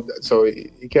anyway, so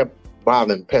he kept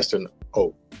bothering, pestering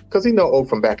Oak because he know Oak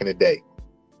from back in the day.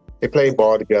 They played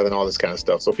ball together and all this kind of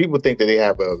stuff. So people think that they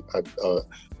have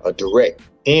a direct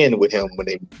in with him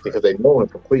because they know him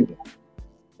from Cleveland.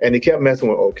 And he kept messing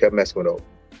with Oak. And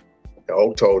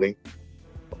Oak told him,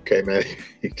 "Okay, man,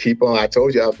 you keep on. I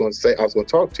told you I was going to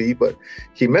talk to you, but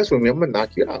keep messing with me, I'm going to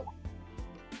knock you out."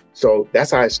 So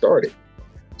that's how it started.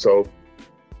 So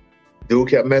dude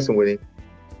kept messing with him.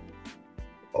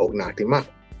 Oak knocked him out.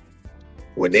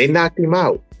 When they knocked him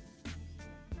out,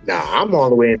 now I'm all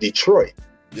the way in Detroit.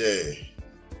 Yeah.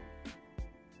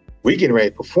 We getting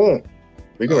ready to perform.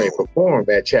 We're getting ready to perform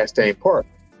at Chastain Park.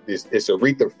 It's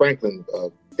Aretha Franklin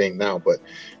thing now, but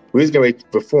We was going to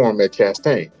perform at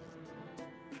Chastain.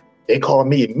 They called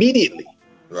me immediately.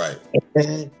 Right.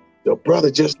 Man, your brother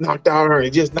just knocked out Ernie.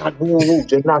 Just knocked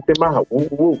him out. Woo,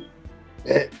 woo.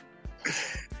 Man.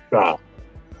 Nah.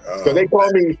 So they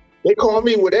call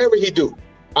me whatever he do.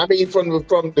 I mean, from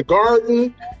the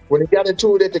Garden, when he got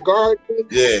into it at the Garden,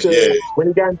 when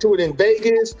he got into it in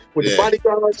Vegas with the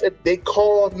bodyguards, they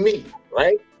called me,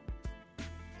 right?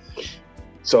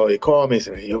 So they called me and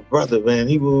said, your brother, man,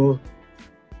 he will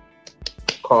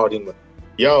called him,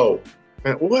 yo,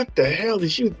 man, what the hell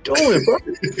is you doing, bro?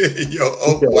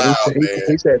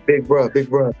 He said, big bro,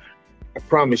 I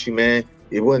promise you, man,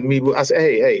 it wasn't me. I said,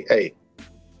 hey,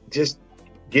 just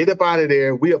get up out of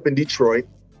there. We up in Detroit.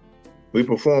 We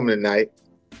performing tonight.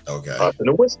 Okay. Us and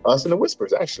the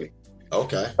Whispers, actually.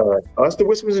 Okay. Us, the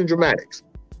Whispers, and Dramatics.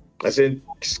 I said,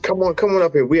 just come on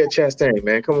up here. We at Chastain,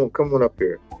 man. Come on up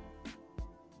here.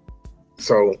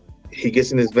 So he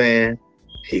gets in his van.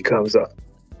 He comes up.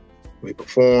 We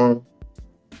perform.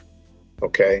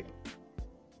 Okay.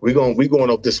 We going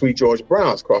up to Sweet George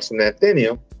Brown's, crossing that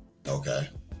Athenaeum. Okay.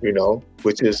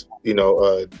 Which is,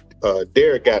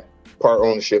 Derek got part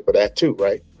ownership of that too,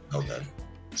 right? Okay.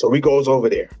 So we goes over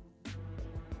there.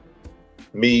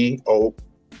 Me, Oak,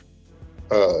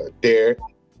 Derek,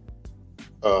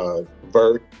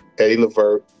 Vert, Eddie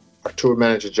LeVert, our tour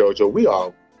manager JoJo, we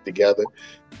all together.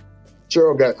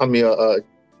 Oak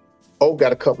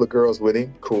got a couple of girls with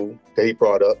him, cool, that he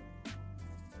brought up.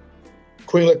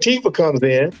 Queen Latifah comes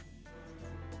in.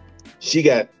 She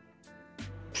got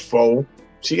four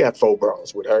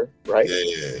bras with her, right?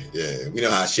 Yeah. We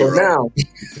know how she rolls.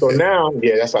 So now,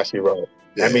 that's how she rolls.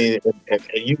 Yeah. I mean, and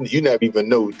you never even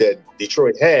knew that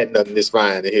Detroit had nothing this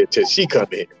fine in here till she come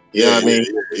in. You know what I mean?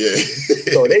 Yeah.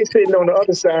 So they sitting on the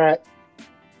other side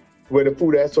where the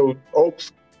food at. So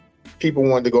Oaks people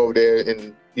wanted to go over there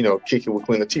and kick it with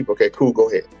Queen Latifah. Okay, cool, go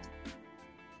ahead.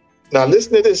 Now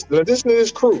listen to this. Listen to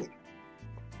this crew.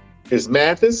 It's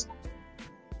Mathis,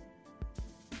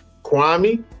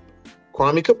 Kwame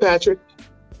Kirkpatrick.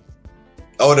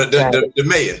 Oh, the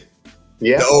mayor.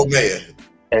 Yeah. The old mayor.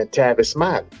 And Tavis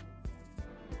Smiley.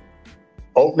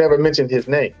 Oak never mentioned his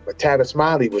name, but Tavis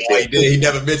Smiley was there. He did. He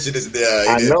never mentioned his name.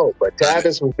 I know, but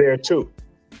Tavis was there too.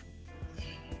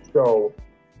 So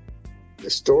the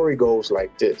story goes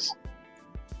like this.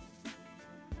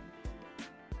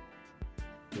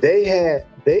 They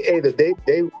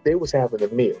was having a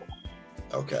meal.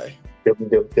 Okay.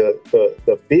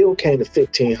 The bill came to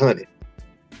 $1,500.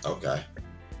 Okay.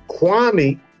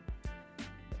 Kwame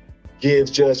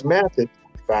gives Judge Mathis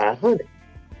 $500.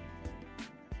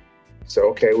 So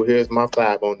okay, well here's my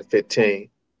 5 on the 15.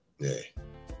 Yeah.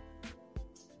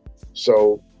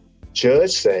 So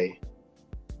Judge say,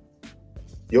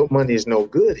 your money is no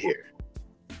good here.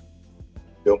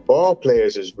 The ball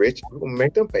players is rich. We're gonna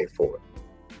make them pay for it.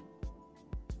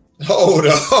 Hold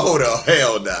on,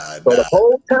 hell nah. So the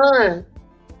whole time,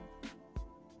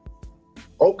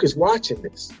 Oak is watching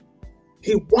this.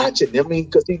 He watching. I mean,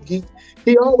 because he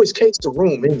always cases the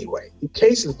room anyway. He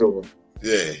cases the room.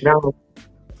 Yeah. Now,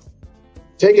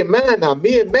 take in mind now,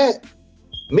 me and Matt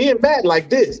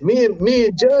like this. Me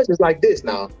and Judge is like this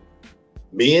now.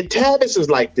 Me and Tavis is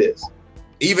like this.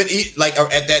 Even like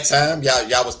at that time,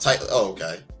 y'all was tight. Oh,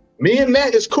 okay. Me and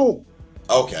Matt is cool.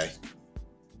 Okay.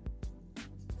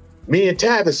 Me and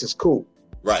Tavis is cool.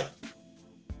 Right.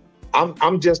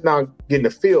 I'm just now getting a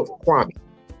feel for Kwame.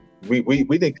 We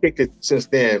didn't kick it since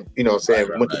then,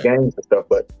 went to games and stuff,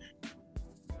 but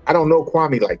I don't know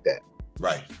Kwame like that.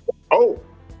 Right. Oh,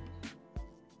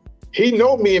 he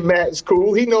know me and Matt is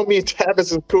cool. He know me and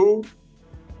Tavis is cool.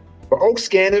 But Oak's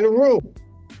scanning the room.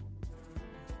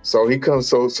 So he comes,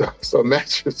 so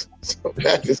Matt just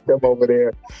come over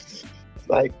there,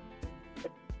 like,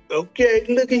 okay,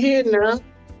 look at here now.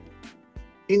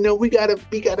 We got a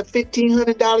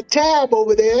 $1,500 tab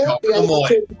over there. Oh, come on,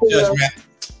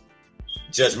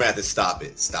 Judge Mathis, stop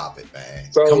it,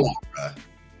 man. So, come on, bro.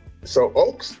 So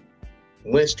Oaks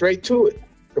went straight to it.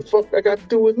 The fuck that got to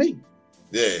do with me?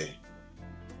 Yeah.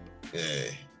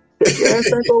 Take your ass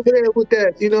back over there with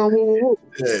that,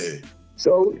 Yeah.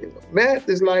 So Matt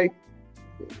is like,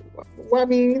 well, I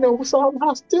mean, what's all the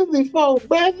hostility for,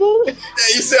 brother? Yeah,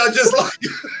 you sound just like you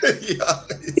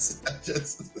sound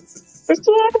just. What's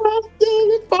all the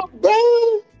hostility for,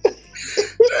 brother?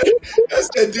 That's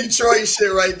that Detroit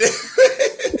shit right there.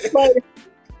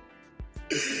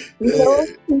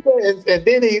 And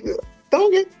then he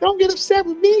don't get upset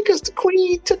with me because the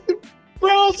queen took the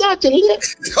bras out your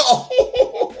lips.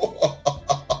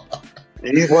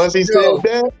 Once he said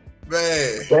that,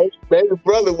 man, baby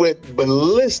brother went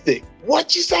ballistic.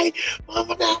 What you say?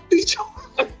 Mama, now beat you.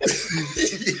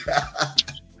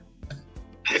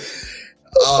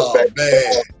 Oh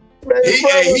man,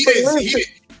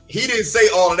 he didn't say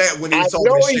all of that when he was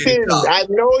talking to Shannon Sharpe. I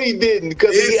know he didn't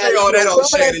because he didn't say all that on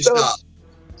Shannon Sharpe.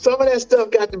 Some of that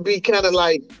stuff got to be kind of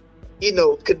like,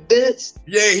 condensed.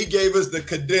 Yeah, he gave us the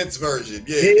condensed version.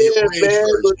 Yeah, man.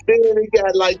 But then he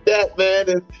got like that, man,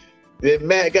 and then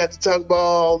Matt got to talk about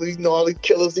all these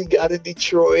killers he got in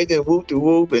Detroit and whoop de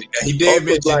whoop. And he did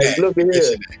mention that. Look at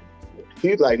here.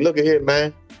 He's like, look at here,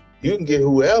 man. You can get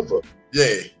whoever.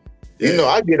 Yeah.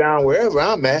 I get on wherever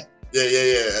I'm at.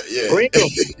 Yeah.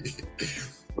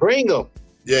 Bring them.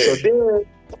 Yeah. So then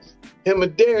him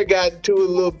and Derek got into it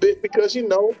a little bit because,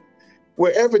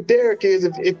 wherever Derek is,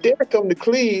 if Derek come to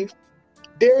Cleve,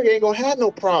 Derek ain't gonna have no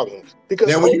problems. Because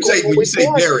now when you say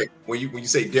Derek, when you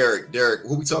say Derek,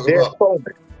 who we talking about?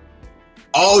 Coleman.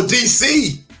 Oh,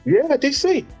 DC. Yeah,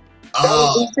 DC.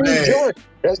 DC's joint.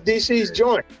 That's DC's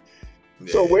joint.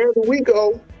 Yeah. So wherever we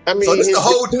go, I mean, so this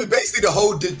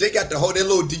they got their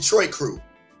little Detroit crew.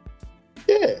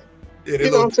 Yeah. You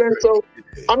know what I'm saying? So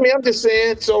I mean, I'm just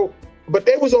saying. So, but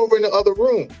they was over in the other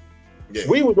room. Yeah.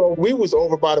 We was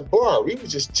over by the bar. We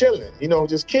was just chilling,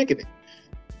 just kicking it.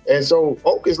 And so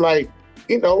Oak is like,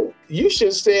 you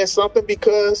should say something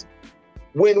because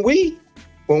when we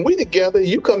together,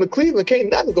 you come to Cleveland, can't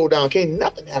nothing go down, can't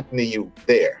nothing happen to you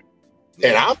there. Yeah.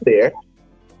 And I'm there.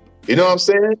 You know what I'm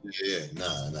saying? Yeah,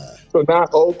 nah. So now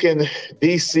Oak and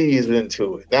DC is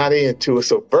into it. Now they into it.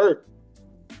 So Bert,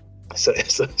 so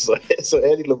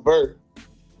Eddie LeVert.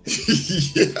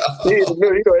 Eddie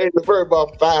LeVert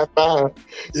about 5'5".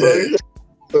 Yeah.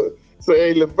 So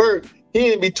Eddie LeVert,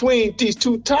 he in between these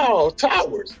two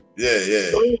towers. Yeah.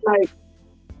 So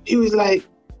he was like,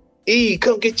 E,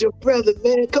 come get your brother,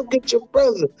 man. Come get your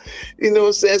brother. You know what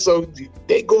I'm saying? So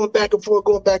they going back and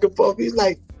forth. He's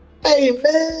like, hey,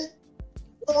 man,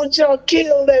 why don't y'all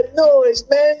kill that noise,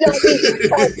 man? Y'all need to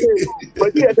stop this.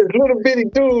 But he had this little bitty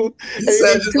dude. And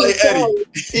just like Eddie.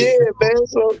 Yeah, man.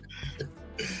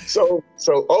 So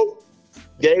Oak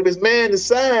gave his man the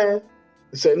sign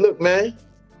and said, look, man,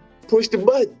 push the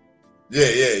button. Yeah.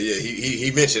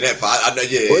 He mentioned that. I know.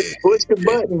 Yeah. Push the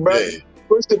button, bro. Yeah.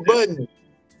 Push the button.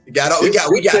 We got all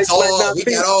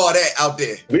that out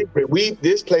there.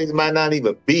 This place might not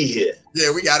even be here.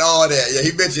 Yeah, we got all that. Yeah,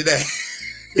 he mentioned that.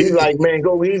 He's like, man,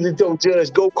 go easy to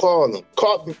Judge. Go call him.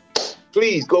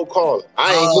 Please go call him.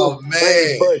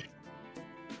 It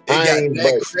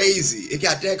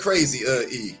got that crazy.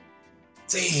 E.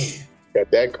 Damn. Got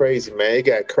that crazy, man. It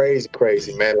got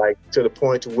crazy, man. Like to the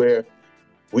point to where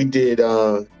we did.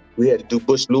 We had to do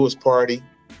Bush Lewis party.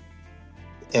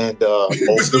 And Bush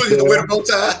Lewis used to wear a bow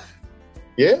tie.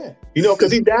 Yeah,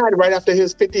 because he died right after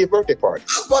his 50th birthday party.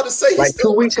 I was about to say, like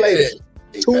 2 weeks later.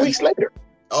 2 weeks later.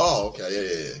 Oh,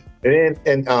 okay, yeah.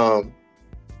 And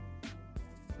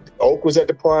Oak was at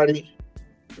the party.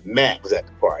 Matt was at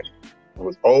the party. It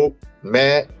was Oak,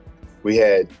 Matt. We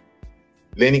had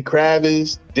Lenny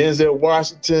Kravitz, Denzel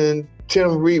Washington,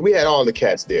 Tim Reed. We had all the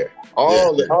cats there.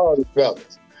 All the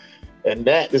fellas. And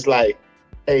Matt is like,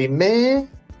 hey, man,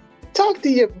 talk to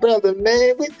your brother,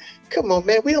 man. Come on,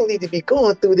 man. We don't need to be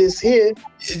going through this here.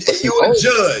 You a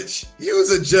judge. You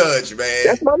was a judge, man.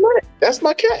 That's my man. That's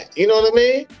my cat. You know what I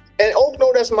mean? And Oak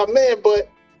know that's my man, but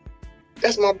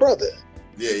that's my brother.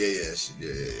 Yeah.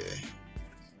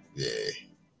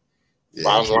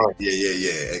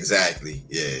 Exactly.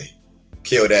 Yeah.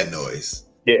 Kill that noise.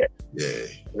 Yeah. Yeah. You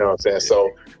know what I'm saying? Yeah.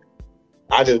 So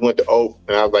I just went to Oak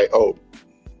and I was like, Oak,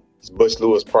 it's Bush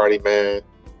Lewis party, man.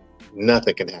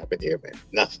 Nothing can happen here, man.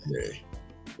 Nothing. Yeah.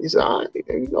 He said, I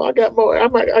got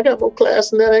more class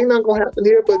than that. Ain't nothing gonna happen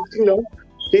here, but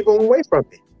keep them away from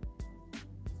me.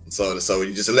 So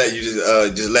you just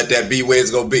let that be where it's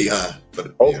gonna be, huh?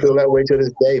 Oak feel that way to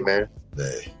this day, man.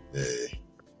 Yeah.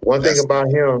 One thing about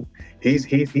him, he's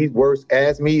worse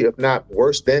as me, if not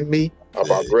worse than me,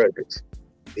 about grudges.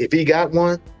 If he got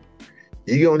one,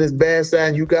 you get on his bad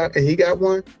side and he got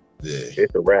one,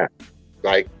 it's a wrap.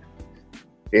 Like,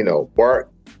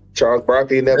 Charles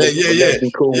Barkley never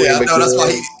be cool with him. That's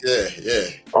why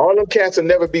all them cats will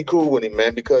never be cool with him,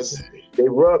 man, because they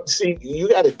you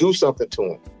got to do something to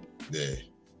him. Yeah.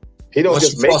 He don't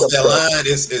just make up stuff. Line,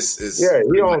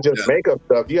 he don't just make up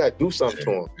stuff. You got to do something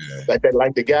to him. Yeah.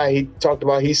 Like the guy he talked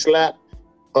about, he slapped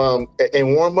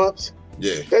in warm-ups.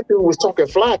 Yeah. That dude was talking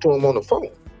fly to him on the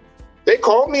phone. They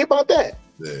called me about that.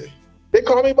 Yeah. They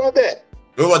called me about that.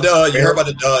 What about you heard about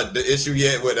the issue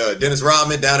yet with Dennis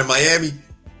Rodman down in Miami?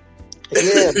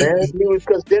 Yeah, man.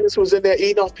 Because Dennis was in there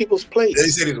eating off people's plates. They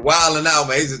said he's wilding out,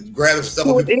 man. He's just grabbing stuff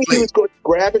off people's plates. He was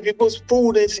grabbing people's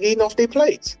food and eating off their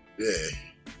plates. Yeah.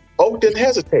 Oak didn't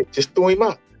hesitate. Just threw him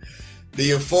out.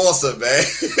 The enforcer, man.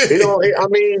 I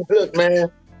mean, look,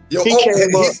 man. Yo, he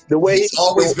came up the way he's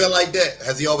always been like that.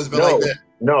 Has he always been like that?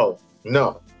 No.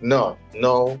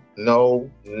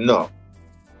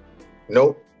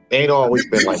 Nope. Ain't always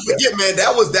been like that. Yeah, man,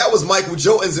 that was Michael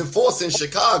Jordan's enforcer in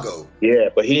Chicago. Yeah,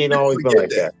 but he ain't always been like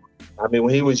that. I mean,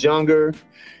 when he was younger,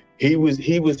 he was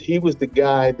the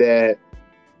guy that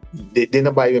didn't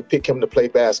nobody even pick him to play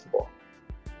basketball.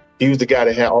 He was the guy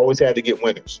that always had to get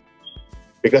winners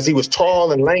because he was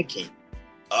tall and lanky.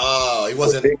 Oh, he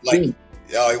wasn't like.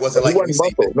 Oh, he wasn't like. He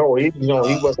wasn't muscle. No, he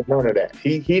wasn't none of that.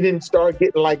 He didn't start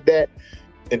getting like that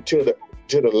until the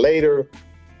latter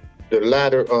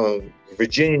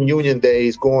Virginia Union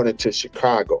days going into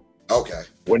Chicago. Okay.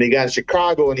 When he got to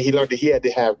Chicago and he learned that he had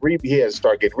to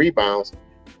start getting rebounds,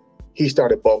 he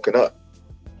started bulking up.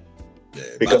 Yeah.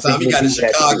 Because by the time he got to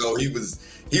Chicago, he was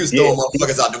throwing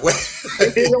motherfuckers out the way.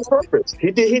 He did it on purpose.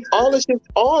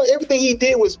 Everything he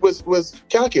did was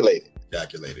calculated.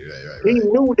 Calculated, right. He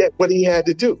knew that what he had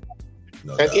to do.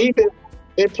 No and doubt. Even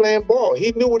in playing ball,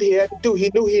 he knew what he had to do. He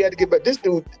knew he had to get back. This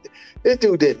dude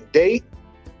didn't date.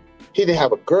 He didn't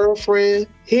have a girlfriend.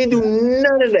 He didn't do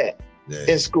none of that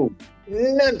in school.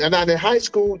 None. Not in high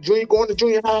school, going to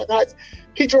junior high.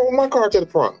 He drove my car to the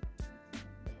prom.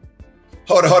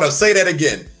 Hold on. Say that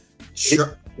again.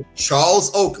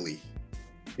 Charles Oakley.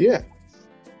 Yeah.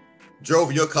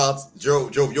 Drove your car to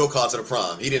the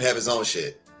prom. He didn't have his own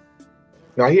shit.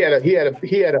 No, he had a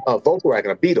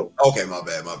Volkswagen, a Beetle. Okay, my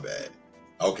bad.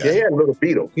 Okay. Yeah, he had a little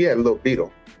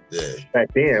Beetle. Yeah.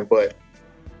 Back then, but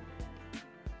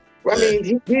I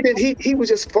mean, he was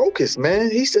just focused,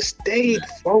 man. He just stayed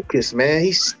focused, man.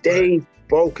 He stayed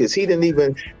focused. He didn't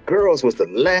even, girls was the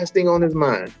last thing on his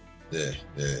mind. Yeah.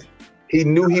 He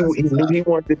knew he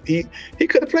wanted he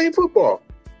could have played football.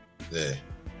 Yeah.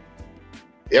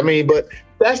 I mean, but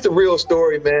that's the real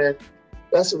story, man.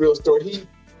 That's the real story.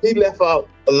 He left out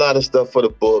a lot of stuff for the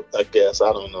book, I guess.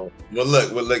 I don't know. Well,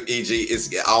 look, EG.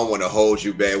 I don't want to hold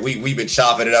you, man. We've been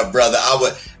chopping it up, brother.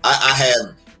 I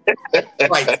have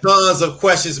like tons of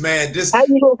questions, man. How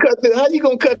you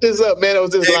gonna cut this up, man? It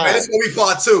was just man, this gonna be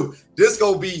part 2. This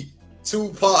gonna be 2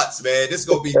 parts, man. This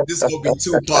gonna be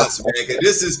 2 parts, man.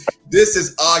 Cause this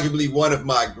is arguably one of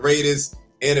my greatest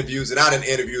interviews, and I done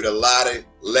interviewed a lot of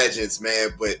legends, man.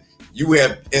 But you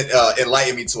have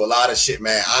enlightened me to a lot of shit,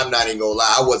 man. I'm not even gonna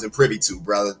lie, I wasn't privy to,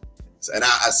 brother. And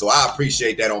so I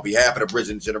appreciate that on behalf of the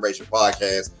Bridging the Generation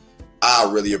podcast. I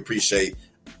really appreciate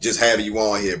just having you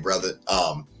on here, brother.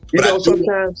 I'm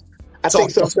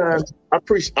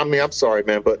sorry,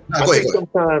 man, but I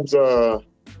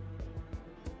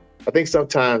think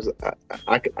sometimes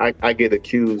I get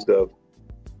accused of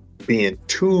being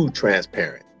too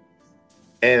transparent,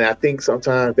 and I think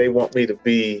sometimes they want me to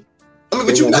be. I mean,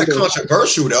 but you're not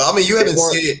controversial, though. I mean, you haven't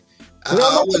said it.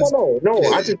 No.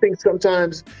 I just think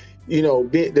sometimes,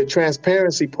 the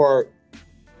transparency part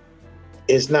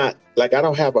is not like I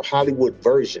don't have a Hollywood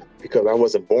version because I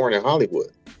wasn't born in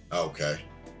Hollywood. Okay.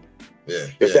 Yeah.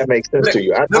 If that makes sense to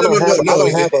you.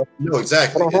 No,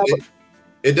 exactly.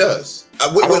 It does.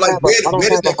 Where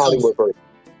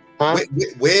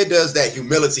does that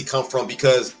humility come from?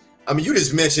 Because I mean, you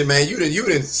just mentioned, man, you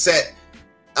didn't sat.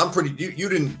 You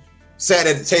didn't sat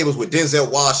at the tables with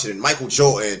Denzel Washington, Michael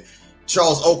Jordan,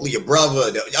 Charles Oakley, your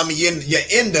brother. I mean, you're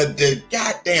in the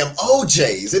goddamn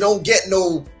OJs. It don't get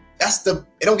no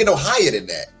higher than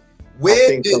that.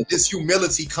 Where did this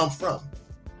humility come from?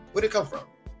 Where did it come from?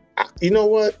 You know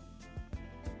what?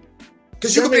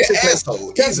 Because you can be an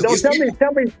asshole.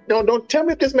 Don't tell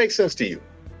me if this makes sense to you.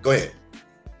 Go ahead.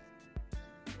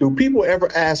 Do people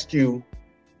ever ask you,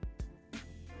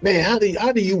 man, how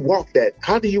do you walk that?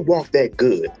 How do you walk that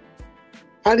good?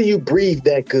 How do you breathe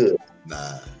that good?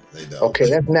 Nah, they don't. Okay,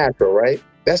 that's natural, right?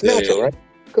 That's natural, right?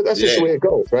 Because that's just the way it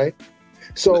goes, right?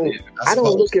 So I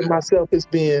don't look at myself as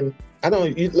being.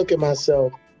 You look at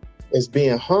myself as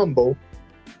being humble,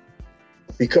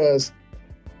 because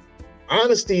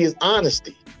honesty is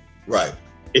honesty. Right.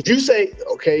 If you say,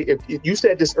 okay, if you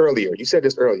said this earlier, you said,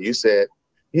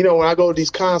 when I go to these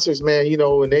concerts, man,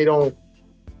 and they don't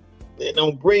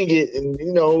bring it, and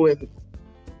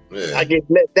I get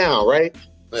let down, right?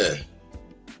 Yeah.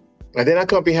 And then I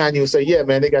come behind you and say, yeah,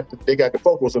 man, they got the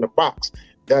vocals in the box,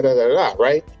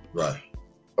 right? Right.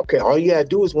 Okay, all you gotta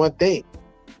do is one thing,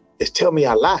 is tell me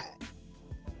I lied.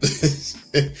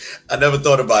 I never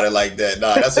thought about it like that.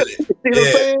 Nah, that's it. See what I'm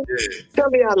saying? Yeah. Tell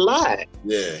me I lied.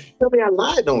 Yeah. Tell me I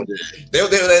lied on you.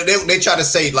 They try to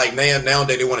say, like,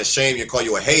 nowadays they want to shame you and call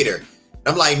you a hater.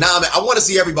 I'm like, nah, man, I want to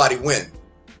see everybody win.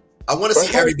 I want to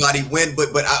see everybody win,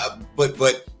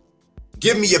 but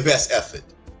give me your best effort.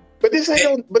 But this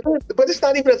ain't but it's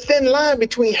not even a thin line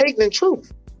between hating and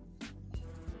truth.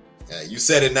 Yeah, you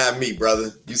said it, not me,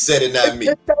 brother. You said it, not me.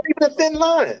 It's not even a thin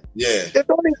line. Yeah. There's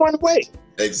only one way.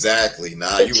 Exactly.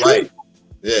 Nah, It's you're right.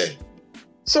 Yeah.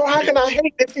 So how can I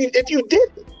hate if you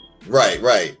didn't? Right.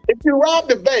 If you robbed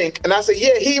the bank and I say,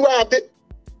 yeah, he robbed it,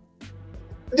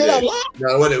 did I lie?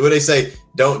 No, what they say?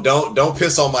 Don't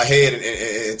piss on my head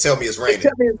and tell me it's raining.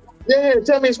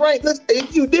 Tell me it's right. Listen,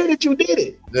 if you did it, you did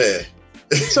it. Yeah.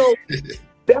 So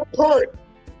that part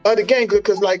of the game,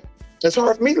 because like it's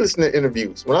hard for me to listen to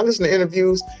interviews. When I listen to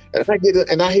interviews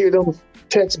and I hear those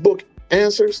textbook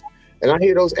answers, and I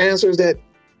hear those answers that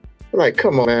I'm like,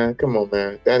 come on,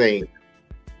 man. That ain't.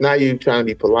 Now you trying to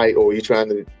be polite, or you trying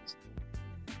to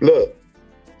look.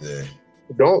 Yeah.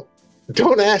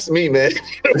 Don't ask me, man.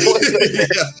 But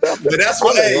that's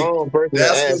what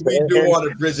we do on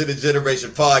the Bridging the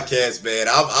Generation podcast, man.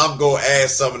 I'm gonna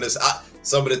ask some of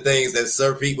the things that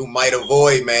certain people might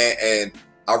avoid, man. And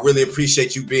I really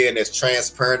appreciate you being as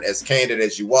transparent, as candid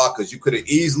as you are, because you could have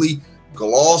easily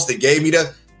glossed and gave me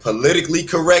the politically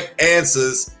correct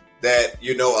answers that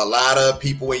a lot of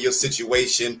people in your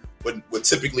situation would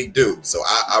typically do. So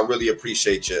I really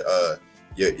appreciate your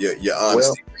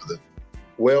honesty, brother.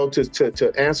 Well,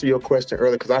 to answer your question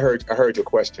earlier, because I heard your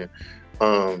question.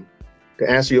 To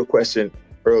answer your question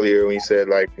earlier when you said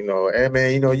like, hey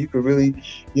man, you could really,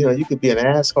 you could be an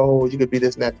asshole, you could be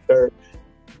this and that, the third.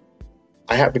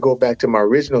 I have to go back to my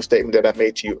original statement that I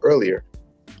made to you earlier.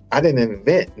 I didn't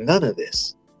invent none of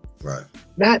this. Right.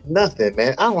 Not nothing,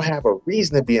 man. I don't have a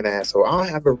reason to be an asshole. I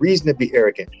don't have a reason to be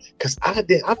arrogant because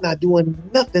I'm not doing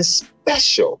nothing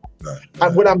special.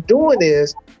 Right. What I'm doing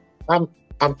is I'm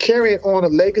carrying on a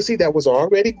legacy that was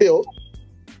already built,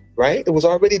 right? It was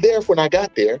already there when I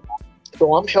got there.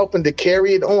 So I'm helping to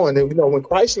carry it on. And, when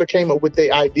Chrysler came up with the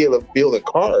idea of building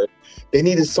cars, they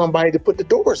needed somebody to put the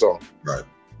doors on. Right.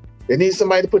 They needed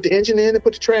somebody to put the engine in and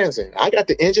put the trans in. I got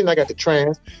the engine, I got the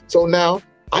trans. So now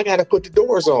I got to put the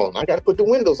doors on. I got to put the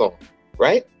windows on,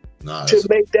 right? To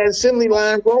make that assembly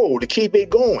line roll, to keep it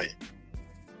going.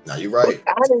 No, you're right.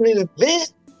 But I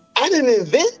didn't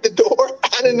invent the door.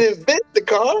 I didn't invent the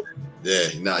car. Yeah,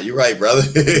 nah, you're right, brother.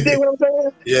 You see what I'm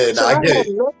saying? Yeah, so I get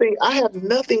it. I have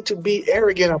nothing to be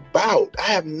arrogant about.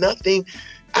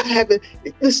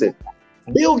 Listen,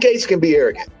 Bill Gates can be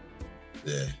arrogant.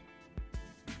 Yeah.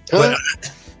 Huh?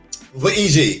 But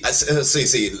EG,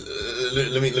 see,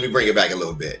 let me bring it back a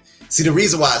little bit. See, the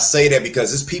reason why I say that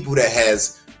because it's people that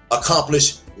has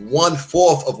accomplished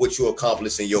 1/4 of what you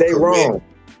accomplished in your career. Wrong.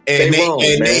 And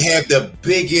they have the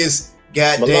biggest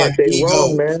goddamn ego.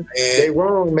 Wrong, man. They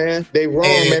wrong, man.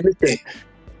 Listen,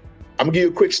 I'm gonna give you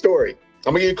a quick story.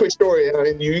 And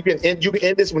you can end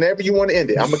this whenever you want to end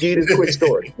it. I'm gonna give you this quick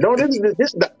story. No, this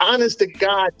is the honest to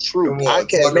God truth. I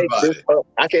can't make this up.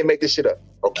 I can't make this shit up.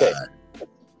 Okay. Right.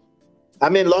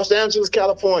 I'm in Los Angeles,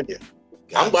 California.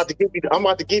 Gotcha. I'm about to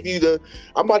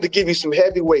give you some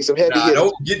heavyweight, some heavy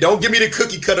hitters. Don't give me the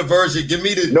cookie cutter version. Give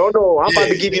me the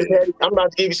I'm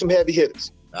about to give you some heavy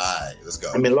hitters. All right, let's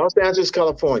go. I'm in Los Angeles,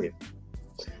 California.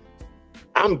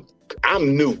 I'm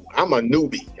new. I'm a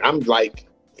newbie. I'm like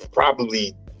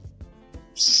probably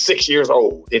 6 years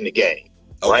old in the game.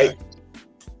 Okay. Right?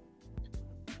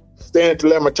 Standing to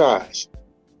L'Hermitage.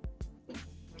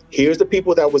 Here's the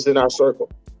people that was in our circle.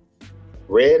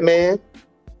 Redman,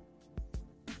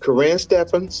 Corinne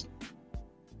Stephens,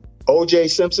 O.J.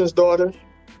 Simpson's daughter,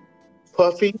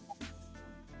 Puffy,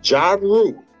 Ja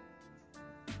Rule,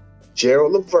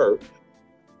 Gerald Levert,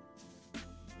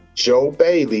 Joe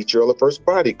Bailey, Gerald Levert's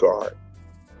bodyguard.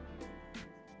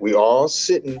 We all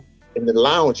sitting in the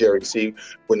lounge area. See,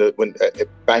 when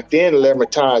back then, the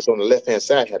L'Hermitage on the left-hand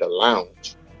side had a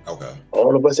lounge. Okay.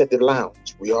 All of us at the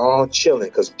lounge, we all chilling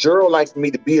because Gerald liked me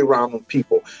to be around them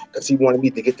people because he wanted me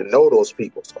to get to know those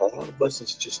people. So all of us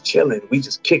is just chilling. We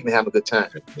just kicking and having a good time.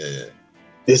 Yeah.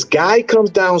 This guy comes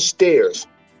downstairs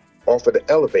off of the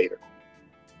elevator,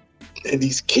 and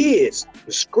these kids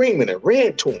were screaming and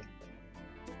ran to him,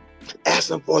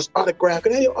 asking for his autograph.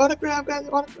 Can I have your autograph? Can I have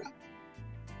your autograph?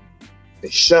 They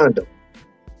shunned him.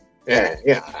 Yeah,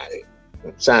 I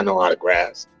don't sign no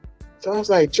autographs. So I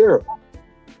was like, Gerald,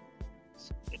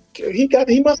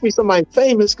 he must be somebody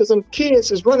famous because some kids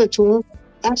is running to him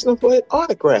asking him for his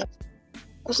autograph. I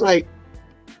was like,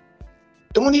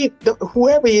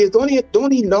 whoever he is, don't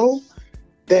he know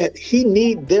that he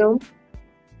need them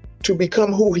to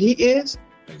become who he is?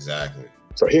 Exactly.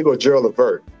 So here go Gerald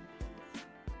Levert.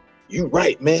 You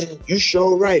right, man. You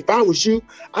sure right. If I was you,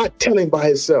 I'd tell him by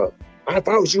himself. If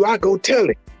I was you, I'd go tell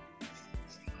him.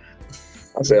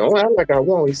 I said, oh, I like I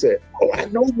won't. He said, oh, I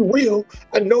know you will.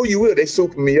 I know you will. They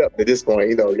souping me up at this point,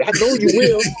 I know you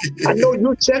will. I know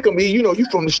you'll check him. You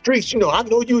from the streets, I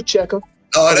know you'll check him.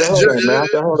 Oh, I said, that hold on, man. I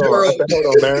said, hold on. I Gerald. said, hold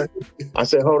on, man. I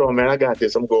said, hold on, man. I got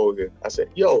this. I'm going here. I said,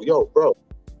 yo, bro.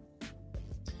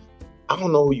 I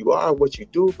don't know who you are, what you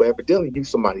do, but evidently you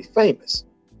somebody famous.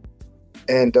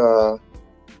 And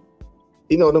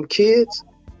you know, them kids,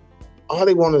 all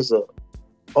they want is a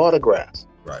autograph.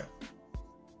 Right.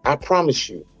 I promise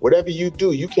you, whatever you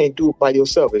do, you can't do it by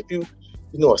yourself. If you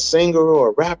know, a singer or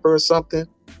a rapper or something,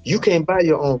 you can't buy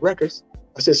your own records.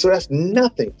 I said, so that's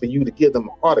nothing for you to give them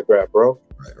an autograph, bro.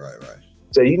 Right.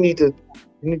 So you need to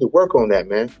work on that,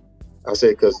 man. I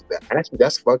said, because actually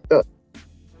that's fucked up.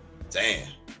 Damn.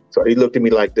 So he looked at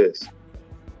me like this.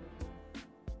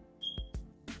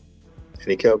 And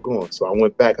he kept going. So I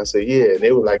went back. I said, yeah. And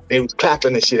they was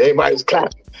clapping and shit. Everybody was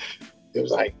clapping. It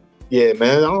was like, yeah,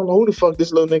 man, I don't know who the fuck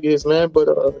this little nigga is, man, but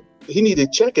he need to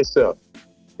check himself.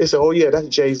 They said, oh, yeah, that's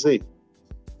Jay-Z.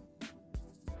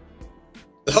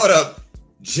 Hold up.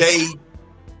 Jay-Z.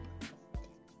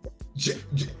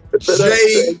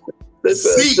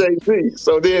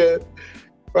 So then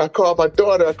I called my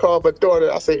daughter.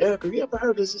 I said, Erica, you ever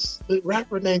heard of this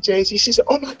rapper named Jay-Z? She said,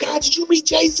 oh, my God, did you meet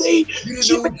Jay-Z? You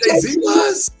didn't know who Jay-Z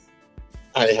was?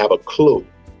 I didn't have a clue.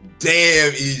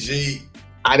 Damn, EG.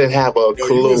 I didn't have a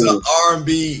clue. You was an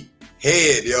R&B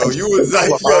head, yo. You was like,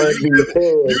 you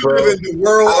live in the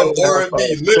world of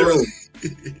R&B, literally.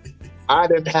 I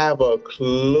didn't have a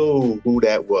clue who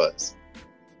that was.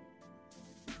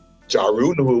 Ja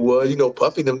Rule knew who it was. You know,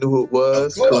 Puffy them knew who it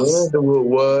was. Corinne knew who it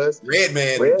was.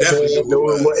 Redman definitely knew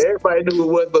who it was. Everybody knew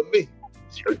who it was but me.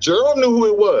 Gerald knew who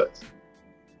it was.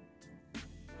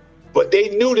 But they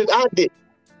knew that I did.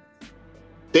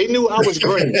 They knew I was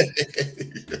green.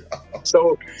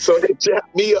 So they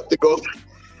jacked me up to go.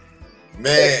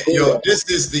 Man, yo, this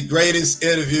is the greatest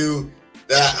interview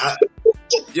that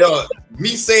me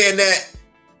saying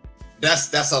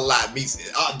that's a lot.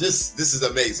 This is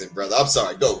amazing, brother. I'm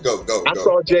sorry. Go.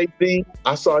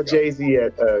 I saw Jay-Z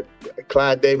at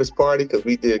Clive Davis party because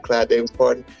we did a Clive Davis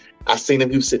party. I seen him.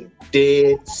 He was sitting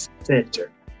dead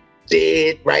center,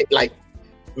 dead right, like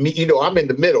me. You know, I'm in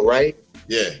the middle, right?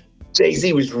 Yeah.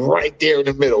 Jay-Z was right there in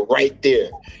the middle, right there.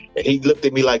 And he looked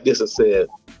at me like this and said,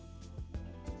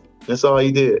 that's all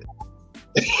he did.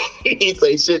 He didn't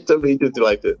say shit to me, just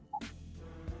like this.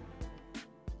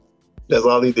 That's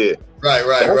all he did. Right.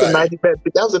 That was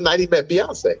the night he met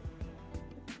Beyonce.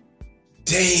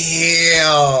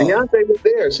 Damn. Beyonce was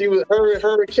there. She was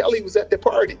her and Kelly was at the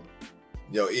party.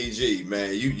 Yo, EG,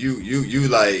 man, you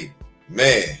like,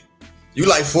 man. You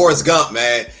like Forrest Gump,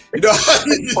 man. You know,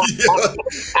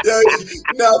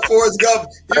 Forrest Gump.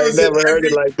 I never heard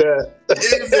it like that.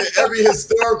 It was every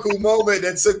historical moment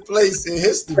that took place in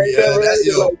history. That's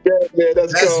you,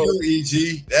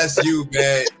 EG. That's you,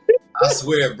 man. I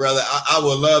swear, brother. I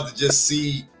would love to just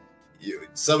see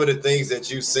some of the things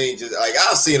that you've seen. Just like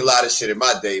I've seen a lot of shit in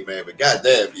my day, man. But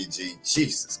goddamn, EG,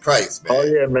 Jesus Christ, man. Oh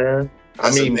yeah, man.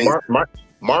 That's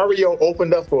Mario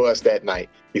opened up for us that night.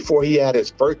 Before he had his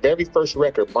very first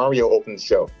record, Mario opened the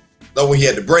show. Oh, when he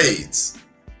had the braids.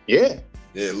 Yeah.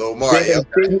 Yeah, Lil Mario.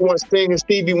 Singing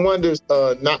Stevie Wonder's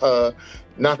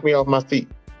Knock Me Off My Feet.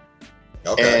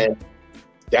 Okay. And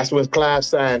that's when Clive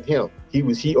signed him.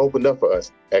 He opened up for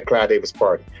us at Clive Davis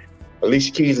party.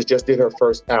 Alicia Keys had just did her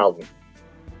first album.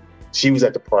 She was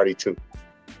at the party too.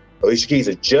 Alicia Keys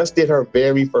had just did her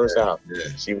very first album. Yeah.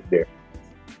 She was there.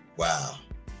 Wow.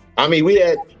 I mean, we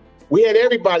had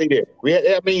everybody there.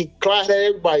 Clyde had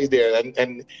everybody there,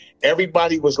 and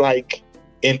everybody was like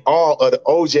in awe of the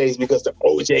OJs because the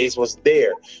OJs was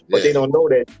there. But they don't know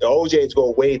that the OJs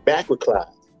go way back with Clyde.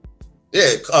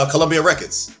 Yeah, Columbia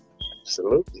Records.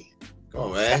 Absolutely. Come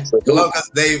on, man.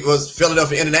 Absolutely.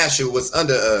 Philadelphia International was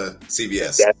under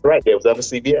CBS. That's right. They was under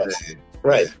CBS. Yeah.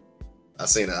 Right. I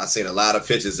seen a lot of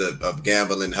pictures of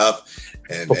Gamble and Huff.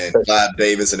 And Clive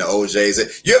Davis and the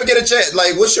OJs. You ever get a chance?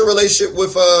 Like, what's your relationship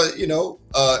with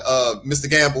Mr.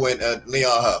 Gamble and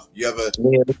Leon Huff? You ever?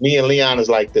 Me and Leon is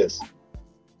like this.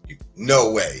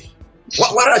 No way.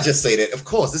 Why did I just say that? Of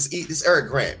course, this Eric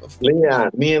Grant.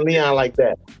 Leon, me and Leon like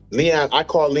that. Leon, I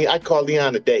call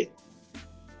Leon today.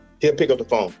 He'll pick up the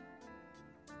phone.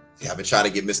 Yeah, I've been trying to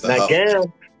get Mr. Now, Huff.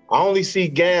 Gam, I only see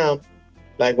Gam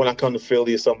like when I come to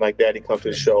Philly or something like that. He comes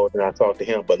to the show and I talk to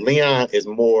him. But Leon is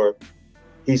more.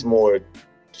 He's more,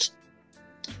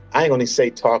 I ain't gonna say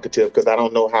talkative because I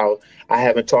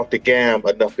haven't talked to Gam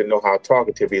enough to know how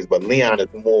talkative he is, but Leon is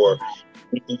more,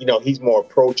 he's more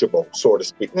approachable, so to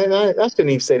speak. And I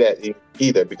shouldn't even say that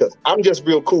either because I'm just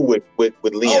real cool with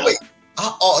Leon. I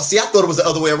thought it was the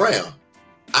other way around.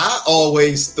 I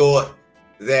always thought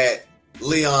that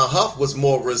Leon Huff was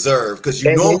more reserved because you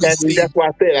And normally see. that's why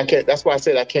I said I can't. That's why I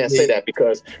said I can't say Yeah. that,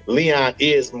 because Leon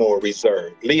is more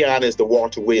reserved. Leon is the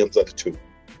Walter Williams of the two.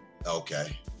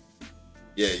 Okay.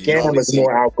 Yeah, you Gamma's normally see.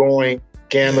 more outgoing.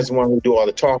 Gamma's the one who do all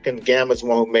the talking. Gamma's the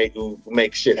one who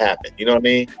make shit happen. You know what I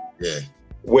mean? Yeah.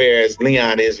 Whereas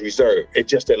Leon is reserved. It's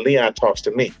just that Leon talks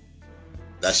to me.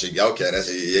 That's your okay.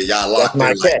 That's your, y'all That's locked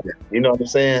my in like cat. that. You know what I'm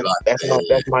saying? That's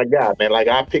my guy, man. Like,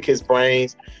 I pick his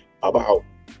brains about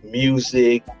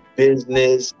music,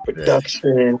 business,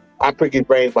 production. I pick his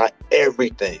brains about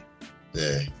everything.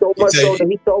 Yeah. So much so that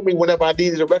he told me whenever I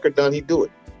needed a record done, he'd do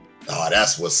it. Oh,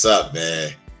 that's what's up,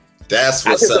 man. That's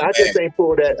what's up, I just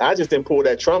didn't pull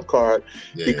that trump card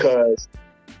because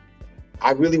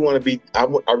I really want to be. I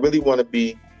really want to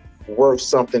be worth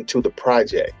something to the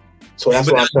project. So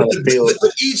that's what I'm trying to build.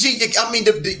 But EG, I mean,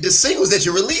 the singles that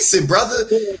you're releasing, brother.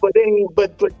 Yeah, but they hitting,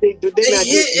 brother.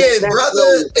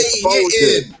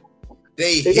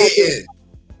 They hitting.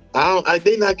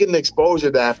 They're not getting the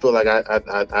exposure that I feel like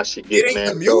I should get, it ain't man.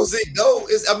 The music, though.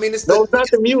 It's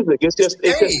not the music. It's just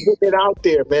putting it out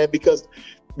there, man.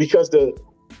 Because the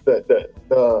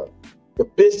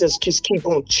business keeps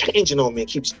on changing on me,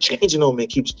 keeps changing on me,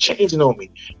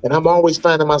 and I'm always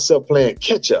finding myself playing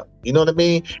catch up. You know what I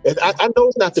mean? And I know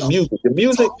it's not the music. The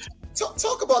music.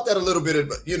 Talk about that a little bit.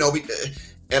 You know,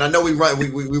 and I know we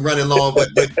running long, but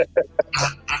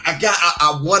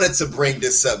I wanted to bring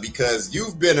this up because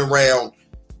you've been around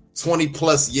 20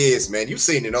 plus years, man. You've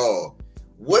seen it all.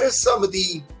 What are some of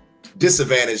the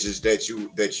disadvantages that you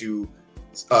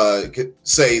could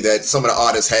say that some of the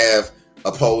artists have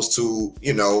opposed to,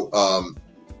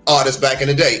 artists back in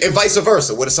the day, and vice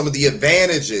versa? What are some of the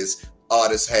advantages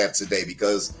artists have today?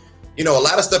 Because, a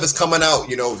lot of stuff is coming out,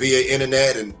 via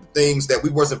internet and things that we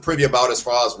wasn't privy about as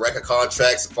far as record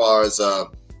contracts, as far as,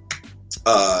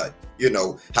 how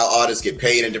artists get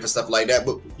paid and different stuff like that.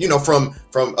 But, from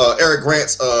Eric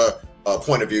Grant's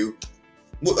point of view,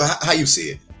 how you see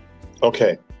it?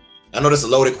 Okay. I know that's a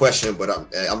loaded question, but I'm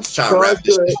just trying to wrap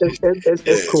this.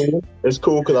 It's cool. It's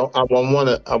cool because I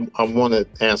want to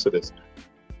answer this.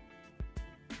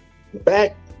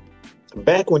 Back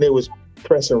when they was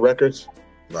pressing records,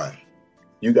 right?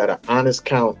 You got an honest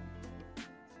count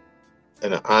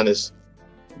and an honest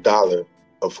dollar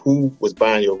of who was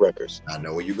buying your records. I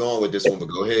know where you're going with this one, but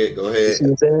go ahead. You see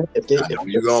what I'm saying? If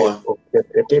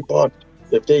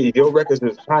your records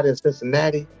is hot in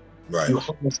Cincinnati. Right. You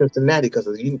hot in Cincinnati because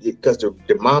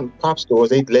the mom and pop stores,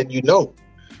 they letting you know.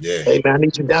 Yeah. Hey man, I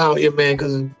need you down here, man.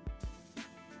 Because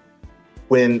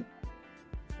when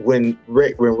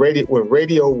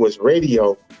radio was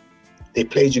radio, they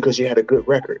played you because you had a good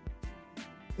record,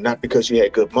 not because you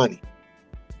had good money.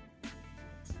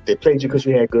 They played you because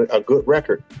you had a good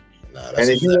record. And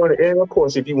if you want to, and of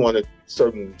course, if you wanted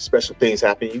certain special things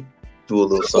happen, you do a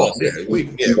little something. You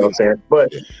know what I'm saying?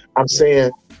 But I'm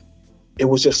saying, it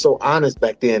was just so honest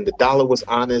back then. The dollar was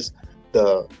honest.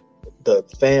 The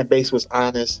fan base was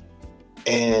honest.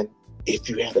 And if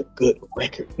you had a good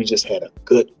record, you just had a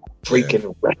good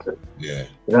freaking record. Yeah.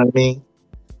 You know what I mean?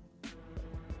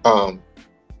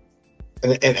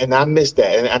 And I miss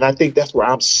that. And I think that's where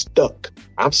I'm stuck.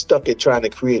 I'm stuck at trying to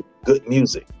create good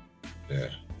music. Yeah.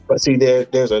 But see,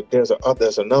 there's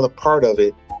another part of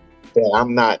it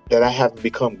that I haven't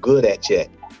become good at yet.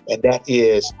 And that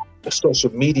is the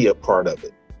social media part of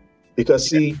it. Because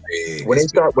see, when they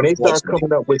start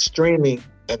coming up with streaming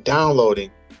and downloading,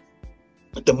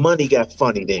 the money got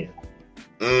funny then.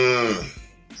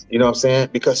 You know what I'm saying?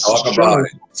 Because talk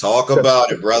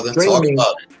about it, brother. Talk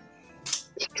about it.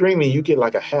 Streaming, you get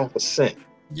like a half a cent.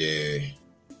 Yeah.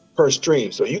 Per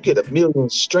stream. So you get 1 million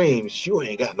streams, you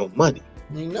ain't got no money.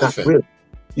 Nothing. Not really.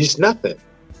 It's nothing.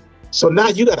 So now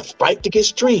you got to fight to get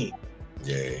streamed.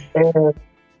 Yeah. And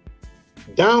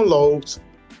downloads,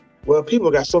 well,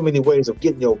 people got so many ways of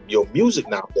getting your music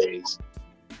nowadays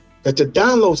that the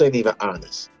downloads ain't even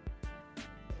honest.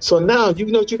 So now you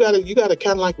gotta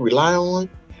kind of like rely on,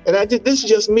 and this is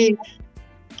just me,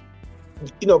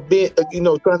 being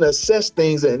trying to assess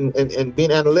things and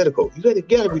being analytical. You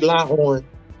gotta rely on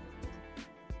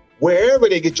wherever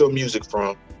they get your music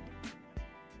from.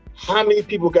 How many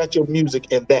people got your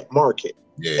music in that market?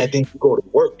 Yeah. And then you go to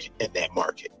work in that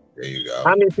market. There you go.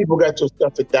 How many people got your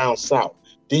stuff down south?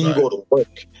 Then you go to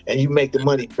work and you make the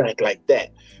money back like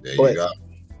that. There you go.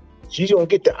 You don't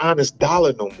get the honest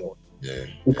dollar no more. Yeah.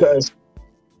 Because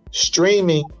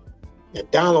streaming and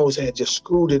downloads had just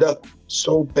screwed it up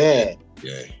so bad.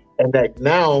 Yeah. And that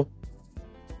now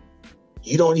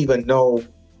you don't even know.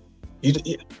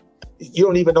 you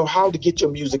don't even know how to get your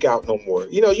music out no more.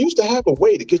 You used to have a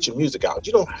way to get your music out.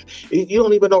 You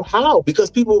don't even know how,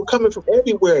 because people were coming from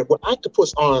everywhere with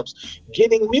octopus arms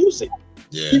getting music.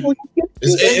 Yeah. People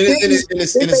they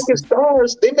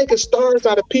making stars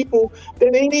out of people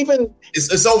that ain't even.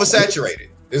 It's oversaturated.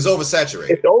 It's oversaturated.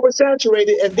 It's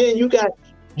oversaturated, and then you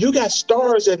got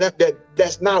stars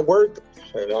that's not worth.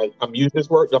 I'm using this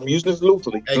word. I'm using this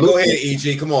loosely. Hey, go ahead,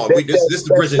 EG. Come on. This is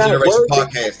the Bridging Generation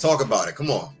podcast. Talk about it. Come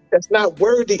on. That's not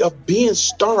worthy of being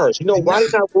stars. You know why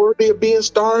they're not worthy of being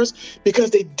stars?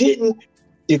 Because they didn't.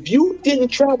 If you didn't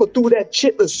travel through that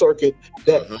chitlin circuit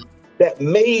that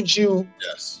made you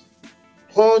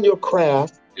hone your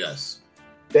craft. Yes.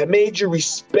 That made you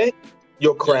respect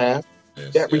your craft.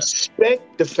 Yes,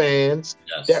 respect the fans.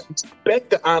 Yes. That respect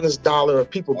the honest dollar of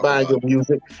people buying your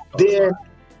music. Then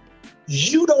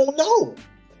you don't know.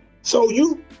 So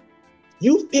you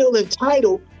feel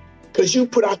entitled because you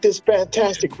put out this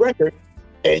fantastic record,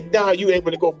 and now you're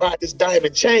able to go buy this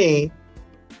diamond chain,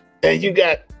 and you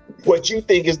got what you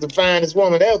think is the finest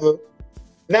woman ever.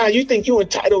 Now you think you're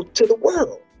entitled to the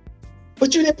world,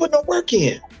 but you didn't put no work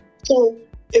in. So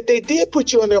if they did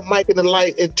put you on their mic and the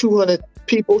light and 200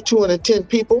 people, 210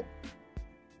 people,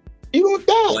 you don't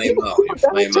die.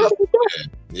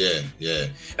 Yeah.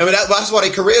 I mean, that's why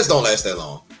their careers don't last that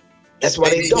long. That's why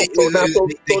they don't. So now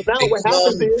what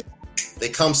happens is they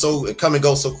come and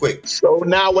go so quick. So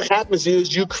now what happens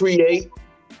is you create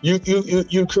what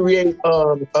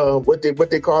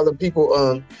they call them,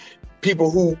 people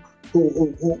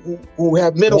who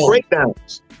have mental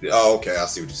breakdowns. Oh, okay, I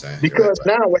see what you're saying. Because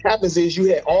now what happens is you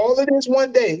had all of this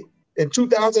one day. In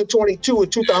 2022 and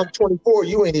 2024,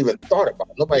 you ain't even thought about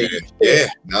it. Nobody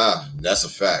that's a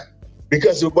fact.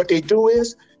 Because what they do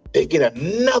is they get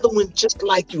another one just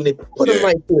like you, and they put them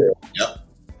right there. Yep.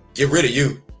 Get rid of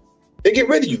you. They get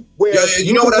rid of you.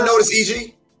 You know what I noticed,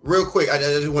 EG? Real quick, I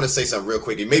just want to say something real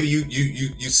quick. Maybe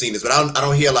you've seen this, but I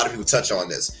don't hear a lot of people touch on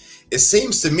this. It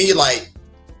seems to me like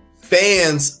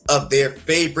fans of their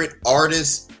favorite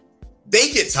artists,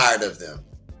 they get tired of them.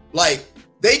 Like,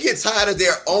 they get tired of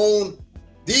their own.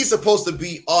 These supposed to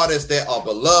be artists that are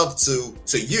beloved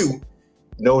to you.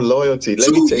 No loyalty.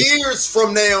 2 years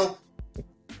from now,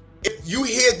 if you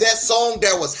hear that song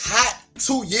that was hot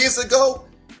 2 years ago,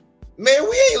 man,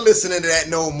 we ain't listening to that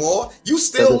no more. You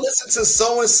still listen to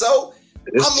so-and-so.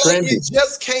 I'm like, it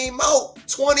just came out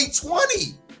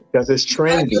 2020. Because it's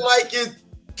trendy. I feel like it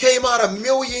came out a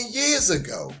million years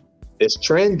ago. It's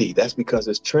trendy. That's because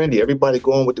it's trendy. Everybody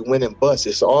going with the winning bus.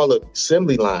 It's all an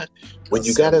assembly line. When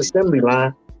you got an assembly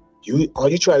line, all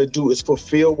you try to do is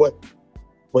fulfill what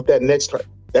that next car.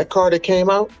 That car that came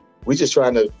out, we just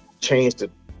trying to change the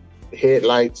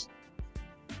headlights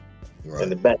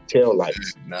and the back tail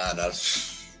lights. Nah,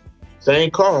 that's same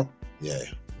car. Yeah.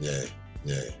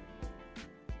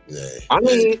 I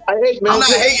mean, man, I'm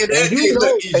not hating that.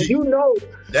 And you know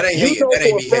that ain't hating. That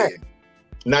ain't me hating.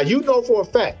 Now you know for a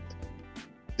fact.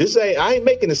 I ain't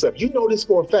making this up. You know this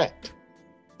for a fact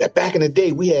that back in the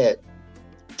day we had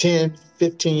 10,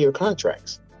 15-year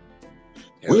contracts.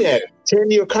 We had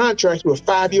 10-year contracts with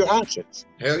 5-year options.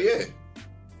 Hell yeah.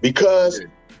 Because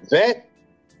that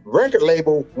record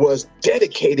label was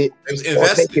dedicated on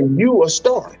making you a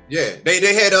star. Yeah.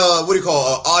 They had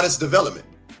artist development.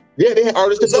 Yeah, they had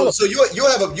artist development. So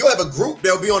you'll have a group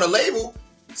that'll be on a label,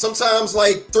 sometimes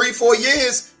like 3-4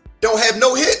 years, don't have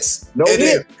no hits. No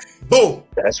hits. Boom.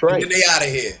 That's right. And then they out of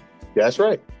here. That's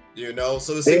right. So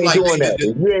it seems like doing that.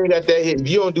 If you ain't got that hit, if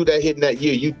you don't do that hit in that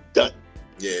year, you done.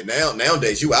 Yeah,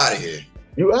 nowadays you out of here.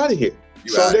 You out of here.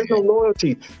 So there's no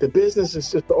loyalty. The business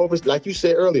is just like you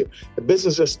said earlier, the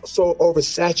business is so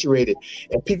oversaturated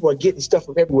and people are getting stuff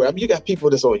from everywhere. I mean, you got people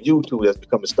that's on YouTube that's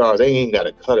becoming stars. They ain't got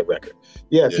a cut a record.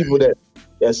 Yeah, people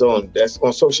that's on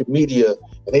social media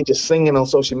and they just singing on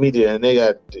social media and they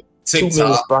got TikTok. 2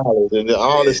 million followers and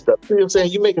all this stuff. You know what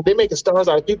I'm saying? They making stars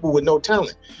out of people with no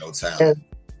talent. No talent.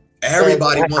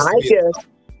 Everybody wants to be.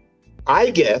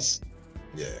 I guess.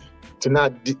 Yeah. To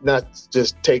not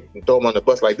just take and throw them on the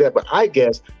bus like that, but I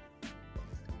guess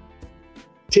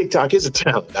TikTok is a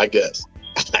talent. I guess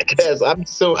I'm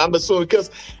assuming because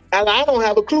I don't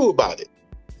have a clue about it.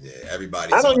 Yeah,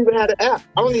 everybody. I don't even have the app.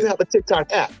 I don't even have a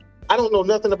TikTok app. I don't know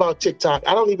nothing about TikTok.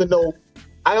 I don't even know.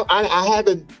 I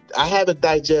haven't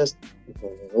digest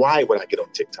why would I get on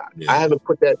TikTok. Yeah. I haven't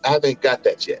got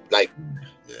that yet. Like,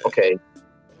 okay,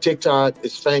 TikTok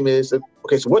is famous.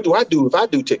 Okay, so what do I do if I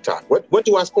do TikTok? What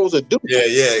do I supposed to do?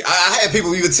 Yeah. I had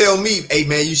people even tell me, hey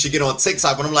man, you should get on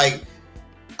TikTok. But I'm like,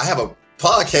 I have a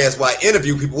podcast where I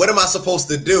interview people. What am I supposed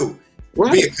to do?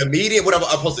 Right. Be a comedian? What am I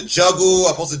supposed to juggle?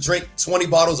 I'm supposed to drink 20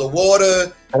 bottles of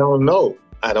water? I don't know.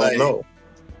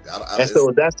 And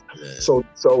so that's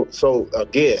so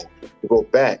again, to go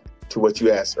back to what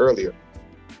you asked earlier,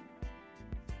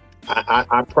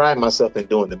 I pride myself in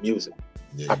doing the music.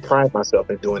 I pride myself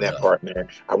in doing that part, man.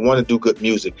 I want to do good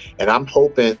music, and I'm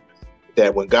hoping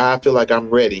that when God feel like I'm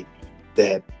ready,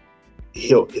 that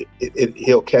he'll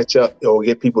catch up, or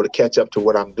get people to catch up to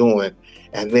what I'm doing,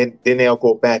 and then they'll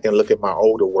go back and look at my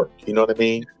older work. You know what I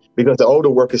mean? Because the older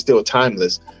work is still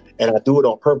timeless, and I do it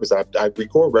on purpose. I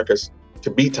record records to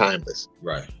be timeless.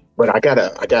 Right. But I got a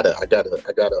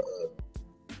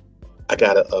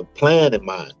plan in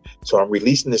mind. So I'm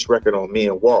releasing this record on Me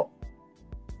and Walt.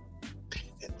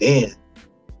 And then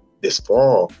this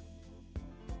fall,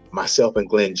 myself and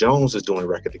Glenn Jones is doing a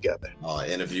record together. Oh, I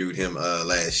interviewed him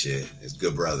last year. It's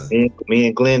good brother. Me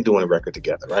and Glenn doing a record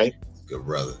together, right? Good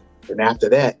brother. And after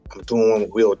that, I'm doing one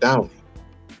with Will Downey.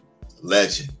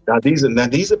 Legend. Now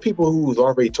these are people who's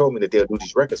already told me that they'll do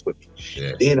these records with me.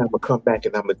 Yeah. Then I'm gonna come back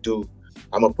and I'm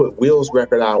gonna put Will's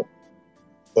record out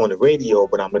on the radio,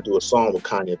 but I'm gonna do a song with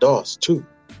Kanye Doss too.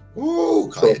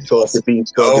 Ooh, so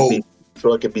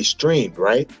it can be streamed,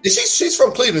 right? She's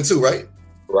from Cleveland too, right?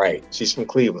 Right. She's from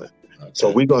Cleveland. Okay.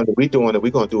 So we're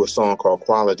gonna do a song called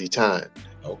Quality Time.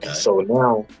 Okay. And so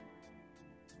now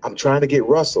I'm trying to get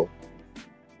Russell.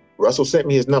 Russell sent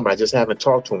me his number. I just haven't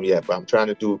talked to him yet, but I'm trying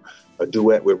to do a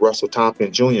duet with Russell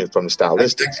Tompkins Jr. from the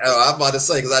Stylistics. I'm about to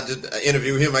say, because I just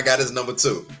interviewed him. I got his number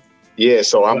too. Yeah,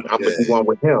 so I'm gonna do one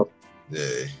with him.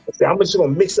 Yeah. I'm just gonna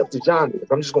mix up the genres.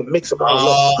 I'm just gonna mix them all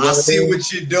up. You know I see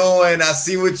what you're doing. I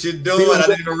see what you're doing. I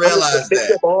didn't even realize that.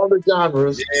 Mix up all the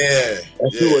genres. Yeah.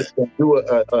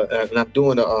 And I'm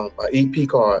doing a EP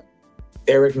called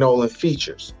Eric Nolan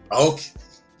Features. Okay.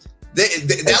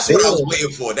 That's what I was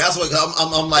waiting for. That's what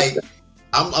I'm like.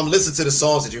 I'm listening to the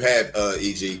songs that you had,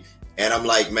 EG, and I'm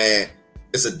like, man,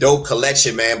 it's a dope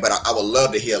collection, man. But I would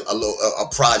love to hear a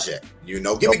project. You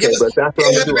know, give us an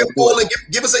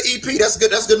EP. That's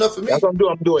good. That's good enough for me. That's what I'm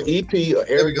doing. I'm doing an EP of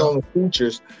Eric Nolan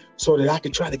Features, so that I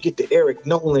can try to get the Eric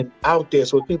Nolan out there,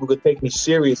 so people could take me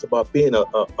serious about being a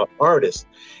artist.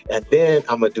 And then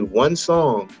I'm gonna do one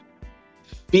song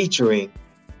featuring.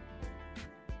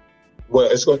 Well,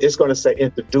 it's going to say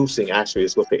introducing. Actually,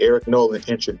 it's going to say Eric Nolan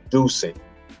introducing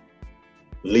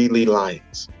LeLe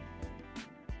Lyons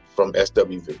from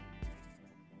SWV.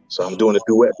 So I'm doing a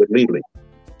duet with LeLe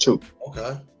too.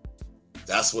 Okay,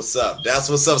 that's what's up. That's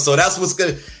what's up. So that's what's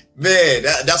good, man.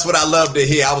 That's what I love to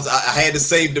hear. I had to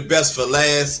save the best for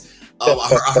last. I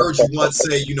heard you once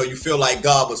say, you know, you feel like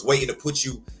God was waiting to put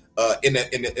you in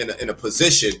a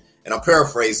position, and I'm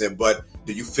paraphrasing, but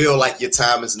do you feel like your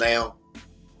time is now?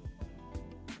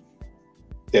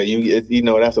 Yeah, you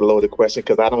know that's a loaded question,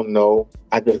 because I don't know.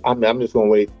 I'm just gonna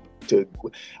wait to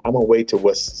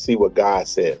see what God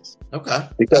says. Okay.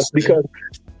 Because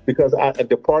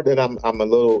the part that I'm a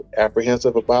little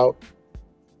apprehensive about,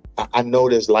 I know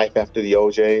there's life after the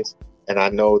OJs, and I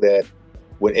know that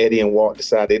when Eddie and Walt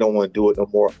decide they don't want to do it no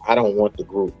more, I don't want the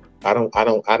group. I don't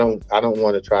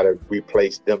want to try to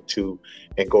replace them two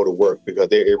and go to work, because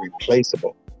they're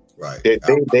irreplaceable. Right.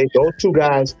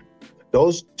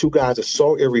 Those two guys are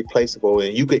so irreplaceable,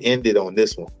 and you could end it on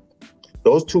this one.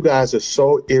 Those two guys are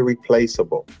so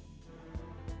irreplaceable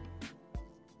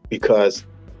because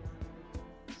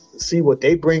see what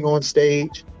they bring on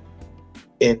stage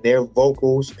in their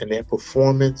vocals and their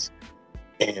performance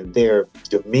and their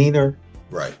demeanor.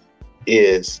 Right.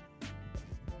 Is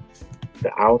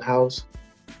the outhouse,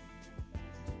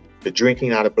 the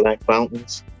drinking out of black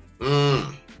fountains,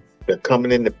 the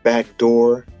coming in the back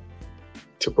door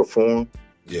to perform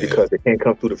because they can't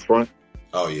come through the front.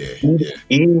 Oh yeah,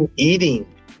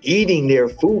 eating their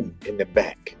food in the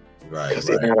back, right? Because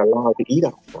they're not allowed to eat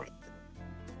out front.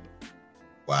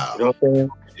 Wow, you know what I'm saying?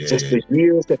 Yeah, Just the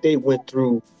years that they went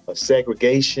through of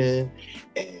segregation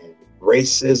and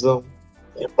racism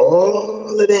and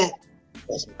all of that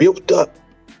that's built up,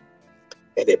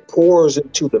 and it pours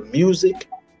into the music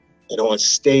and on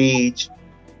stage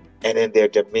and in their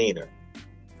demeanor.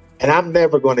 And I'm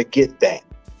never going to get that,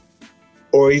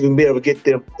 or even be able to get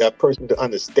that person to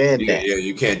understand that. Yeah,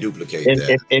 you can't duplicate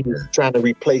that. And trying to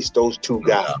replace those two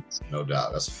guys. No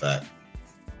doubt, that's a fact.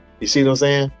 You see what I'm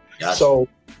saying? Gotcha. So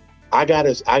I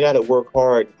gotta work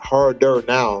harder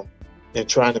now in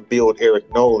trying to build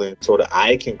Eric Nolan so that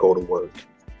I can go to work,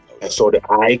 and so that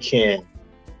I can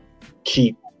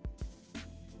keep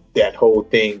that whole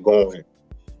thing going.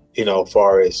 You know, as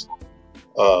far as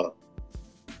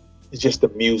just the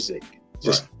music,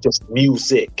 just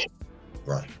music.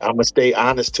 Right. I'm gonna stay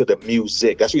honest to the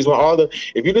music. That's the reason why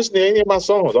if you listen to any of my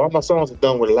songs, all my songs are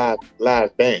done with a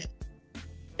live band.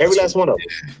 Every last one of them.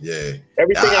 Yeah.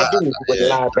 Everything I do is with a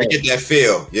live band. I get that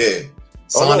feel. Yeah.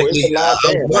 Oh, no, it's Sonically, a live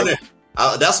I band. wonder.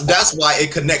 That's why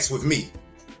it connects with me.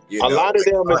 You A know, lot of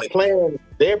them is Sonic. playing.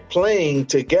 They're playing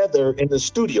together in the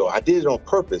studio. I did it on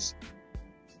purpose.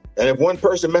 And if one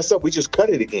person mess up, we just cut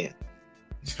it again.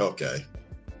 Okay.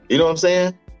 You know what I'm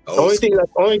saying? Oh, The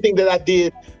only thing that I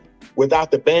did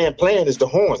without the band playing is the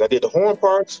horns. I did the horn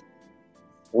parts.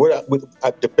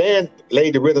 The band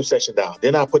laid the rhythm section down.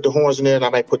 Then I put the horns in there, and I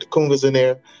might put the congas in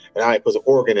there, and I might put the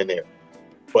organ in there.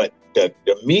 But the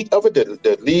meat of it,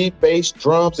 the lead, bass,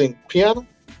 drums, and piano,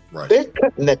 right. they're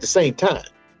cutting at the same time.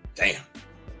 Damn.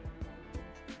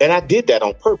 And I did that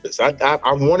on purpose. I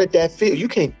wanted that feel. You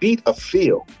can't beat a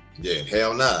feel. Yeah,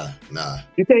 hell nah.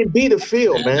 You can't beat a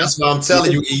feel, man. That's why I'm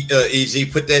telling you,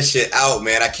 EG, put that shit out,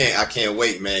 man. I can't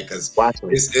wait, man, because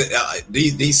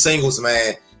these singles,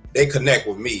 man, they connect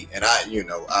with me, and I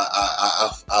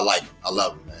like them. I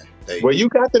love them, man. Well, you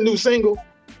got the new single.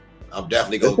 I'm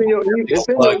definitely going it's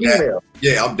in your email.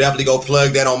 Yeah, I'm definitely gonna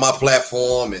plug that on my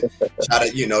platform and try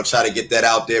to get that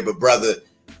out there. But brother,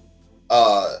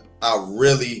 I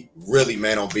really,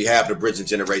 man, on behalf of the Bridging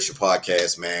Generation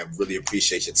podcast, man, really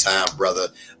appreciate your time, brother.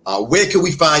 Where can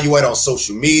we find you at on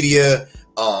social media?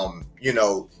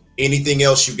 Anything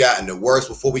else you got in the works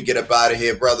before we get up out of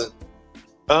here, brother?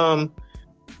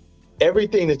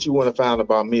 Everything that you want to find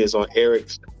about me is on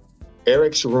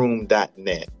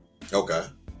ericsroom.net. Okay.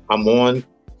 I'm on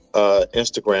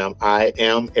Instagram. I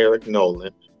am Eric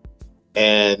Nolan,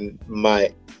 and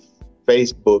my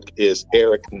Facebook is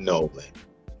Eric Nolan.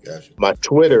 Gotcha. My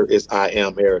Twitter is I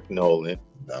am Eric Nolan.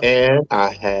 No. And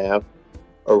I have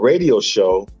a radio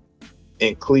show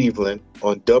in Cleveland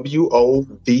on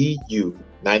WOVU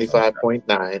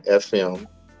 95.9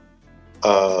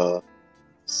 FM.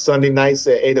 Sunday nights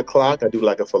at 8 o'clock, I do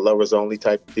like a for lovers only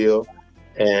type deal.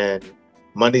 And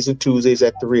Mondays and Tuesdays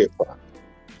at 3 o'clock.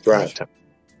 Drive time.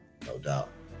 No doubt.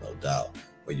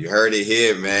 Well, you heard it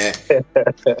here, man.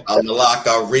 I'm Malak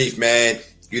Arif, man.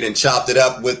 You done chopped it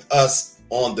up with us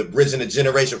on the Bridging the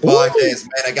Generation podcast,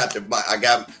 man. I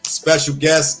got special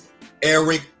guest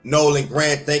Eric Nolan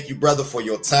Grant. Thank you, brother, for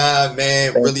your time,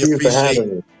 man. Really appreciate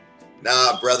it.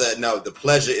 Nah, brother, no, the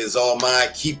pleasure is all mine.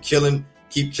 Keep killing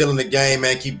the game,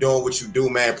 man. Keep doing what you do,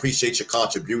 man. Appreciate your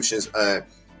contributions. I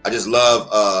just love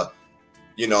how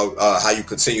you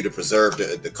continue to preserve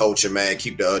the culture, man.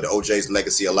 Keep the OJ's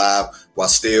legacy alive while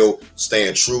still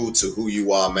staying true to who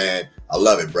you are, man. I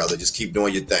love it, brother. Just keep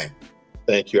doing your thing.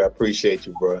 Thank you. I appreciate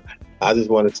you, bro. I just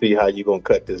want to see how you're going to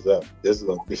cut this up. This is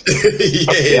going to be...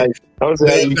 Yeah. I'm going to see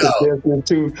how you can get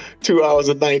through 2 hours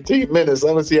and 19 minutes.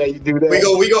 I'm going to see how you do that.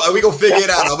 We go figure it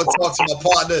out. I'm going to talk to my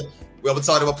partner. We're going to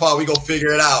talk to my partner. We're going to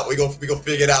figure it out. We're going to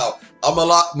figure it out. I'm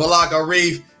Malak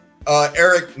Arif,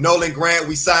 Eric Nolan Grant.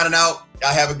 We signing out.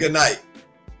 Y'all have a good night.